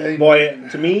 And boy,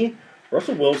 to me,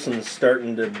 Russell Wilson's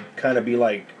starting to kind of be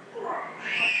like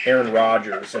Aaron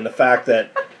Rodgers and the fact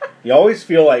that you always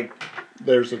feel like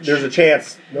There's there's a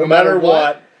chance, no matter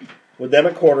what, with them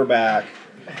at quarterback,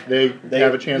 they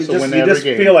have a chance to win every game. You just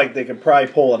game. feel like they could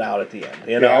probably pull it out at the end,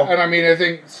 you know? And I mean, I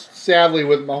think sadly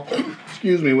with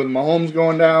Mahomes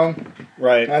going down,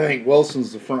 Right. I think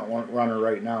Wilson's the front runner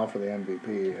right now for the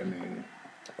MVP. I mean,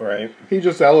 right. He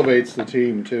just elevates the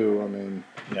team too. I mean,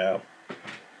 yeah.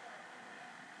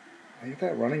 I get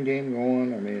that running game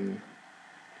going. I mean,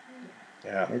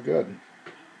 yeah, they're good.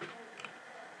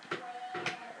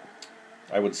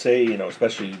 I would say,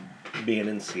 especially being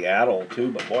in Seattle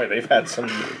too, but boy, they've had some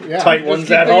tight ones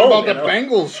at home. About the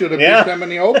Bengals should have beat them in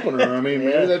the opener. I mean,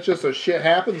 maybe that's just a shit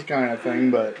happens kind of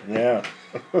thing, but yeah,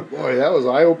 boy, that was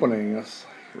eye opening. That's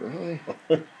really.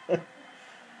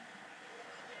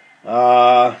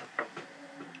 How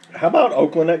about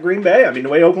Oakland at Green Bay? I mean, the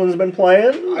way Oakland's been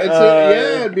playing.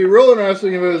 It'd be real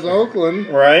interesting if it was Oakland.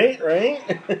 Right.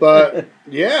 But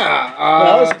yeah,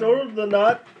 well, it's still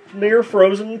not near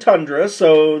frozen tundra,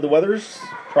 so the weather's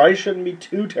probably shouldn't be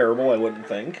too terrible, I wouldn't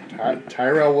think.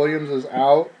 Tyrell Williams is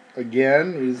out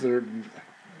again.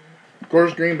 Of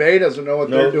course, Green Bay doesn't know what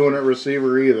they're doing at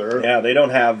receiver either. Yeah, they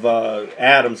don't have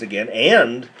Adams again,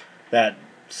 and that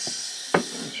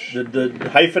the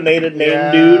hyphenated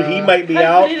name dude, he might be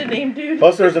out. Name dude.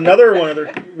 Plus, there's another one of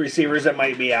the receivers that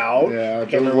might be out. Yeah,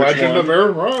 the legend of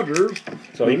Aaron Rodgers.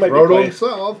 So he might be playing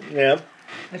himself. Yeah.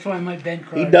 That's why I might bench.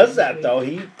 He does that though.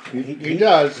 He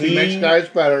does. He makes guys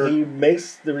better. He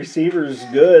makes the receivers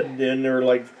good, and they're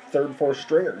like third, fourth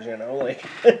stringers. Like.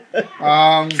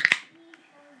 I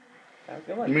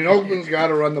mean, Oakland's got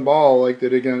to run the ball like they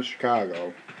did against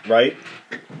Chicago. Right.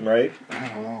 I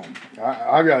don't know.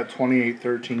 I got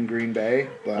 28-13 Green Bay,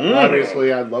 but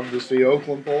obviously I'd love to see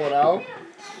Oakland pull it out.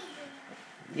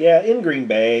 Yeah, in Green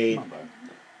Bay.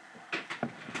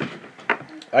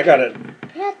 I got it.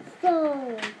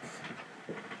 Pretzels.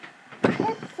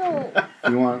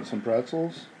 You want some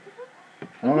pretzels?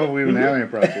 I don't know if we even have any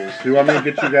pretzels. Do you want me to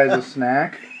get you guys a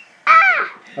snack?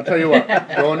 I'll tell you what.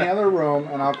 Go in the other room,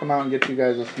 and I'll come out and get you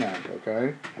guys a snack,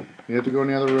 okay? You have to go in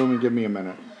the other room and give me a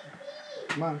minute.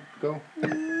 Come on, go.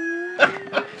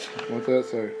 What's that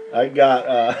say? I got,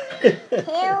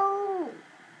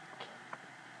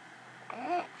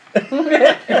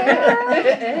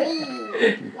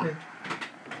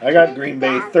 I got Green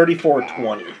Bay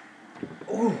 34-20.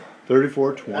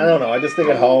 34-20. I don't know. I just think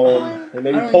at home. They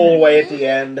maybe pull away at the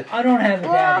end. I don't have it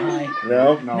that high.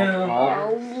 No?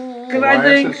 No. Because I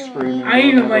think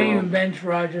I might even bench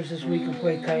Rodgers this week and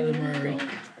play Kyler Murray.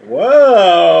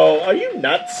 Whoa. Are you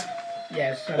nuts?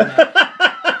 Yes, I'm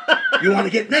nuts. You want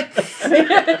to get nuts?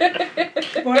 But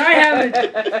I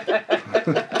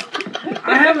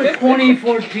have a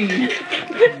 2014.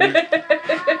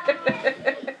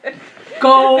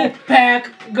 Go,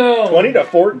 Pack, go.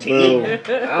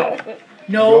 20-14. Wow.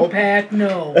 No, Pack,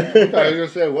 no. I was going to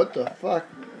say, what the fuck?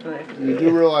 You do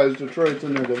realize Detroit's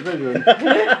in their division.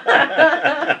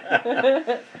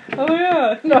 Oh,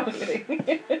 yeah. No, I'm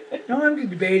kidding. No, I'm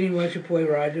debating whether to play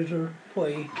Rodgers or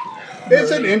play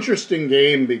It's an interesting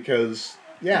game because,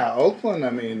 Oakland,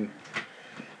 I mean...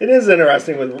 It is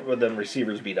interesting with them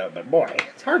receivers beat up, but boy,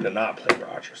 it's hard to not play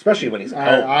Rodgers, especially when he's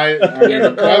out. I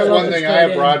mean, that's one thing. I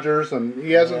have Rodgers, and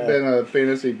he hasn't been a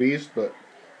fantasy beast, but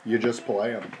you just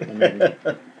play him. I mean,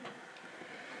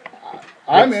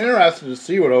 I'm interested to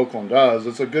see what Oakland does.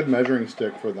 It's a good measuring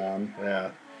stick for them. Yeah,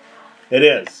 it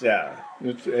is. Yeah,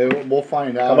 we'll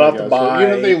find out. Coming off the bye,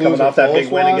 so, if they lose coming off that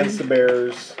big win one, against the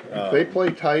Bears. If they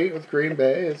play tight with Green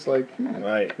Bay, it's like,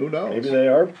 right? Who knows? Maybe they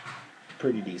are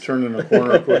pretty decent. Turning the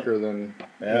corner quicker than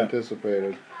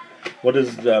anticipated. What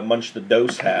does Munch the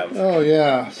Dose have? Oh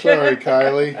yeah, sorry,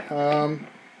 Kylie.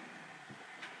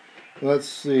 Let's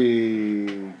see.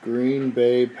 Green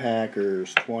Bay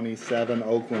Packers 27,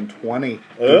 Oakland 20.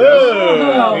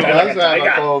 Oh, he does have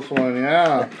a close one,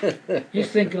 yeah.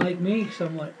 He's thinking like me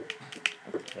somewhat.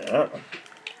 Yeah.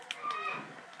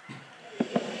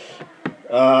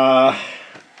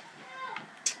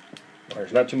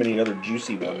 There's not too many other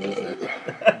juicy ones, is there?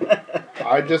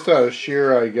 I just had a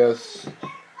sheer, I guess,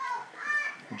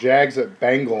 Jags at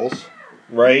Bengals.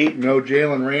 Right. No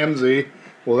Jalen Ramsey.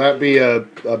 Will that be a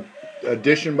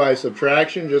addition by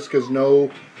subtraction? Just because now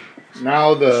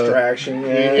the distraction.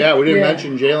 Yeah, we didn't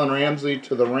mention Jalen Ramsey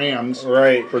to the Rams.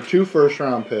 Right. For 2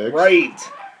 first-round picks. Right.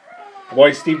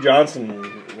 Boy, Steve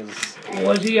Johnson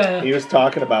was he? He was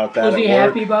talking about that. Was he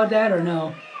happy about that or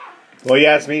no? Well, he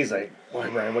asked me. He's like, "Boy,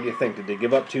 Brian, what do you think? Did they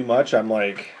give up too much?" I'm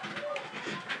like,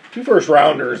 2 first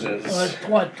rounders is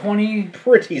what 20?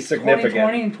 Pretty significant.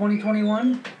 2020 and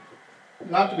 2021.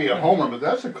 not to be a homer, but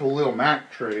that's a Khalil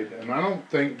Mack trade, and I don't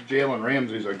think Jalen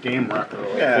Ramsey's a game wrecker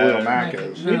like Khalil Mack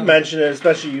is. No. We've mentioned it,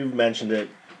 especially you've mentioned it.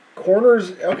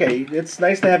 Corners, okay, it's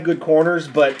nice to have good corners,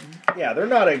 but yeah, they're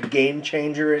not a game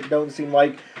changer. It don't seem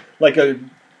like a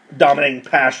dominating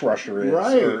pass rusher is,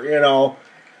 Right. or, you know.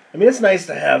 I mean, it's nice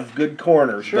to have good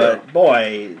corners, Sure. but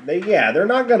boy, they're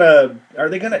not gonna. Are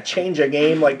they gonna change a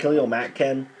game like Khalil Mack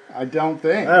can? I don't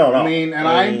think. I don't know. I mean, and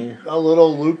I'm a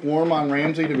little lukewarm on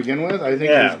Ramsey to begin with. I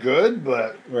think he's good,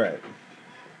 but right.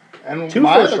 And 2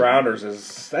 first rounders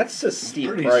that's a steep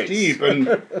pretty price. steep,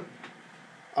 and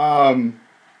and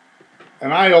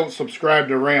I don't subscribe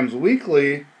to Rams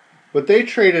Weekly, but they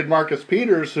traded Marcus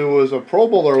Peters, who was a Pro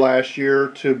Bowler last year,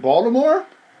 to Baltimore.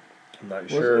 I'm not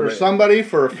sure, or but somebody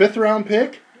for a 5th round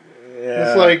pick. yeah.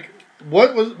 It's like,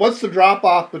 what's the drop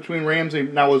off between Ramsey?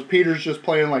 Now, was Peters just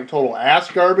playing like total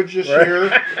ass garbage this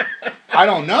year? I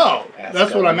don't know.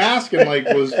 That's what I'm asking. Like,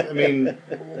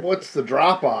 what's the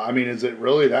drop off? I mean, is it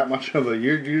really that much of a?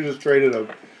 You just traded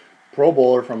a Pro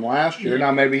Bowler from last year.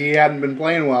 Now, maybe he hadn't been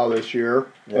playing well this year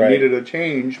and needed a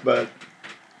change, but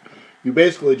you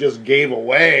basically just gave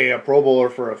away a Pro Bowler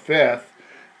for a 5th.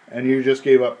 And you just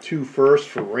gave up 2 firsts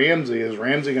for Ramsey. Is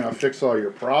Ramsey going to fix all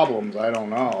your problems? I don't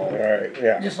know. Right,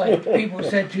 yeah. Just like people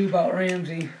said too about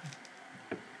Ramsey.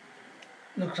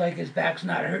 Looks like his back's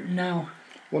not hurting now.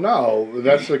 Well, no,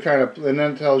 that's the kind of, and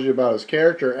then it tells you about his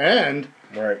character. And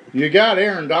you got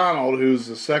Aaron Donald, who's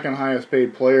the 2nd highest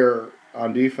paid player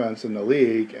on defense in the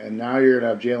league, and now you're going to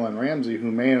have Jalen Ramsey, who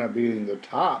may end up being the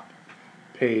top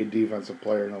paid defensive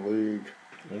player in the league.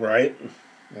 Right.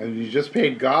 And you just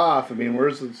paid Goff. I mean,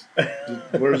 where's this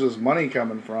money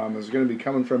coming from? It's going to be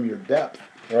coming from your depth.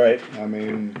 Right. I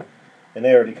mean, and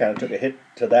they already kind of took a hit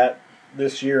to that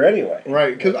this year anay.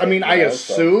 Right. Because, I mean, I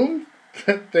assume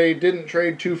that they didn't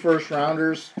trade 2 first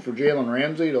rounders for Jalen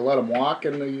Ramsey to let him walk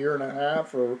in a year and a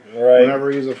half or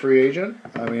whenever he's a free agent.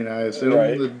 I mean, I assume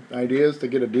the idea is to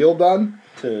get a deal done.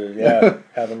 To,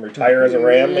 have him retire as a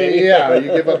Ram, maybe? Yeah, you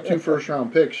give up 2 first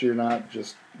round picks, you're not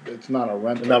just... It's not a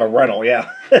rental. Not a rental, yeah.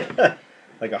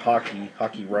 Like a hockey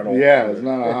rental. Yeah, it's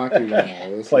not a hockey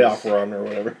rental. This playoff run or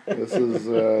whatever. This is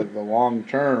the long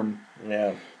term.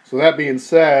 Yeah. So that being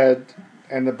said,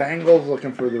 and the Bengals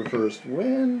looking for their first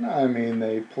win. I mean,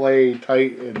 they play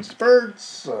tight in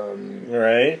spurts.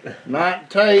 Right.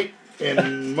 Not tight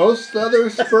in most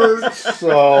other spurts.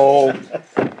 So,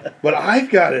 but I've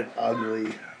got it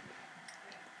ugly.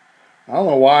 I don't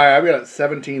know why. I've got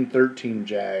 17-13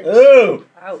 Jags. Ooh!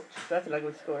 Ouch. That's an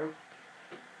ugly score.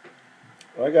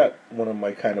 Well, I got one of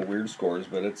my kind of weird scores,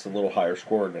 but it's a little higher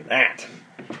score than that.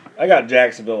 I got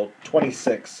Jacksonville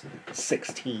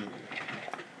 26-16.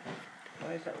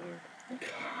 Why is that weird?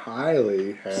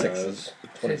 Kylie has... Sixes.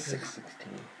 26-16.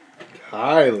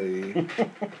 Kylie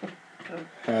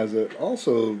has it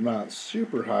also not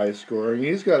super high scoring.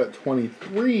 He's got it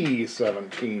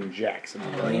 23-17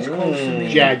 Jacksonville. Oh, he's close to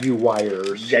me.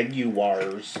 Jaguars.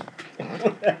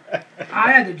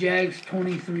 I had the Jags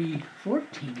 23-14.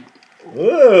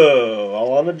 Ooh,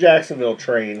 all on the Jacksonville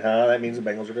train, huh? That means the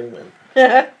Bengals are going to win.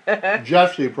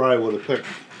 Jesse probably would have picked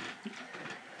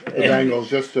the Bengals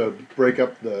just to break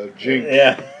up the jinx.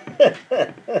 Yeah.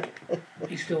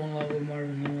 He's still in love with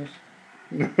Marvin Lewis.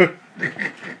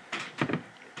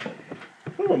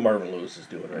 I wonder what Marvin Lewis is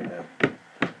doing right now.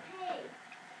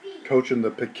 Coaching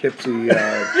the Poughkeepsie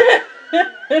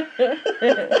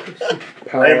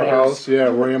powerhouse. Yeah,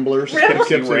 Ramblers.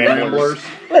 Poughkeepsie Ramblers.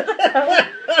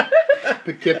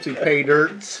 Poughkeepsie Pay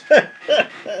Dirts.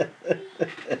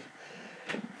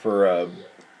 For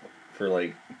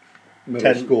like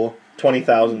middle school.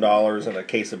 $20,000 and a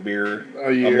case of beer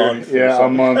a year. A month. Yeah, a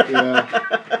month. Yeah.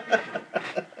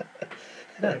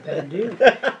 Not a bad deal.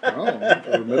 Oh,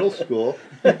 for middle school.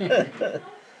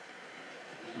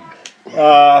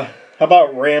 How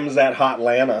about Rams at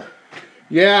Hotlanta?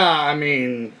 Yeah, I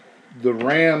mean, the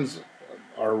Rams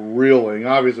are reeling.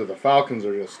 Obviously, the Falcons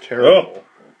are just terrible. Oh,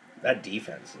 that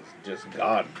defense is just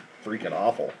god freaking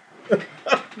awful.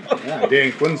 Yeah,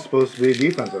 Dan Quinn's supposed to be a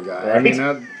defensive guy. Right? I mean,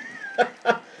 that,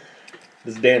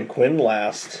 Does Dan Quinn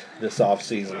last this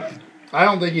offseason? I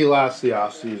don't think he lasts the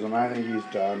offseason. I think he's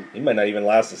done. He might not even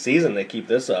last the season. They keep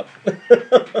this up. I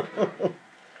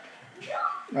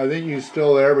think he's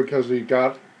still there because he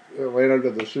got Atlanta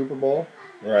to the Super Bowl.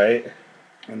 Right.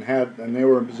 And they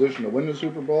were in position to win the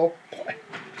Super Bowl.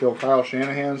 Until Kyle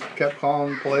Shanahan kept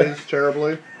calling plays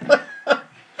terribly. Not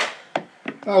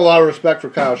a lot of respect for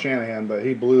Kyle Shanahan, but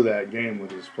he blew that game with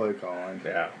his play calling.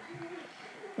 Yeah.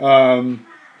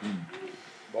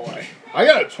 Boy. I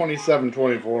got a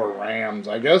 27-24 Rams.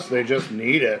 I guess they just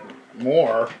need it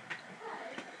more.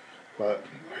 But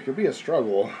It could be a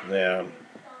struggle. Yeah.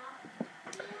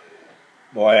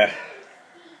 Boy,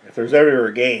 if there's ever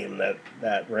a game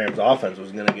that Rams offense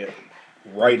was going to get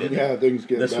righted, Yeah, things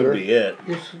get this better. would be it.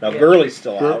 This- Now, yeah. Gurley's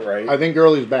still out, right? I think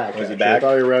Gurley's back. Was he actually. back? I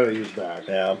thought you read it. He was back.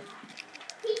 Yeah.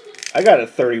 I got a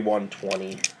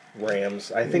 31-20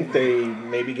 Rams. I think they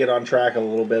maybe get on track a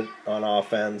little bit on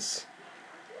offense.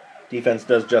 Defense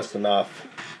does just enough.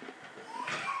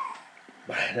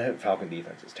 But that Falcon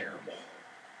defense is terrible.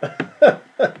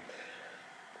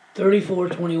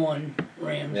 34-21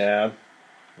 Rams. Yeah.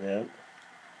 Yeah.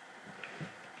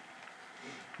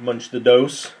 Munch the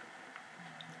dose.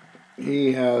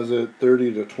 He has it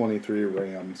 30-23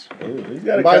 Rams. Ooh, he's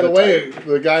got And it by the kinda way,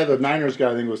 tight. the Niners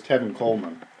guy, I think, was Tevin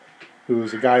Coleman, who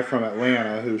was a guy from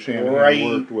Atlanta who Shanahan Right.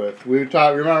 worked with. We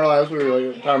talked. Remember last week we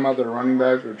were talking about their running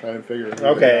backs. We were trying to figure. Who they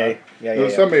Okay. got. Yeah, It yeah,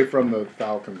 was yeah. somebody from the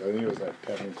Falcons. I think it was like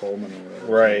Tevin Coleman or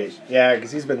whatever. Right. Yeah,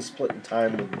 because he's been splitting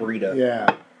time with Breida. Yeah.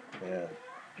 Yeah.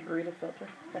 Burrito filter.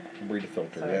 Breida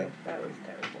filter, Sorry, yeah. that was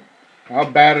terrible. How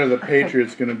bad are the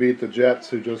Patriots going to beat the Jets,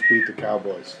 who just beat the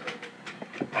Cowboys?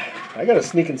 I got a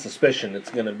sneaking suspicion it's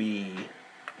going to be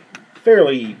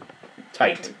fairly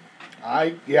tight.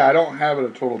 I don't have it a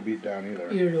total beatdown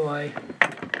either. Either do I.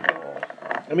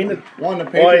 I mean, The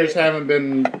Patriots haven't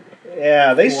been.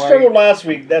 yeah, they Why- struggled last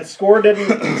week. That score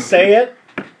didn't say it.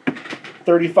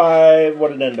 35,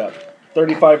 what did it end up?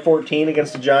 35-14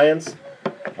 against the Giants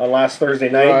on last Thursday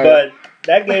night. Right. But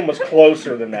that game was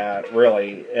closer than that,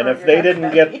 really. And if they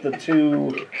didn't get the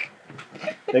two,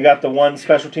 they got the one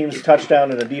special teams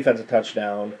touchdown and a defensive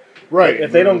touchdown. Right.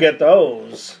 If they don't get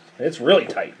those, it's really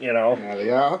tight, you know?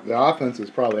 Yeah, the offense is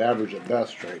probably average at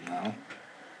best right now.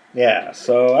 Yeah,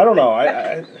 so I don't know.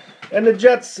 And the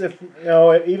Jets,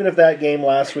 even if that game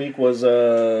last week was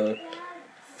a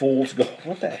fool's goal,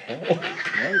 what the hell?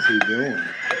 What is he doing?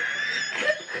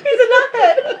 He's a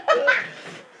nuthead.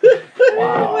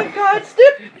 Oh my God,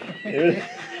 Stu!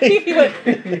 He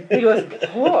goes,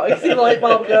 oh, I see the light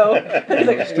bulb go. He's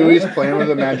like, Stewie's playing with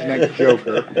Imaginext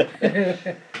Joker.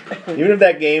 Even if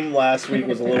that game last week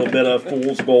was a little bit of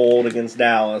fool's gold against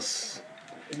Dallas,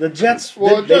 the Jets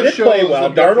Well, they it did just play shows well.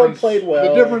 the Darnold difference- played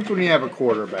well. The difference when you have a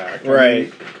quarterback.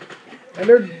 Right. And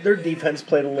their defense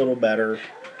played a little better.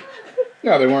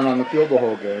 Yeah, they weren't on the field the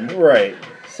whole game. Right.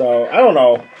 So I don't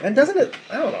know. And doesn't it?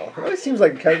 I don't know. It always seems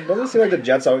like the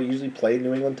Jets usually play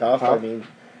New England tough. I mean,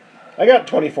 I got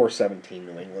 24-17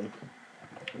 New England.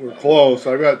 We're close.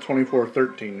 I got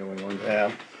 24-13 New England.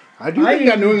 Yeah. I do think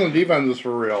that New England defense is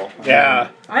for real. Yeah.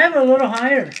 I have it a little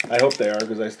higher. I hope they are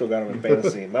because I still got them in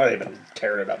fantasy. They've been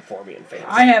tearing it up for me in fantasy.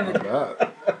 I have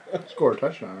it. Score a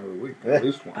touchdown every week, at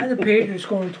least one. I have the Patriots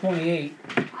scoring 28.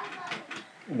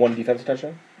 One defensive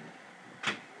touchdown?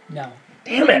 No.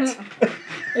 Damn it!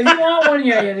 If you want one,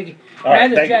 yeah, All I right,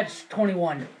 had the thank you. Jets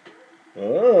 21.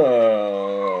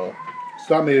 Oh.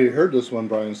 Stop me if you heard this one,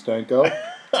 Brian Stanko.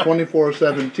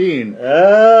 24-17.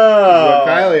 Oh. What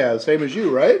Kylie has, same as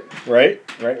you, right? Right.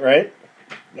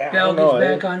 Yeah, I Bell don't know.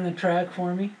 gets back on the track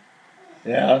for me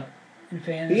Yeah. in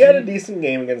fantasy. He had a decent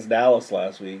game against Dallas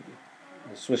last week.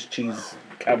 The Swiss cheese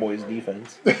Cowboys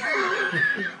defense.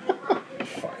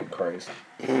 Fucking Christ.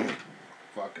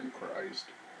 Fucking Christ.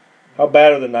 How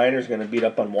bad are the Niners going to beat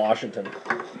up on Washington?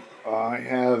 I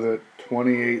have it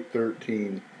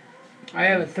 28-13. I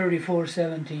have it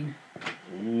 34-17.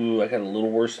 Ooh, I got a little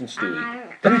worse than Stewie.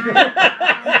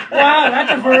 Wow,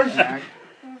 that's a first.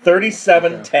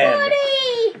 37-10.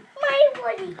 Woody! My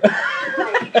Woody!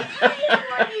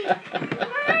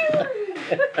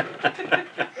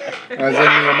 As in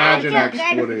the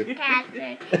Imaginext Woody. Hey,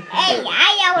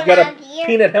 I He's got out a here.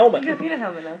 peanut helmet. you got a peanut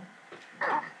helmet now.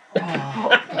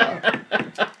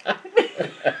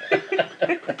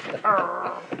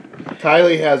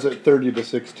 Kylie has it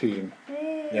 30-16.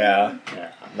 Yeah.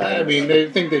 I mean, they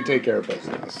think they take care of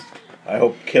business. I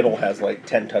hope Kittle has like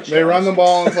 10 touchdowns. They run the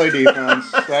ball and play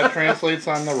defense. That translates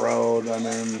on the road. I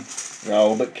mean,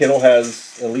 No, but Kittle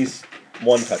has at least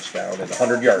one touchdown and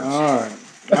 100 yards. all right.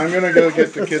 I'm gonna go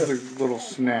get the kids a little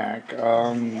snack.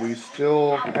 We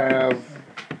still have.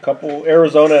 Couple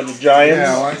Arizona and the Giants.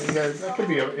 Yeah, well, you guys, that could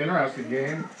be an interesting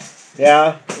game.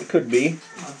 Yeah, it could be.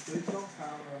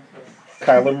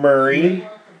 Kyler Murray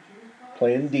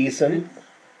playing decent.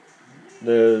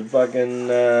 The fucking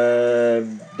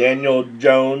Daniel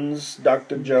Jones,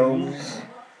 Dr. Jones,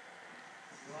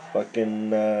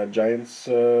 fucking Giants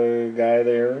guy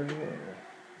there. What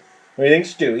do you think,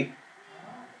 Stewie?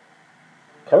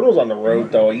 Cardinals on the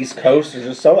road though, East Coast is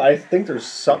just so. I think there's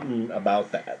something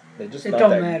about that. They just It not don't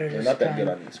that. matter They're this not that good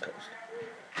time. on East Coast.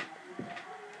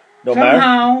 Don't matter.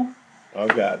 Somehow, Oh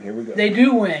God, here we go. they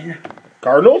do win.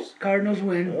 Cardinals? Cardinals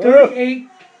win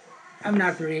Oh. I'm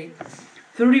not 38.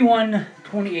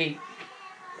 31-28.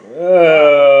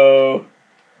 Oh.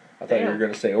 I thought you were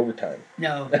going to say overtime.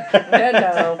 No. No.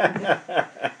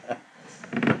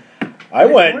 I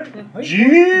went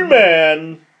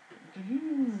G-Man.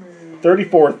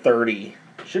 34-30.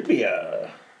 Should be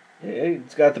a...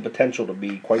 It's got the potential to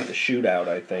be quite the shootout,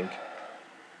 I think.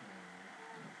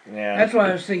 Yeah. That's why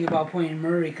I was thinking about playing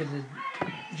Murray because of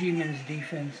G-Man's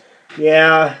defense.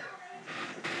 Yeah.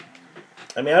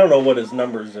 I mean, I don't know what his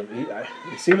numbers have...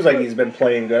 It seems like he's been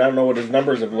playing good. I don't know what his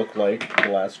numbers have looked like the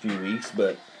last few weeks,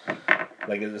 but...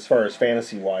 Like, as far as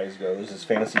fantasy-wise goes, his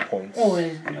fantasy points... Oh,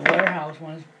 in the warehouse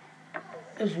one.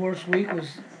 His worst week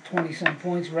was 20-some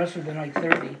points. The rest have been like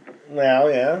 30. Now,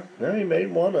 yeah. Well, you may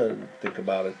want to think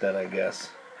about it then, I guess.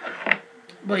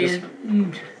 But if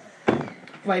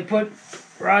I put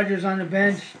Rodgers on the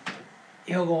bench,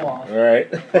 he'll go off. All right.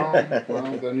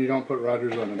 Well, then you don't put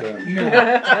Rodgers on the bench.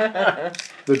 No.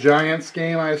 The Giants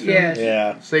game, I assume? Yes.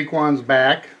 Yeah. Saquon's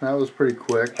back. That was pretty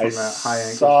quick from I that high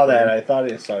ankle saw sprain. that. I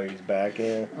thought I saw he's back,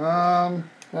 yeah.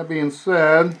 That being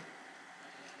said,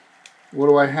 what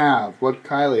do I have? What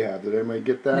Kylie have? Did anybody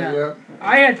get that No. yet?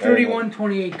 I had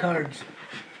 31-28 cards.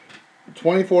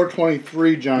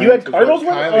 24-23 Giants. You had is what Cardinals win?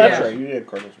 Kylie Oh, that's has. right. You did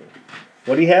Cardinals win.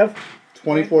 What do you have?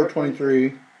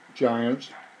 24-23 Giants.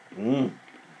 Mm.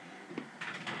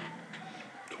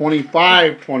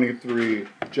 25-23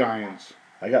 Giants.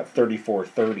 I got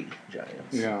 34-30 Giants.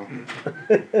 Yeah.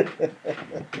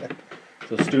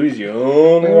 So Stewie's the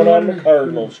only one on the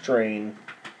Cardinals train.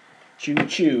 Choo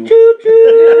choo.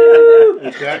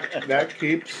 That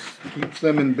keeps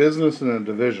them in business in a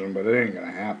division, but it ain't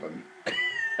gonna happen.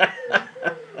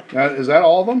 Now, is that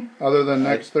all of them, other than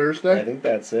next I Thursday? think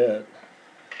that's it.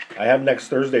 I have next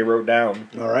Thursday wrote down.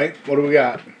 All right. What do we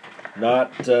got?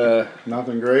 Not,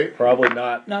 Nothing great. probably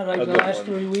not. Not like a the good last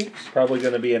one. 3 weeks. Probably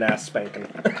going to be an ass spanking.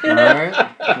 All right.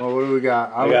 Well, what do we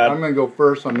got? I'm got- going to go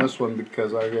first on this one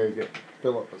because I got to get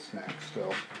Philip a snack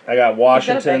still. I got Got a bag of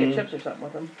Washington. chips or something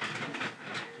with him.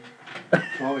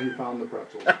 Oh, he found the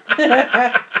pretzels.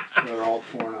 They're all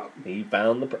torn up. He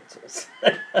found the pretzels.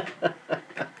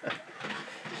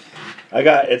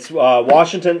 It's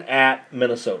Washington at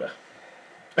Minnesota.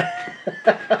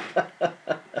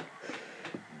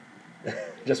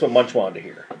 Just what Munch wanted to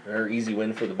hear. Their easy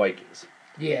win for the Vikings.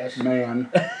 Yes. Man.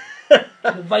 The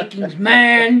Vikings,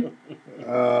 man.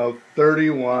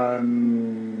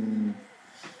 31-14.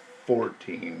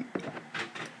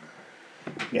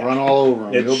 Yeah. Run all over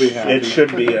him. He'll be happy. It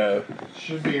should be a...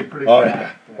 Should be a pretty Oh,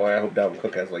 bad. yeah. Boy, I hope Dalvin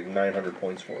Cook has like 900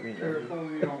 points for me.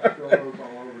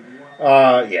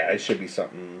 Yeah, it should be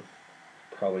something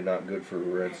probably not good for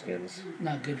Redskins.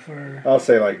 Not good for... I'll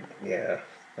say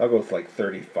I'll go with like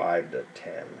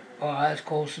 35-10. Oh, that's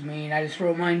close to me. I just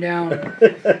wrote mine down.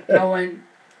 I went,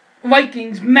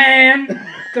 Vikings, man.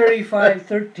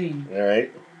 35-13. All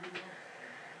right.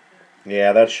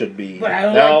 Yeah, that should be... But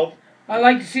I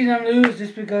like to see them lose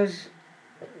just because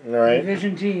all right.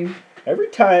 division team. Every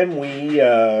time we,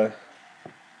 not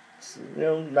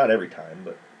every time,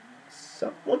 but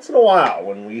once in a while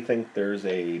when we think there's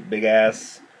a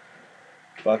big-ass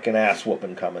fucking ass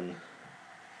whooping coming,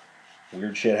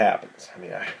 weird shit happens. I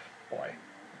mean, boy,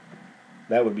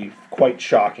 that would be quite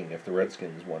shocking if the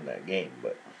Redskins won that game,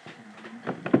 but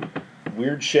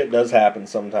weird shit does happen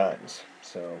sometimes,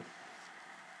 so...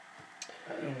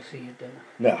 I don't see it though.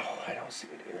 No, I don't see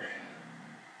it either.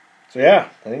 So yeah,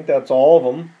 I think that's all of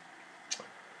them.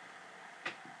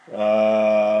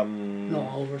 No,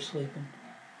 Oliver sleeping.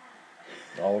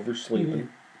 Oliver's sleeping.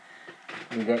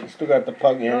 Still got the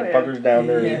pug. Yeah, Oh, the yeah. pugger's down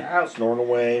there Yeah. snoring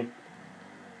away.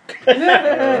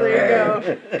 There you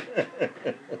go.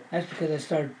 That's because I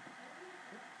started.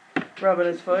 Rubbing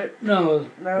his foot. No,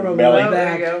 No, rubbing Belly. my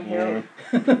There back. you go. Mm.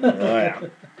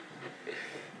 Yep.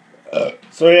 Oh yeah.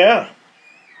 So yeah,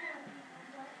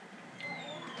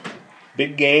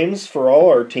 big games for all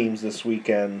our teams this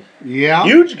weekend. Yeah.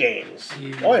 Huge games.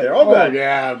 Huge. Oh, they're all Oh, good.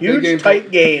 yeah. Big Huge, games.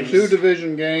 tight games. 2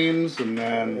 division games, and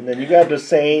And then... then you got the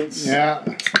Saints. Yeah.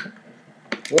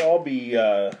 We'll all be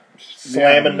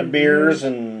slamming the beers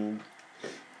and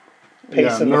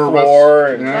pacing the nervous. floor.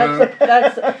 And Yeah.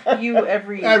 That's you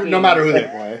every No game. matter who they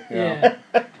play. Yeah.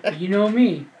 Yeah. You know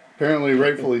me. Apparently,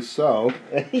 rightfully so.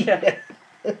 Yeah.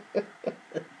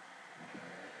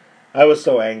 I was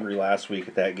so angry last week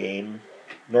at that game.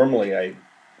 Normally I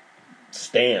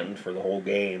stand for the whole And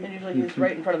game. usually he was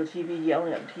right in front of the TV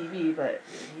yelling at the TV, but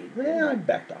Yeah, I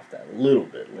backed off that a little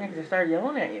bit. yeah, because they started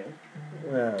yelling at you.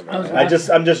 Well, I was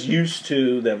I'm just used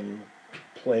to them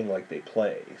playing like they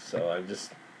play, so I've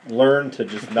just learned to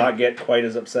just not get quite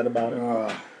as upset about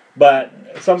it. But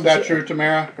Is that true,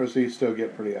 Tamara? Or does he still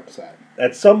get pretty upset?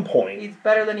 At some point, He's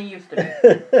better than he used to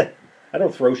be. I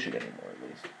don't throw shit anymore. At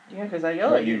least. Yeah, because I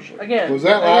yell Not at you. usually. Again. Was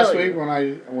that I yell last at week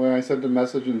you. when I sent the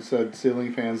message and said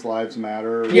ceiling fans' lives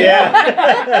matter? Yeah.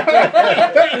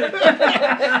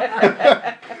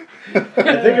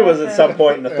 I think it was at some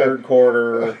point in the third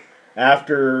quarter I think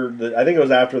it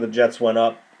was after the Jets went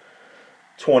up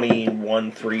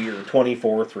 21-3 or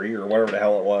 24-3 or whatever the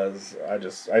hell it was.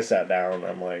 I sat down and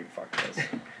I'm like, fuck this.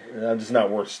 I'm just not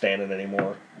worth standing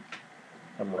anymore.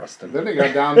 I'm rusting. Then it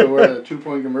got down to where the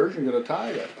 2-point conversion could have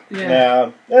tied it. Yeah.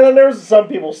 And then there was some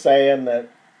people saying that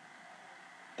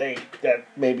that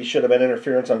maybe should have been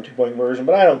interference on a 2-point conversion,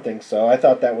 but I don't think so. I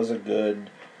thought that was a good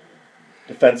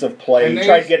defensive play. He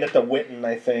tried getting it to Witten,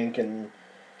 I think, and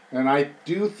I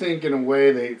do think in a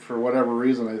way for whatever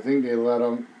reason, I think they let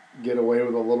him get away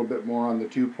with a little bit more on the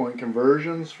 2-point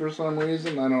conversions for some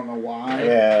reason. I don't know why.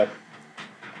 Yeah.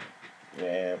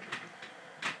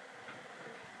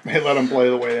 They let him play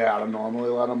the way they ought to normally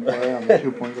let him play on the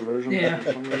 2-point conversion. Yeah.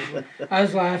 For some reason. I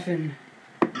was laughing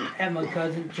at my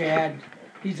cousin Chad.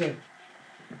 He's a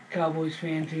Cowboys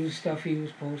fan too. Stuff he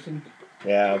was posting.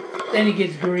 Yeah. Then he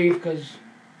gets grief because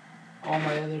all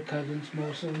my other cousins,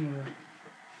 most of them are,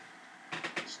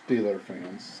 Steeler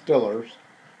fans. Stillers.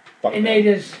 Fuck and them. they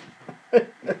just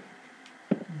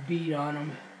beat on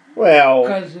him Well,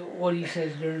 because what he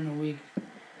says during the week.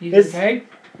 He's His- like,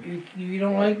 hey, you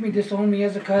don't like me, disown me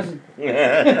as a cousin.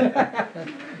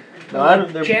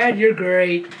 no, Chad, you're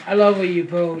great. I love what you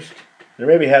post. there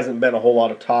maybe hasn't been a whole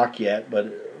lot of talk yet, but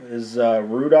is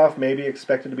Rudolph maybe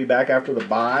expected to be back after the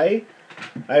bye?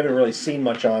 I haven't really seen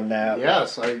much on that.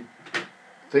 Yes, I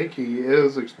think he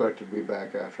is expected to be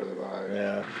back after the bye.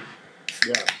 Yeah.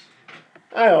 Yes.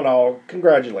 I don't know.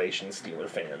 Congratulations, Steeler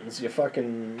fans. You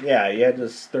had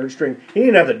this third string. He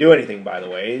didn't have to do anything, by the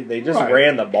way. They just Right.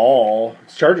 ran the ball.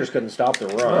 Chargers couldn't stop the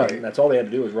run. Right. That's all they had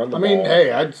to do was run the I ball. mean,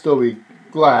 hey, I'd still be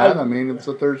glad. I mean, it's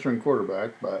a third-string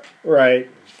quarterback, but... Right.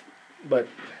 But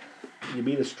you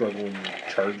beat a struggling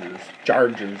Chargers.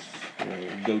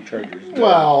 Go Chargers. Go.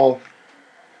 Well,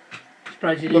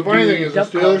 Surprised you the didn't funny do thing is the duck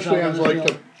Steelers calls out fans on the like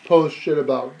to field. post shit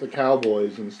about the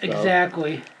Cowboys and stuff.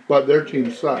 Exactly. But their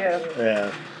team sucks. Yeah.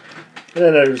 Yeah. And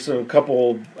then there's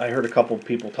I heard a couple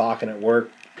people talking at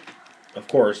work. Of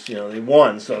course, they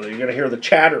won, so you're going to hear the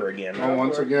chatter again. Oh,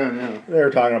 once again, yeah. They're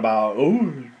talking about,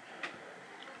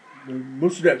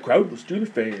 most of that crowd was Steelers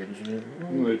fans.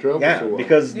 They traveled Yeah, so well.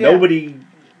 because Yeah. nobody,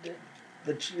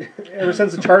 ever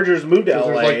since the Chargers moved to 'Cause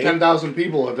LA. there's like 10,000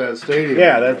 people at that stadium.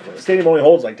 Yeah, that stadium only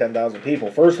holds like 10,000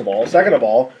 people, first of all. Second of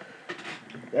all,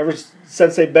 ever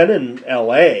since they've been in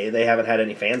LA, they haven't had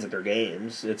any fans at their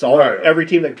games. It's all Right. Every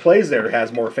team that plays there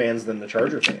has more fans than the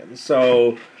Charger fans.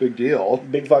 So Big deal.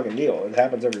 big fucking deal. It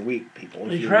happens every week, people.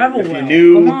 They travel well.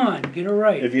 Come on, get it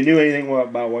right. If you knew anything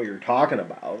about what you're talking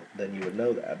about, then you would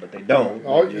know that. But they don't.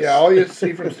 All, They just- yeah, all you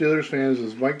see from Steelers fans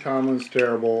is Mike Tomlin's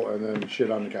terrible and then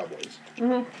shit on the Cowboys.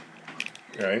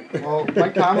 Right. Well,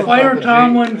 Mike Tomlin's Fire not the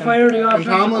Tomlin, G- fire the and offensive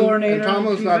Tomlin, and coordinator.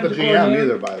 Tomlin's not the defensive GM coordinator.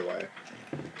 either, by the way.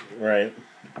 Right.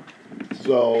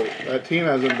 So that team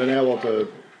hasn't been able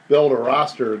to build a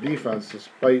roster of defense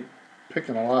despite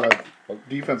picking a lot of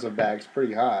defensive backs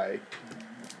pretty high.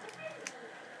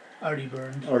 Artie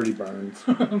Burns. Artie Burns.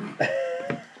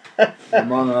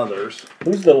 Among others.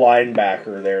 Who's the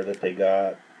linebacker there that they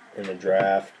got in the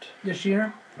draft? This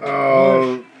year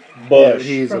Oh, Bush. Yeah,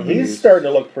 he's a He's beast. starting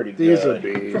to look pretty he's a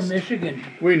good. from beast. Michigan.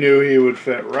 We knew he would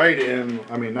fit right in.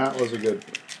 I mean, that was a good.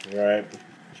 Right.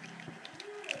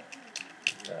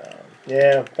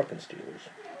 Yeah, fucking Steelers.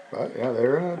 But yeah,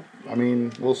 they're in a. I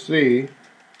mean, we'll see.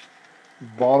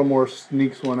 Baltimore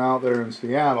sneaks one out there in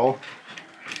Seattle.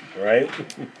 Right?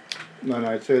 Then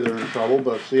I'd say they're in trouble.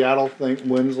 But if Seattle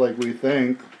wins like we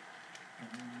think,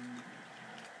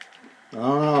 I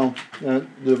don't know.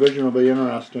 That division will be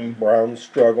interesting. Browns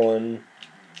struggling.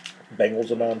 Bengals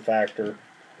a non-factor.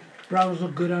 Browns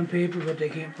look good on paper, but they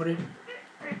can't put it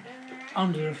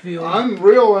onto the field. I'm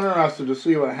real interested to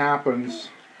see what happens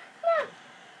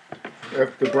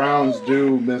if the Browns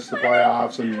do miss the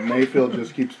playoffs and Mayfield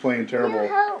just keeps playing terrible.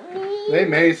 Help me. They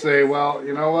may say, well,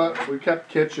 you know what? We kept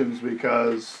Kitchens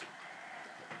because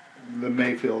the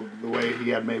way he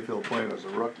had Mayfield playing as a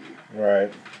rookie.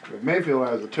 Right. If Mayfield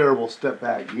has a terrible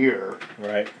step-back year,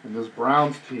 Right. and this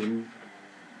Browns team,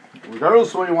 regardless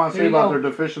of what you want to There say you about go. their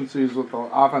deficiencies with the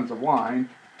offensive line,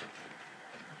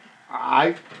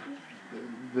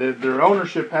 their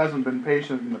ownership hasn't been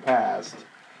patient in the past.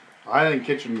 I think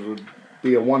Kitchens would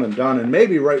be a one and done, and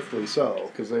maybe rightfully so,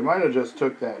 because they might have just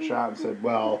took that shot and said,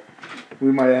 well,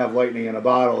 we might have lightning in a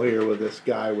bottle here with this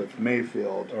guy with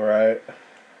Mayfield. All right.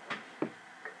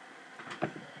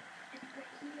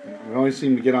 We always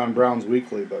seem to get on Browns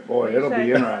weekly, but boy, it'll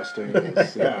be interesting.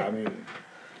 Yeah, I mean,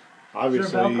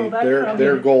 obviously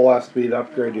their goal has to be to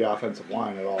upgrade the offensive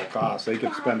line at all costs. They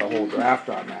could spend a whole draft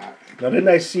on that. Now, didn't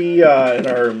I see in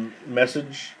our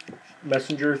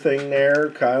messenger thing there,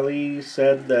 Kylie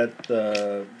said that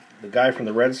the guy from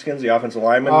the Redskins, the offensive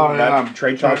lineman, got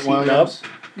trade talks heating up?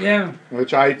 Yeah.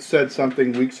 Which I said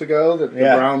something weeks ago that the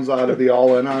Browns ought to be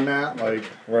all in on that. Like,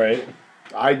 right.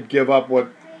 I'd give up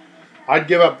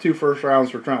 2 first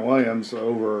rounds for Trent Williams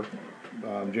over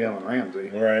Jalen Ramsey.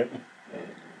 Right.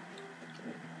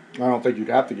 I don't think you'd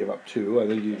have to give up 2. I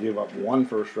think you'd give up 1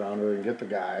 first rounder and get the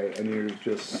guy, and you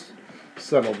just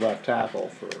settled left tackle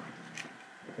for.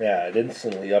 Yeah, it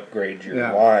instantly upgrades your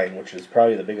line, which is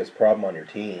probably the biggest problem on your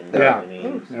team. Yeah. I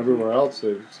mean, everywhere else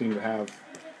they seem to have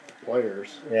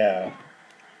players. Yeah.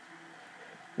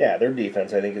 Yeah, their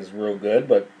defense I think is real good,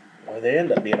 but they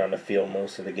end up being on the field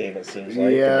most of the game. It seems like,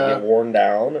 and they get worn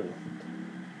down, and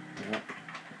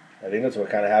I think that's what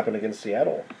kind of happened against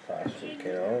Seattle last week.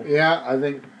 You know. Yeah, I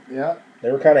think. Yeah.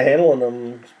 They were kind of handling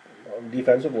them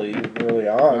defensively early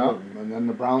on. Yeah, and then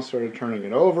the Browns started turning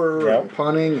it over and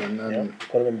punting, and then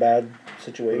put them in bad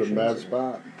situations. Put them in bad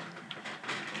spot.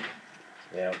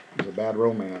 Yeah. It was a bad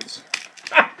romance.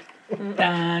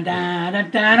 Da, da, da,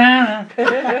 da,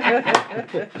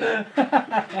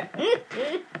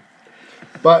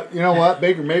 But you know what?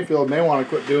 Baker Mayfield may want to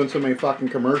quit doing so many fucking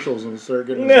commercials and start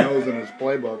getting his nose in his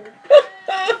playbook.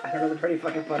 I heard it was pretty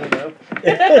fucking funny though.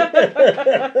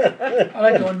 I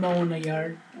like going mowing the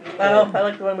yard. Well, I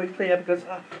like the one we clean up because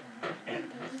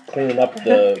cleaning up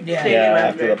the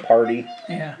after the party.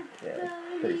 Yeah. Yeah,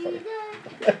 pretty funny.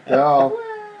 Well,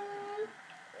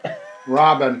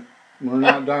 Robin, we're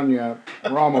not done yet.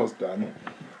 We're almost done.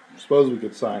 Suppose we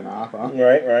could sign off, huh?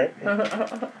 Right.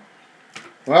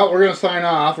 Well, we're going to sign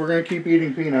off. We're going to keep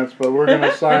eating peanuts, but we're going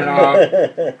to sign off.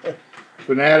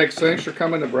 Fanatics, thanks for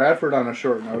coming to Bradford on a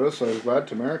short notice. I was glad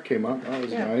Tamara came up. That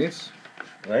was nice.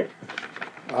 Right.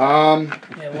 Yeah,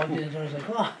 one day I was like,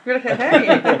 oh. You're like,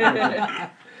 hey.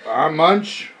 I'm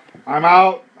Munch. I'm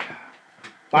out.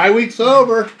 5 weeks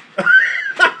over.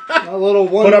 A little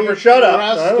one put up or shut up.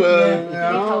 Rest, that's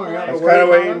kind of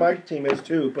the way my team is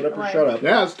too. Put up or shut up.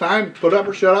 Yeah, it's time. Put up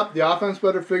or shut up. The offense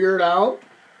better figure it out.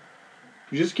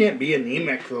 You just can't be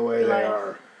anemic the way they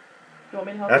are. You want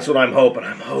me to help That's you? what I'm hoping.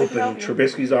 I'm hoping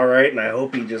Trubisky's all right, and I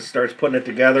hope he just starts putting it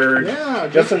together. Yeah,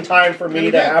 just in time for me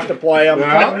to have to play him.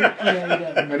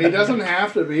 And he doesn't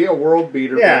have to be a world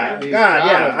beater.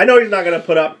 Yeah. I know he's not going to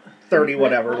put up 30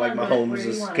 whatever like Mahomes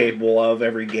is capable of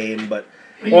every game, but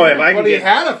boy, if I can he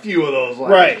had a few of those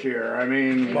last year. I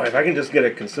mean, boy, if I can just get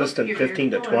a consistent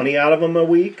 15 to 20 out of him a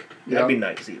week, that'd be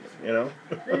nice, even. You know.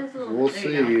 We'll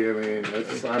see. I mean,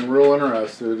 I'm real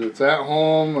interested. It's at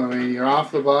home. I mean, you're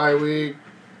off the bye week.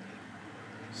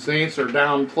 Saints are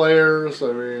down players.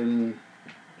 I mean,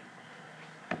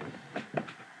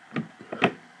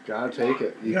 gotta take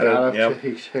it. You gotta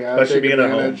take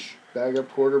advantage. Backup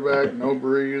quarterback, no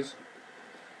breeze.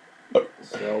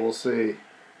 So we'll see.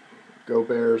 Go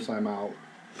Bears, I'm out.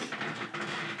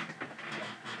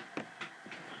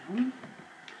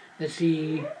 Let's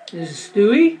see. This is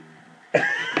Stewie.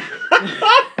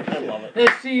 I love it.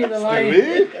 Let's see if the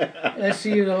Lions. Let's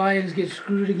see if the Lions get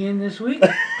screwed again this week.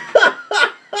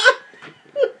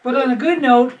 But on a good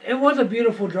note, it was a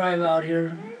beautiful drive out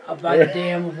here up by the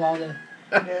dam with all the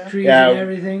trees and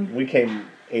everything. We came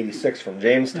 86 from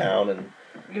Jamestown, and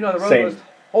the road was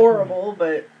horrible,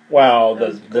 but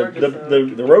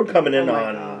the road coming in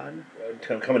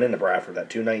coming into Bradford, that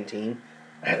 219.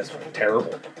 That is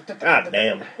terrible. God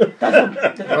damn. Oh,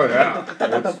 yeah.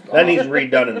 That needs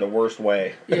redone in the worst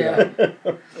way. Yeah.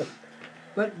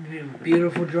 But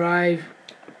beautiful drive.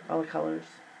 All the colors.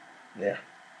 Yeah.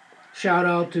 Shout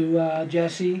out to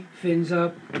Jesse. Fins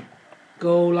up.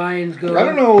 Go Lions, go. I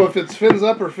don't know if it's fins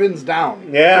up or fins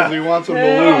down. Yeah. Because he wants them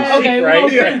to lose. Okay,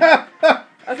 right.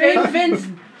 Okay.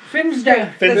 Fins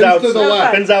down. Fins out to the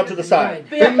left. Fins out to the side.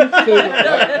 Fins to the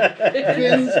left.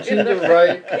 Fins to the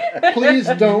right. Please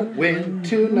don't win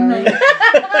tonight.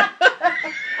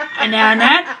 And on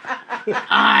that,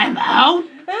 I'm out.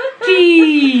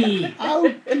 Gee.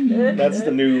 That's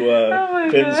the new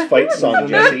Fins fight song,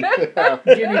 Jesse.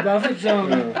 Jimmy Buffett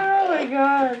song. Oh my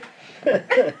god.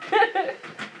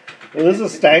 Well, this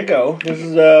is Stanko. This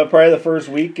is probably the first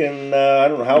week in I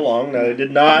don't know how long. Now, I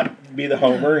did not be the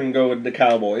homer and go with the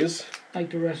Cowboys. Like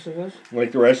the rest of us.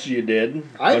 Like the rest of you did.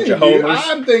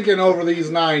 I'm thinking over these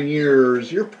 9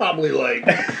 years, you're probably like,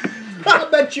 I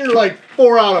bet you're like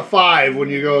 4 out of 5 when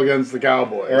you go against the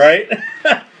Cowboys. Right?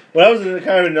 Well, that was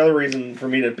kind of another reason for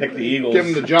me to pick the Eagles. Give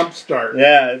them the jump start.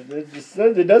 Yeah,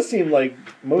 it does seem like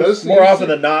more often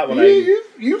than not when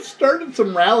you've started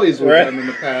some rallies with them in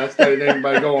the past, I think,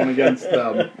 by going against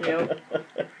them. Yep.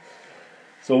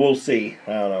 So we'll see.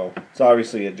 I don't know. It's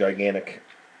obviously a gigantic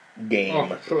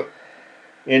game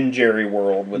in Jerry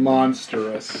World with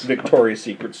monstrous Victoria's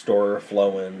Secret store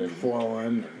flowing.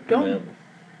 Don't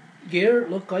Garrett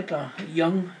look like a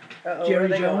young Jerry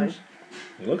Jones?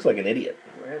 He looks like an idiot.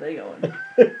 Where are they going?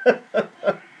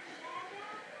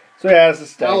 So yeah, this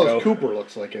is Stanko. Alice Cooper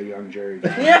looks like a young Jerry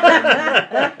Jones.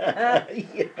 Yeah.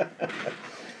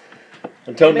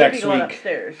 Until next week.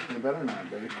 Upstairs. You better not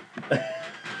be.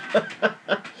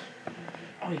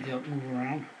 Oh, you don't move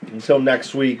around. Until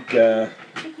next week, this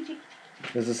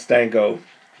is Stanko.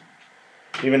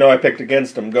 Even though I picked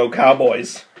against him, go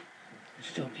Cowboys.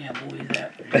 Still can't believe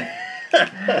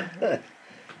that.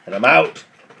 And I'm out.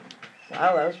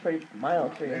 Wow, that was pretty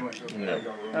mild for you. Yeah.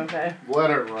 Okay. Let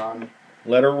it run.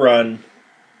 Let her run.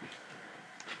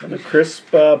 And a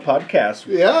crisp podcast.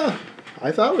 Yeah.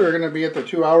 I thought we were going to be at the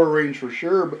 2-hour range for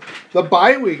sure, but the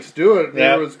bye weeks do it.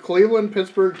 There was Cleveland,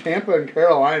 Pittsburgh, Tampa, and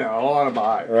Carolina all on a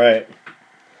bye. Right.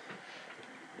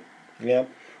 Yep.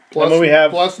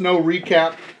 Plus no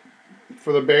recap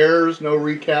for the Bears, no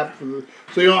recap for the...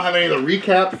 So you don't have any of the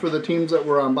recaps for the teams that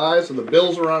were on bye, so the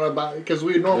Bills were on a bye, because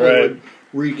we normally would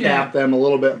recap them a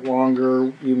little bit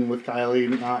longer, even with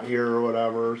Kylie not here or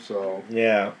whatever, so...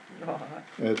 Yeah.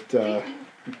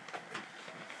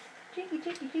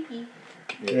 Cheeky.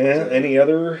 Yeah, any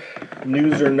other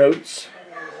news or notes?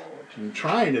 I'm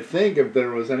trying to think if there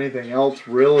was anything else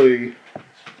really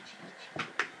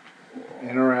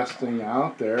interesting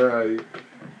out there.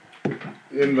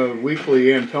 In the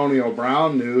weekly Antonio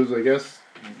Brown news, I guess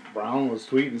Brown was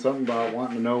tweeting something about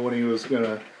wanting to know when he was going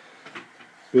to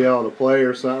be able to play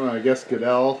or something. I guess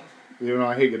Goodell, even though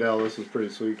I hate Goodell, this is pretty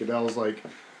sweet. Goodell's like,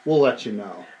 we'll let you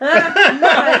know.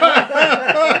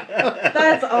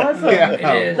 That's awesome.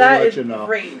 Yeah, that is you know.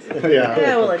 Great.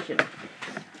 Yeah, we'll let you know.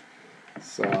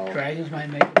 So, Dragons might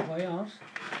make the playoffs.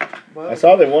 Well, I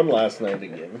saw they won last night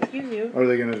again. excuse you. are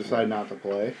they going to decide not to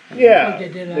play? Yeah. Like they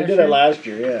did it last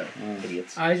year, yeah.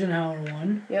 Idiots. Eisenhower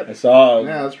won. Yep. I saw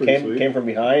that's pretty sweet. Came from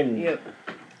behind and Yep.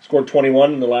 scored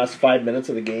 21 in the last 5 minutes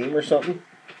of the game or something.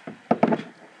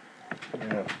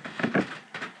 Yeah.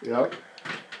 Yep.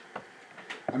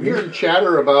 I'm hearing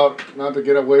chatter about, not to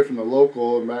get away from the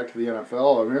local and back to the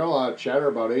NFL, I'm hearing a lot of chatter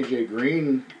about A.J.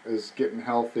 Green is getting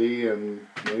healthy and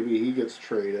maybe he gets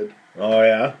traded. Oh,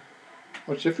 yeah?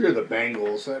 Which, if you're the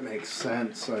Bengals, that makes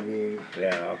sense. I mean,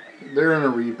 Yeah. they're in a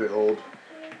rebuild.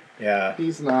 Yeah.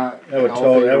 He's not That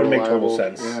would make total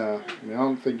sense. Yeah. I mean, I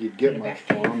don't think you'd get much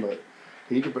for him, but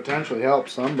he could potentially help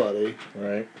somebody.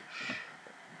 Right.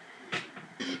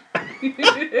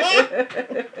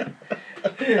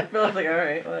 Phil's like,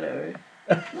 alright, whatever.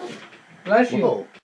 Bless you. Whoa.